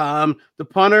 The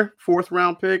punter,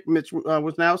 fourth-round pick, Mitch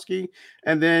Wisnowski.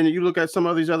 And then you look at some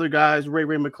of these other guys, Ray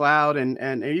McLeod,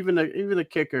 and even the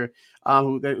kicker,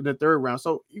 who the third round.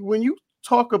 So when you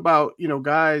talk about,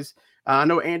 guys, I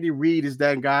know Andy Reid is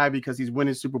that guy because he's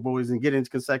winning Super Bowls and getting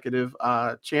consecutive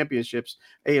championships,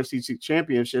 AFC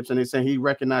championships, and they say he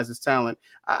recognizes talent.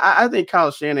 I think Kyle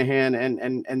Shanahan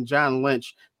and John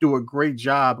Lynch do a great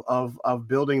job of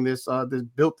building this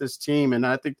team, and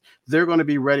I think they're going to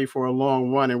be ready for a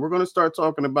long run. And we're going to start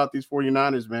talking about these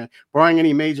 49ers, man, barring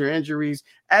any major injuries,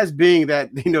 as being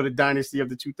that, the dynasty of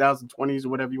the 2020s or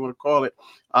whatever you want to call it,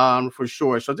 for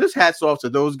sure. So just hats off to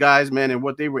those guys, man, and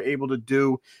what they were able to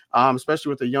do,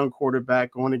 especially with a young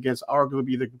quarterback going against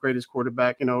arguably the greatest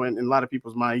quarterback, in a lot of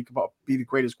people's mind, he could be the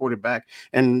greatest quarterback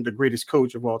and the greatest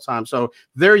coach of all time. So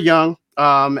they're young.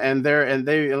 And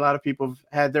a lot of people have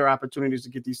had their opportunities to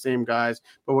get these same guys,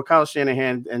 but what Kyle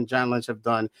Shanahan and John Lynch have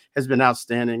done has been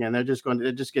outstanding, and they're just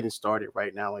getting started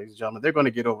right now, ladies and gentlemen. They're going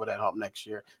to get over that hump next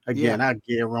year. Again, I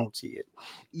guarantee it.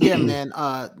 Yeah, man.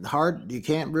 Hard. You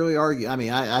can't really argue. I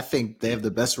mean, I think they have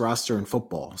the best roster in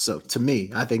football. So to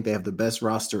me, I think they have the best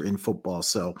roster in football.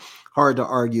 So hard to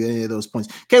argue any of those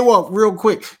points. Okay, well, real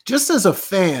quick, just as a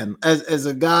fan, as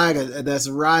a guy that's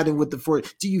riding with the 40,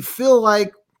 do you feel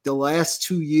like the last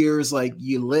 2 years, like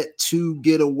you let two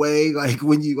get away? Like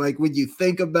when you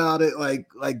think about it,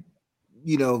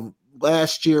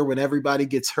 last year when everybody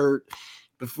gets hurt,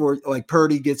 before like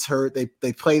Purdy gets hurt,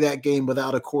 they play that game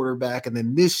without a quarterback, and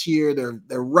then this year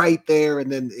they're right there,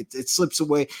 and then it slips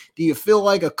away. Do you feel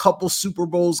like a couple Super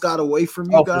Bowls got away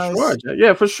from you guys? For sure.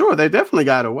 Yeah, for sure. They definitely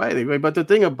got away. But the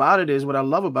thing about it is, what I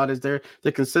love about it is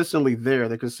they're consistently there.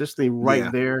 They're consistently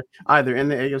right there, either in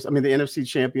the NFC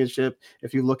Championship.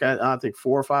 If you look at, I think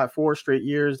 4 straight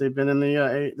years they've been in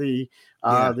the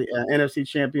NFC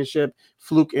Championship.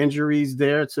 Fluke injuries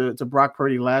there to Brock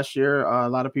Purdy last year. A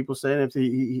lot of people saying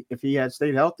if he had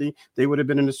stayed healthy, they would have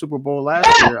been in the Super Bowl last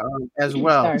year as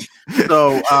well.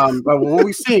 So, but what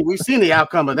we've seen the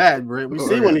outcome of that. We've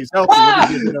seen when he's healthy what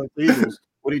he did to those Eagles.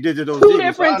 What he did to those two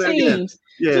different teams.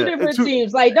 Yeah. Two different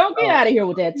teams. Like, don't get out of here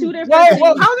with that. Two different teams.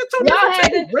 Well, how is it two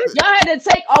different teams? Y'all had to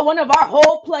take one of our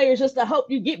whole players just to help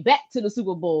you get back to the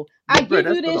Super Bowl. I give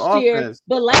you this year,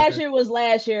 but last year was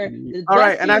last year. All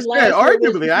right, and I said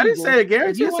arguably. I didn't say a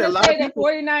guarantee. If you want to say that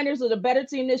 49ers are the better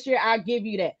team this year, I'll give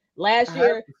you that. Last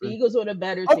year, the Eagles were the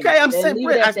better team. Okay, I'm saying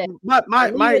my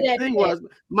thing was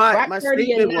my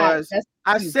statement was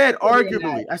I said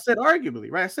arguably. I said arguably,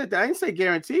 right? I said that. I didn't say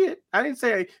guarantee it. I didn't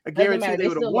say a guarantee they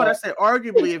would have won. I said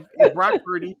arguably if Brock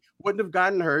Purdy wouldn't have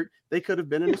gotten hurt, they could have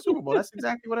been in the Super Bowl. That's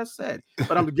exactly what I said.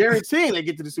 But I'm guaranteeing they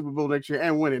get to the Super Bowl next year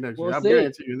and win it next year. I'm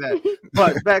guaranteeing that.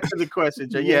 But back to the question,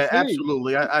 Jay. Yeah,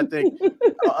 absolutely. I think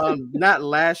not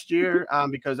last year,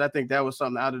 because I think that was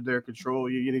something out of their control.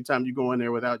 Anytime you go in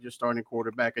there without your starting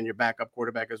quarterback and your backup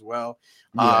quarterback as well,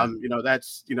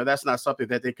 that's not something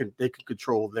that they could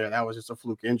control there. That was just a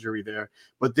fluke injury there.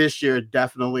 But this year,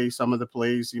 definitely some of the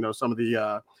plays, some of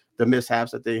the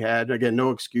mishaps that they had. Again,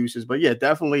 no excuses, but yeah,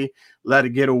 definitely let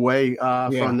it get away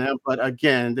from them. But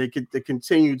again, they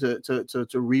continue to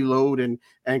reload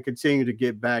and continue to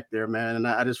get back there, man. And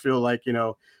I just feel like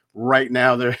right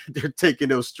now they're taking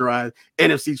those strides.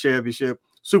 NFC Championship,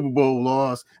 Super Bowl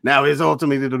loss. Now is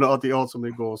ultimately the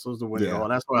ultimate goal. So it's the win it all.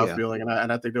 That's what I'm feeling,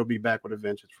 and I think they'll be back with a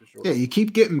vengeance for sure. Yeah, you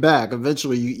keep getting back.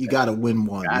 Eventually, you got to win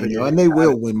one, and they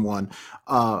will win one.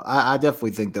 I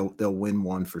definitely think they'll win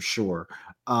one for sure.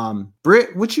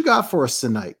 Britt, what you got for us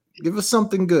tonight? Give us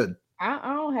something good.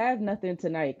 I don't have nothing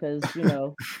tonight because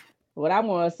what I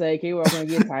want to say, K-Rock gonna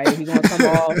get tired. He's gonna come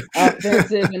all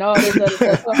offensive and all this other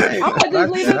stuff. So I'm gonna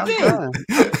just leave it be.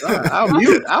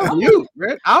 I'll mute,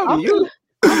 Britt. I'll mute.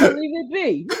 I'm gonna leave it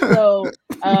be. So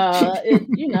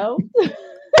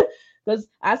Because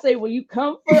I say, when you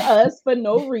come for us for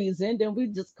no reason, then we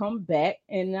just come back,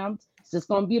 and I'm just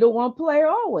gonna be the one player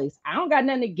always. I don't got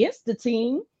nothing against the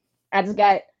team. I just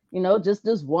got, just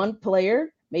this one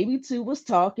player, maybe two was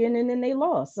talking, and then they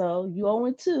lost. So you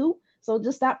 0-2. So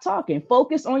just stop talking.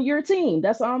 Focus on your team.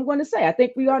 That's all I'm going to say. I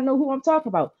think we all know who I'm talking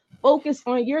about. Focus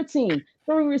on your team.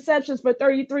 3 receptions for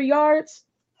 33 yards.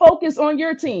 Focus on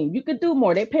your team. You could do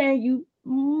more. They're paying you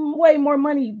way more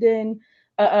money than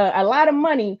a lot of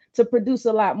money to produce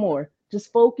a lot more.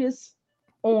 Just focus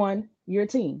on your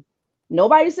team.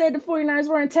 Nobody said the 49ers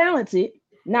weren't talented.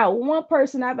 Not one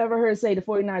person I've ever heard say the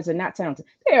 49ers are not talented.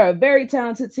 They are a very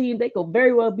talented team. They could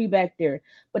very well be back there.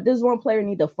 But this one player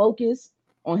need to focus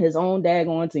on his own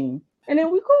daggone team. And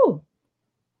then we cool.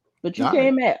 But you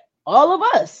came at all of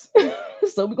us.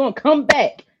 So we're going to come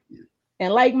back.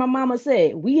 And like my mama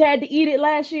said, we had to eat it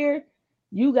last year.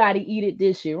 You got to eat it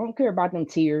this year. I don't care about them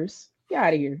tears. Get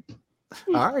out of here.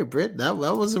 All right, Britt, that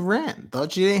was a rant.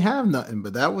 Thought you didn't have nothing,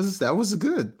 but that was a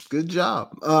good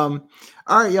job. All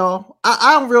right, y'all.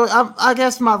 I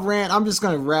guess my rant, I'm just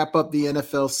gonna wrap up the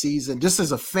NFL season just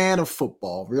as a fan of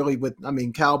football, really.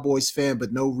 Cowboys fan,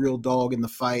 but no real dog in the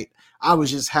fight. I was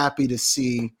just happy to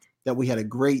see that we had a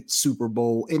great Super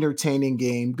Bowl, entertaining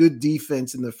game, good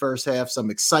defense in the first half, some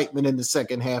excitement in the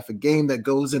second half, a game that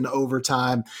goes into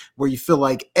overtime where you feel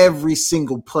like every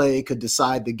single play could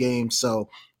decide the game. So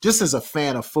just as a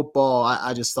fan of football,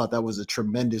 I just thought that was a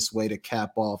tremendous way to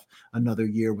cap off another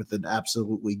year with an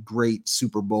absolutely great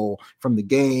Super Bowl, from the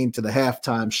game to the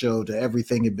halftime show to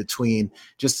everything in between.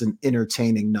 Just an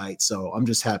entertaining night. So I'm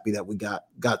just happy that we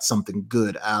got something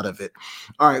good out of it.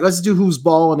 All right, let's do Who's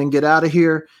Balling and get out of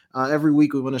here. Every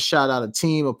week we want to shout out a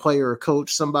team, a player, a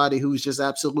coach, somebody who's just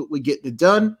absolutely getting it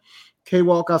done.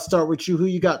 K-Walk, I'll start with you. Who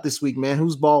you got this week, man?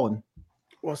 Who's balling?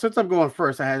 Well, since I'm going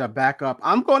first, I had a backup.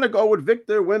 I'm going to go with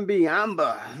Victor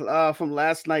Wembanyama from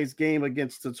last night's game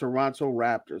against the Toronto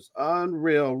Raptors.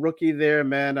 Unreal rookie there,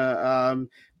 man.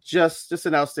 Just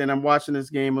an outstanding. I'm watching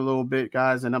this game a little bit,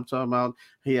 guys, and I'm talking about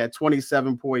he had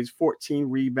 27 points, 14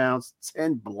 rebounds,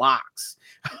 10 blocks,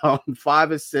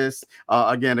 5 assists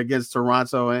again against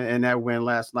Toronto and that win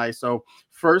last night. So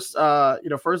first guy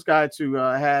to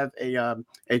have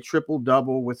a triple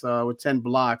double with 10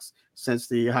 blocks since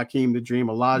the Hakeem the Dream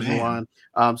Olajuwon.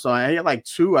 So I had like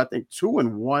 2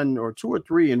 and 1 or 2 or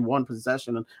 3 in one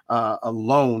possession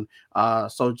alone.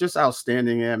 So just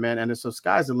outstanding, yeah, man. And so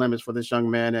sky's the limits for this young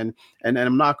man. And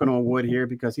I'm knocking on wood here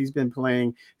because he's been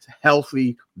playing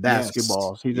healthy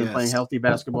basketball. He's been playing healthy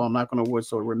basketball. I'm knocking on wood,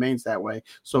 so it remains that way.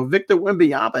 So Victor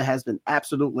Wembanyama has been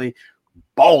absolutely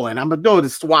balling. I'm gonna do the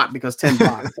SWAT because 10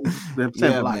 blocks. 10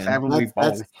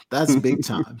 blocks. That's big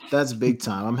time. That's big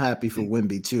time. I'm happy for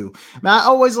Wemby too. Now, I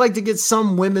always like to get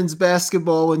some women's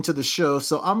basketball into the show,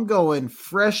 so I'm going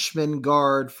freshman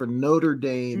guard for Notre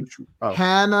Dame,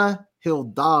 Hannah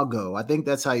Hidalgo. I think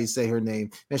that's how you say her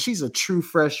name. And she's a true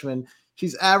freshman.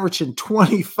 She's averaging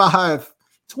 25,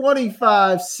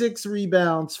 6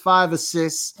 rebounds, 5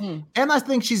 assists. And I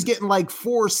think she's getting like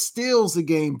 4 steals a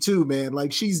game too, man.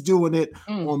 Like, she's doing it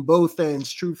on both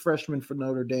ends. True freshman for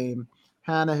Notre Dame.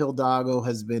 Hannah Hidalgo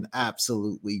has been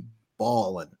absolutely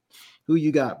balling. Who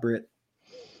you got, Britt?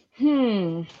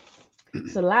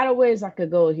 It's a lot of ways I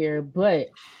could go here, but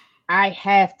I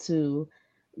have to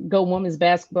go women's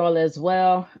basketball as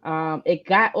well. It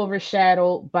got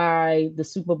overshadowed by the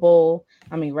Super Bowl.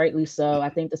 I mean, rightly so. I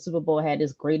think the Super Bowl had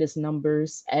its greatest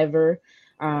numbers ever.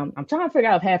 I'm trying to figure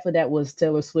out if half of that was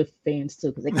Taylor Swift fans too,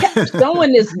 because they kept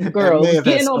showing this girl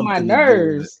getting on my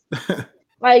nerves.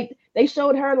 Like, they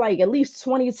showed her like at least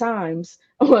 20 times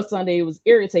on Sunday. It was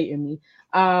irritating me.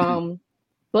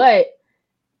 But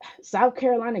South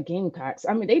Carolina Gamecocks,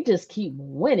 I mean, they just keep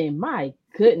winning. My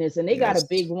goodness. And they got a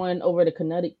big one over the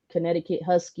Connecticut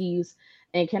Huskies.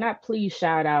 And can I please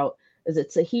shout out, is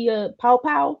it Tahia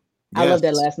Pau? I love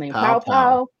that last name.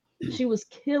 Pau. She was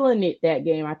killing it that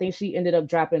game. I think she ended up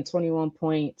dropping 21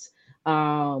 points.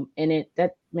 And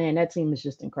that team is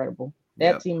just incredible.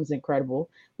 That team is incredible.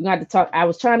 We're going to have to talk. I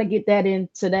was trying to get that in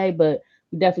today, but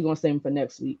we're definitely going to save them for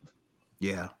next week.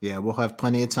 Yeah. We'll have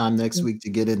plenty of time next week to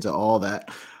get into all that.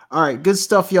 All right. Good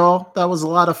stuff, y'all. That was a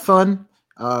lot of fun.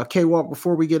 K-Walk,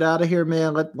 before we get out of here,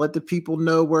 man, let the people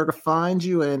know where to find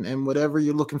you and whatever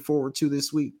you're looking forward to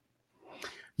this week.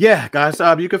 Yeah, guys,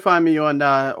 you can find me on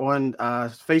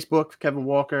Facebook, Kevin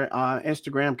Walker,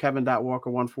 Instagram,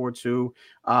 Kevin.Walker142.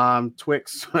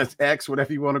 Twix, X,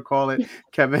 whatever you want to call it.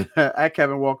 Kevin at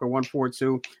Kevin Walker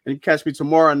 142. And you can catch me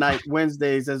tomorrow night,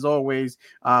 Wednesdays, as always,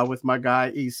 with my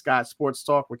guy E. Scott, Sports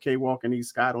Talk with K Walk and E.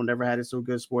 Scott on Never Had It So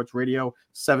Good Sports Radio,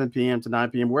 7 p.m. to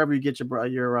 9 p.m. Wherever you get your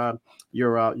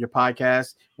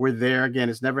podcast, we're there. Again,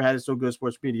 it's Never Had It So Good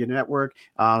Sports Media Network.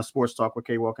 Sports Talk with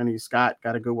K Walk and E. Scott.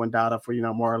 Got a good one dialed up for you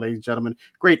tomorrow, ladies and gentlemen.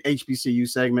 Great HBCU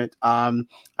segment.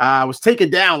 I was taken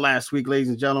down last week, ladies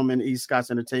and gentlemen, E.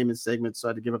 Scott's entertainment segment, so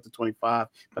I had to give up to 25,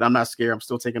 but I'm not scared. I'm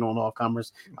still taking on all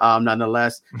comers.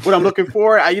 Nonetheless, what I'm looking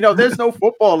for, there's no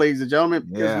football, ladies and gentlemen.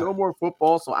 There's no more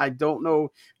football, so I don't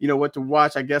know, what to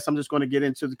watch. I guess I'm just going to get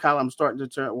into the college. I'm starting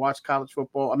to watch college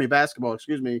football. Basketball,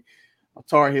 excuse me.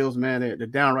 Tar Heels, man, they're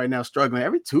down right now, struggling.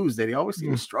 Every Tuesday, they always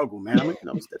seem to struggle, man. They're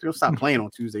gonna stop playing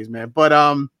on Tuesdays, man. But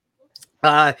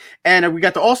and we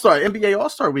got the NBA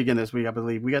All-Star weekend this week, I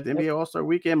believe. We got the NBA All-Star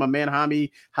weekend. My man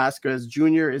Jaime Haskins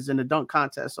Jr. is in the dunk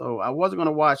contest, so I wasn't going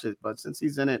to watch it, but since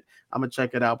he's in it, I'm going to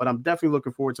check it out. But I'm definitely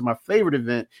looking forward to my favorite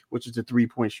event, which is the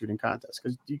three-point shooting contest,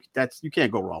 because you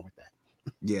can't go wrong with that.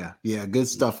 Yeah, good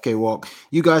stuff, K-Walk.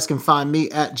 You guys can find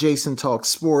me at Jason Talk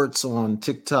Sports on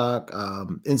TikTok,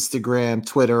 Instagram,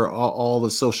 Twitter, all the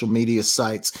social media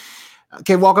sites.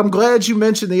 K-Walk, I'm glad you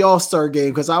mentioned the All-Star game,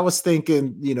 because I was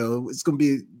thinking, it's going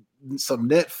to be some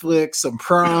Netflix, some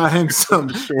Prime,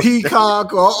 some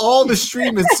Peacock, or all the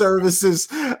streaming services,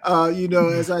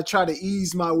 as I try to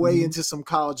ease my way into some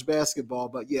college basketball.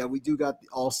 But yeah, we do got the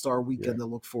All-Star weekend to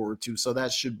look forward to, so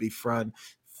that should be fun.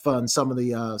 Some of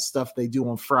the stuff they do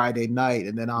on Friday night,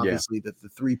 and then obviously the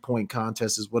 3-point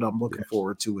contest is what I'm looking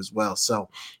forward to as well. So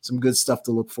some good stuff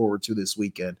to look forward to this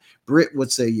weekend. Britt,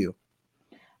 what say you?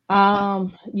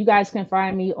 You guys can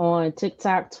find me on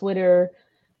TikTok, Twitter,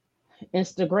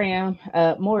 Instagram,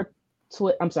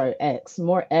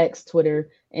 X, Twitter,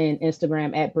 and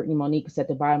Instagram at Britne Monique is at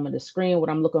the bottom of the screen.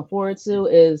 What I'm looking forward to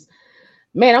is,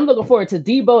 I'm looking forward to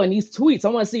Debo and these tweets. I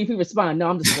want to see if he responds. No,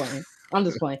 I'm just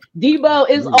playing. Debo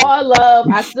is all love.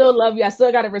 I still love you. I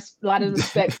still got a lot of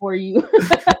respect for you.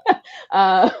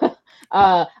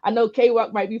 I know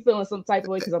K-Walk might be feeling some type of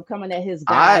way because I'm coming at his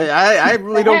guy. I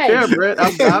really don't care, Britt.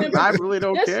 I really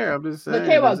don't care. I'm just saying.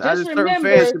 K-Walk, just remember,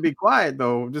 fans should be quiet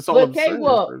though. Just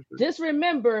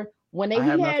remember when he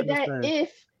had that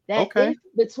if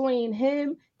between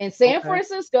him and San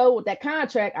Francisco with that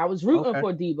contract, I was rooting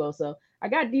for Debo. So I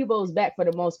got Debo's back for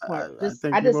the most part. I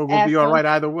think Debo will be all right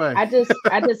either way. I just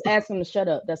asked him to shut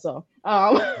up. That's all.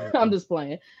 I'm just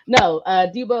playing. No,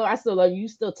 Debo, I still love you. You're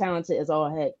still talented as all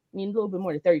heck. I mean, a little bit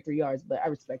more than 33 yards, but I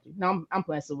respect you. No, I'm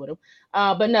playing still with him.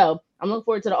 But no, I'm looking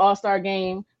forward to the All-Star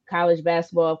game, college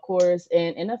basketball, of course,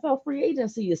 and NFL free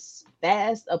agency is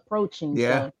fast approaching.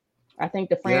 Yeah. So I think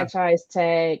the franchise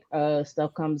tag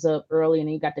stuff comes up early, and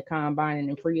then you got the combine and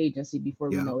then free agency before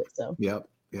we know it. So Yep.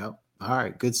 All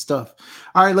right, good stuff.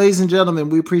 All right, ladies and gentlemen,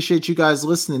 we appreciate you guys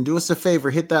listening. Do us a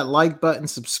favor, hit that like button,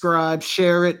 subscribe,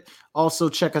 share it. Also,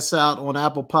 check us out on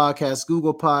Apple Podcasts,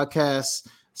 Google Podcasts,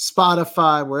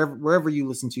 Spotify, wherever you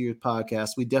listen to your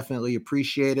podcast. We definitely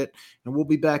appreciate it. And we'll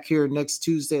be back here next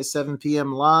Tuesday at 7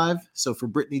 p.m. live. So for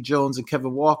Britne Jones and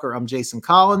Kevin Walker, I'm Jason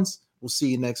Collins. We'll see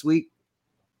you next week.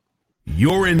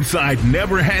 You're inside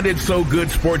Never Had It So Good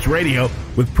Sports Radio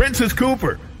with Princess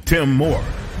Cooper, Tim Moore,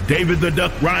 David the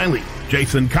Duck Riley,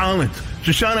 Jason Collins,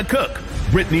 Shoshana Cook,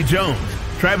 Britne Jones,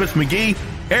 Travis McGee,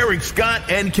 Eric Scott,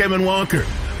 and Kevin Walker.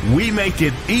 We make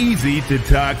it easy to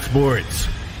talk sports.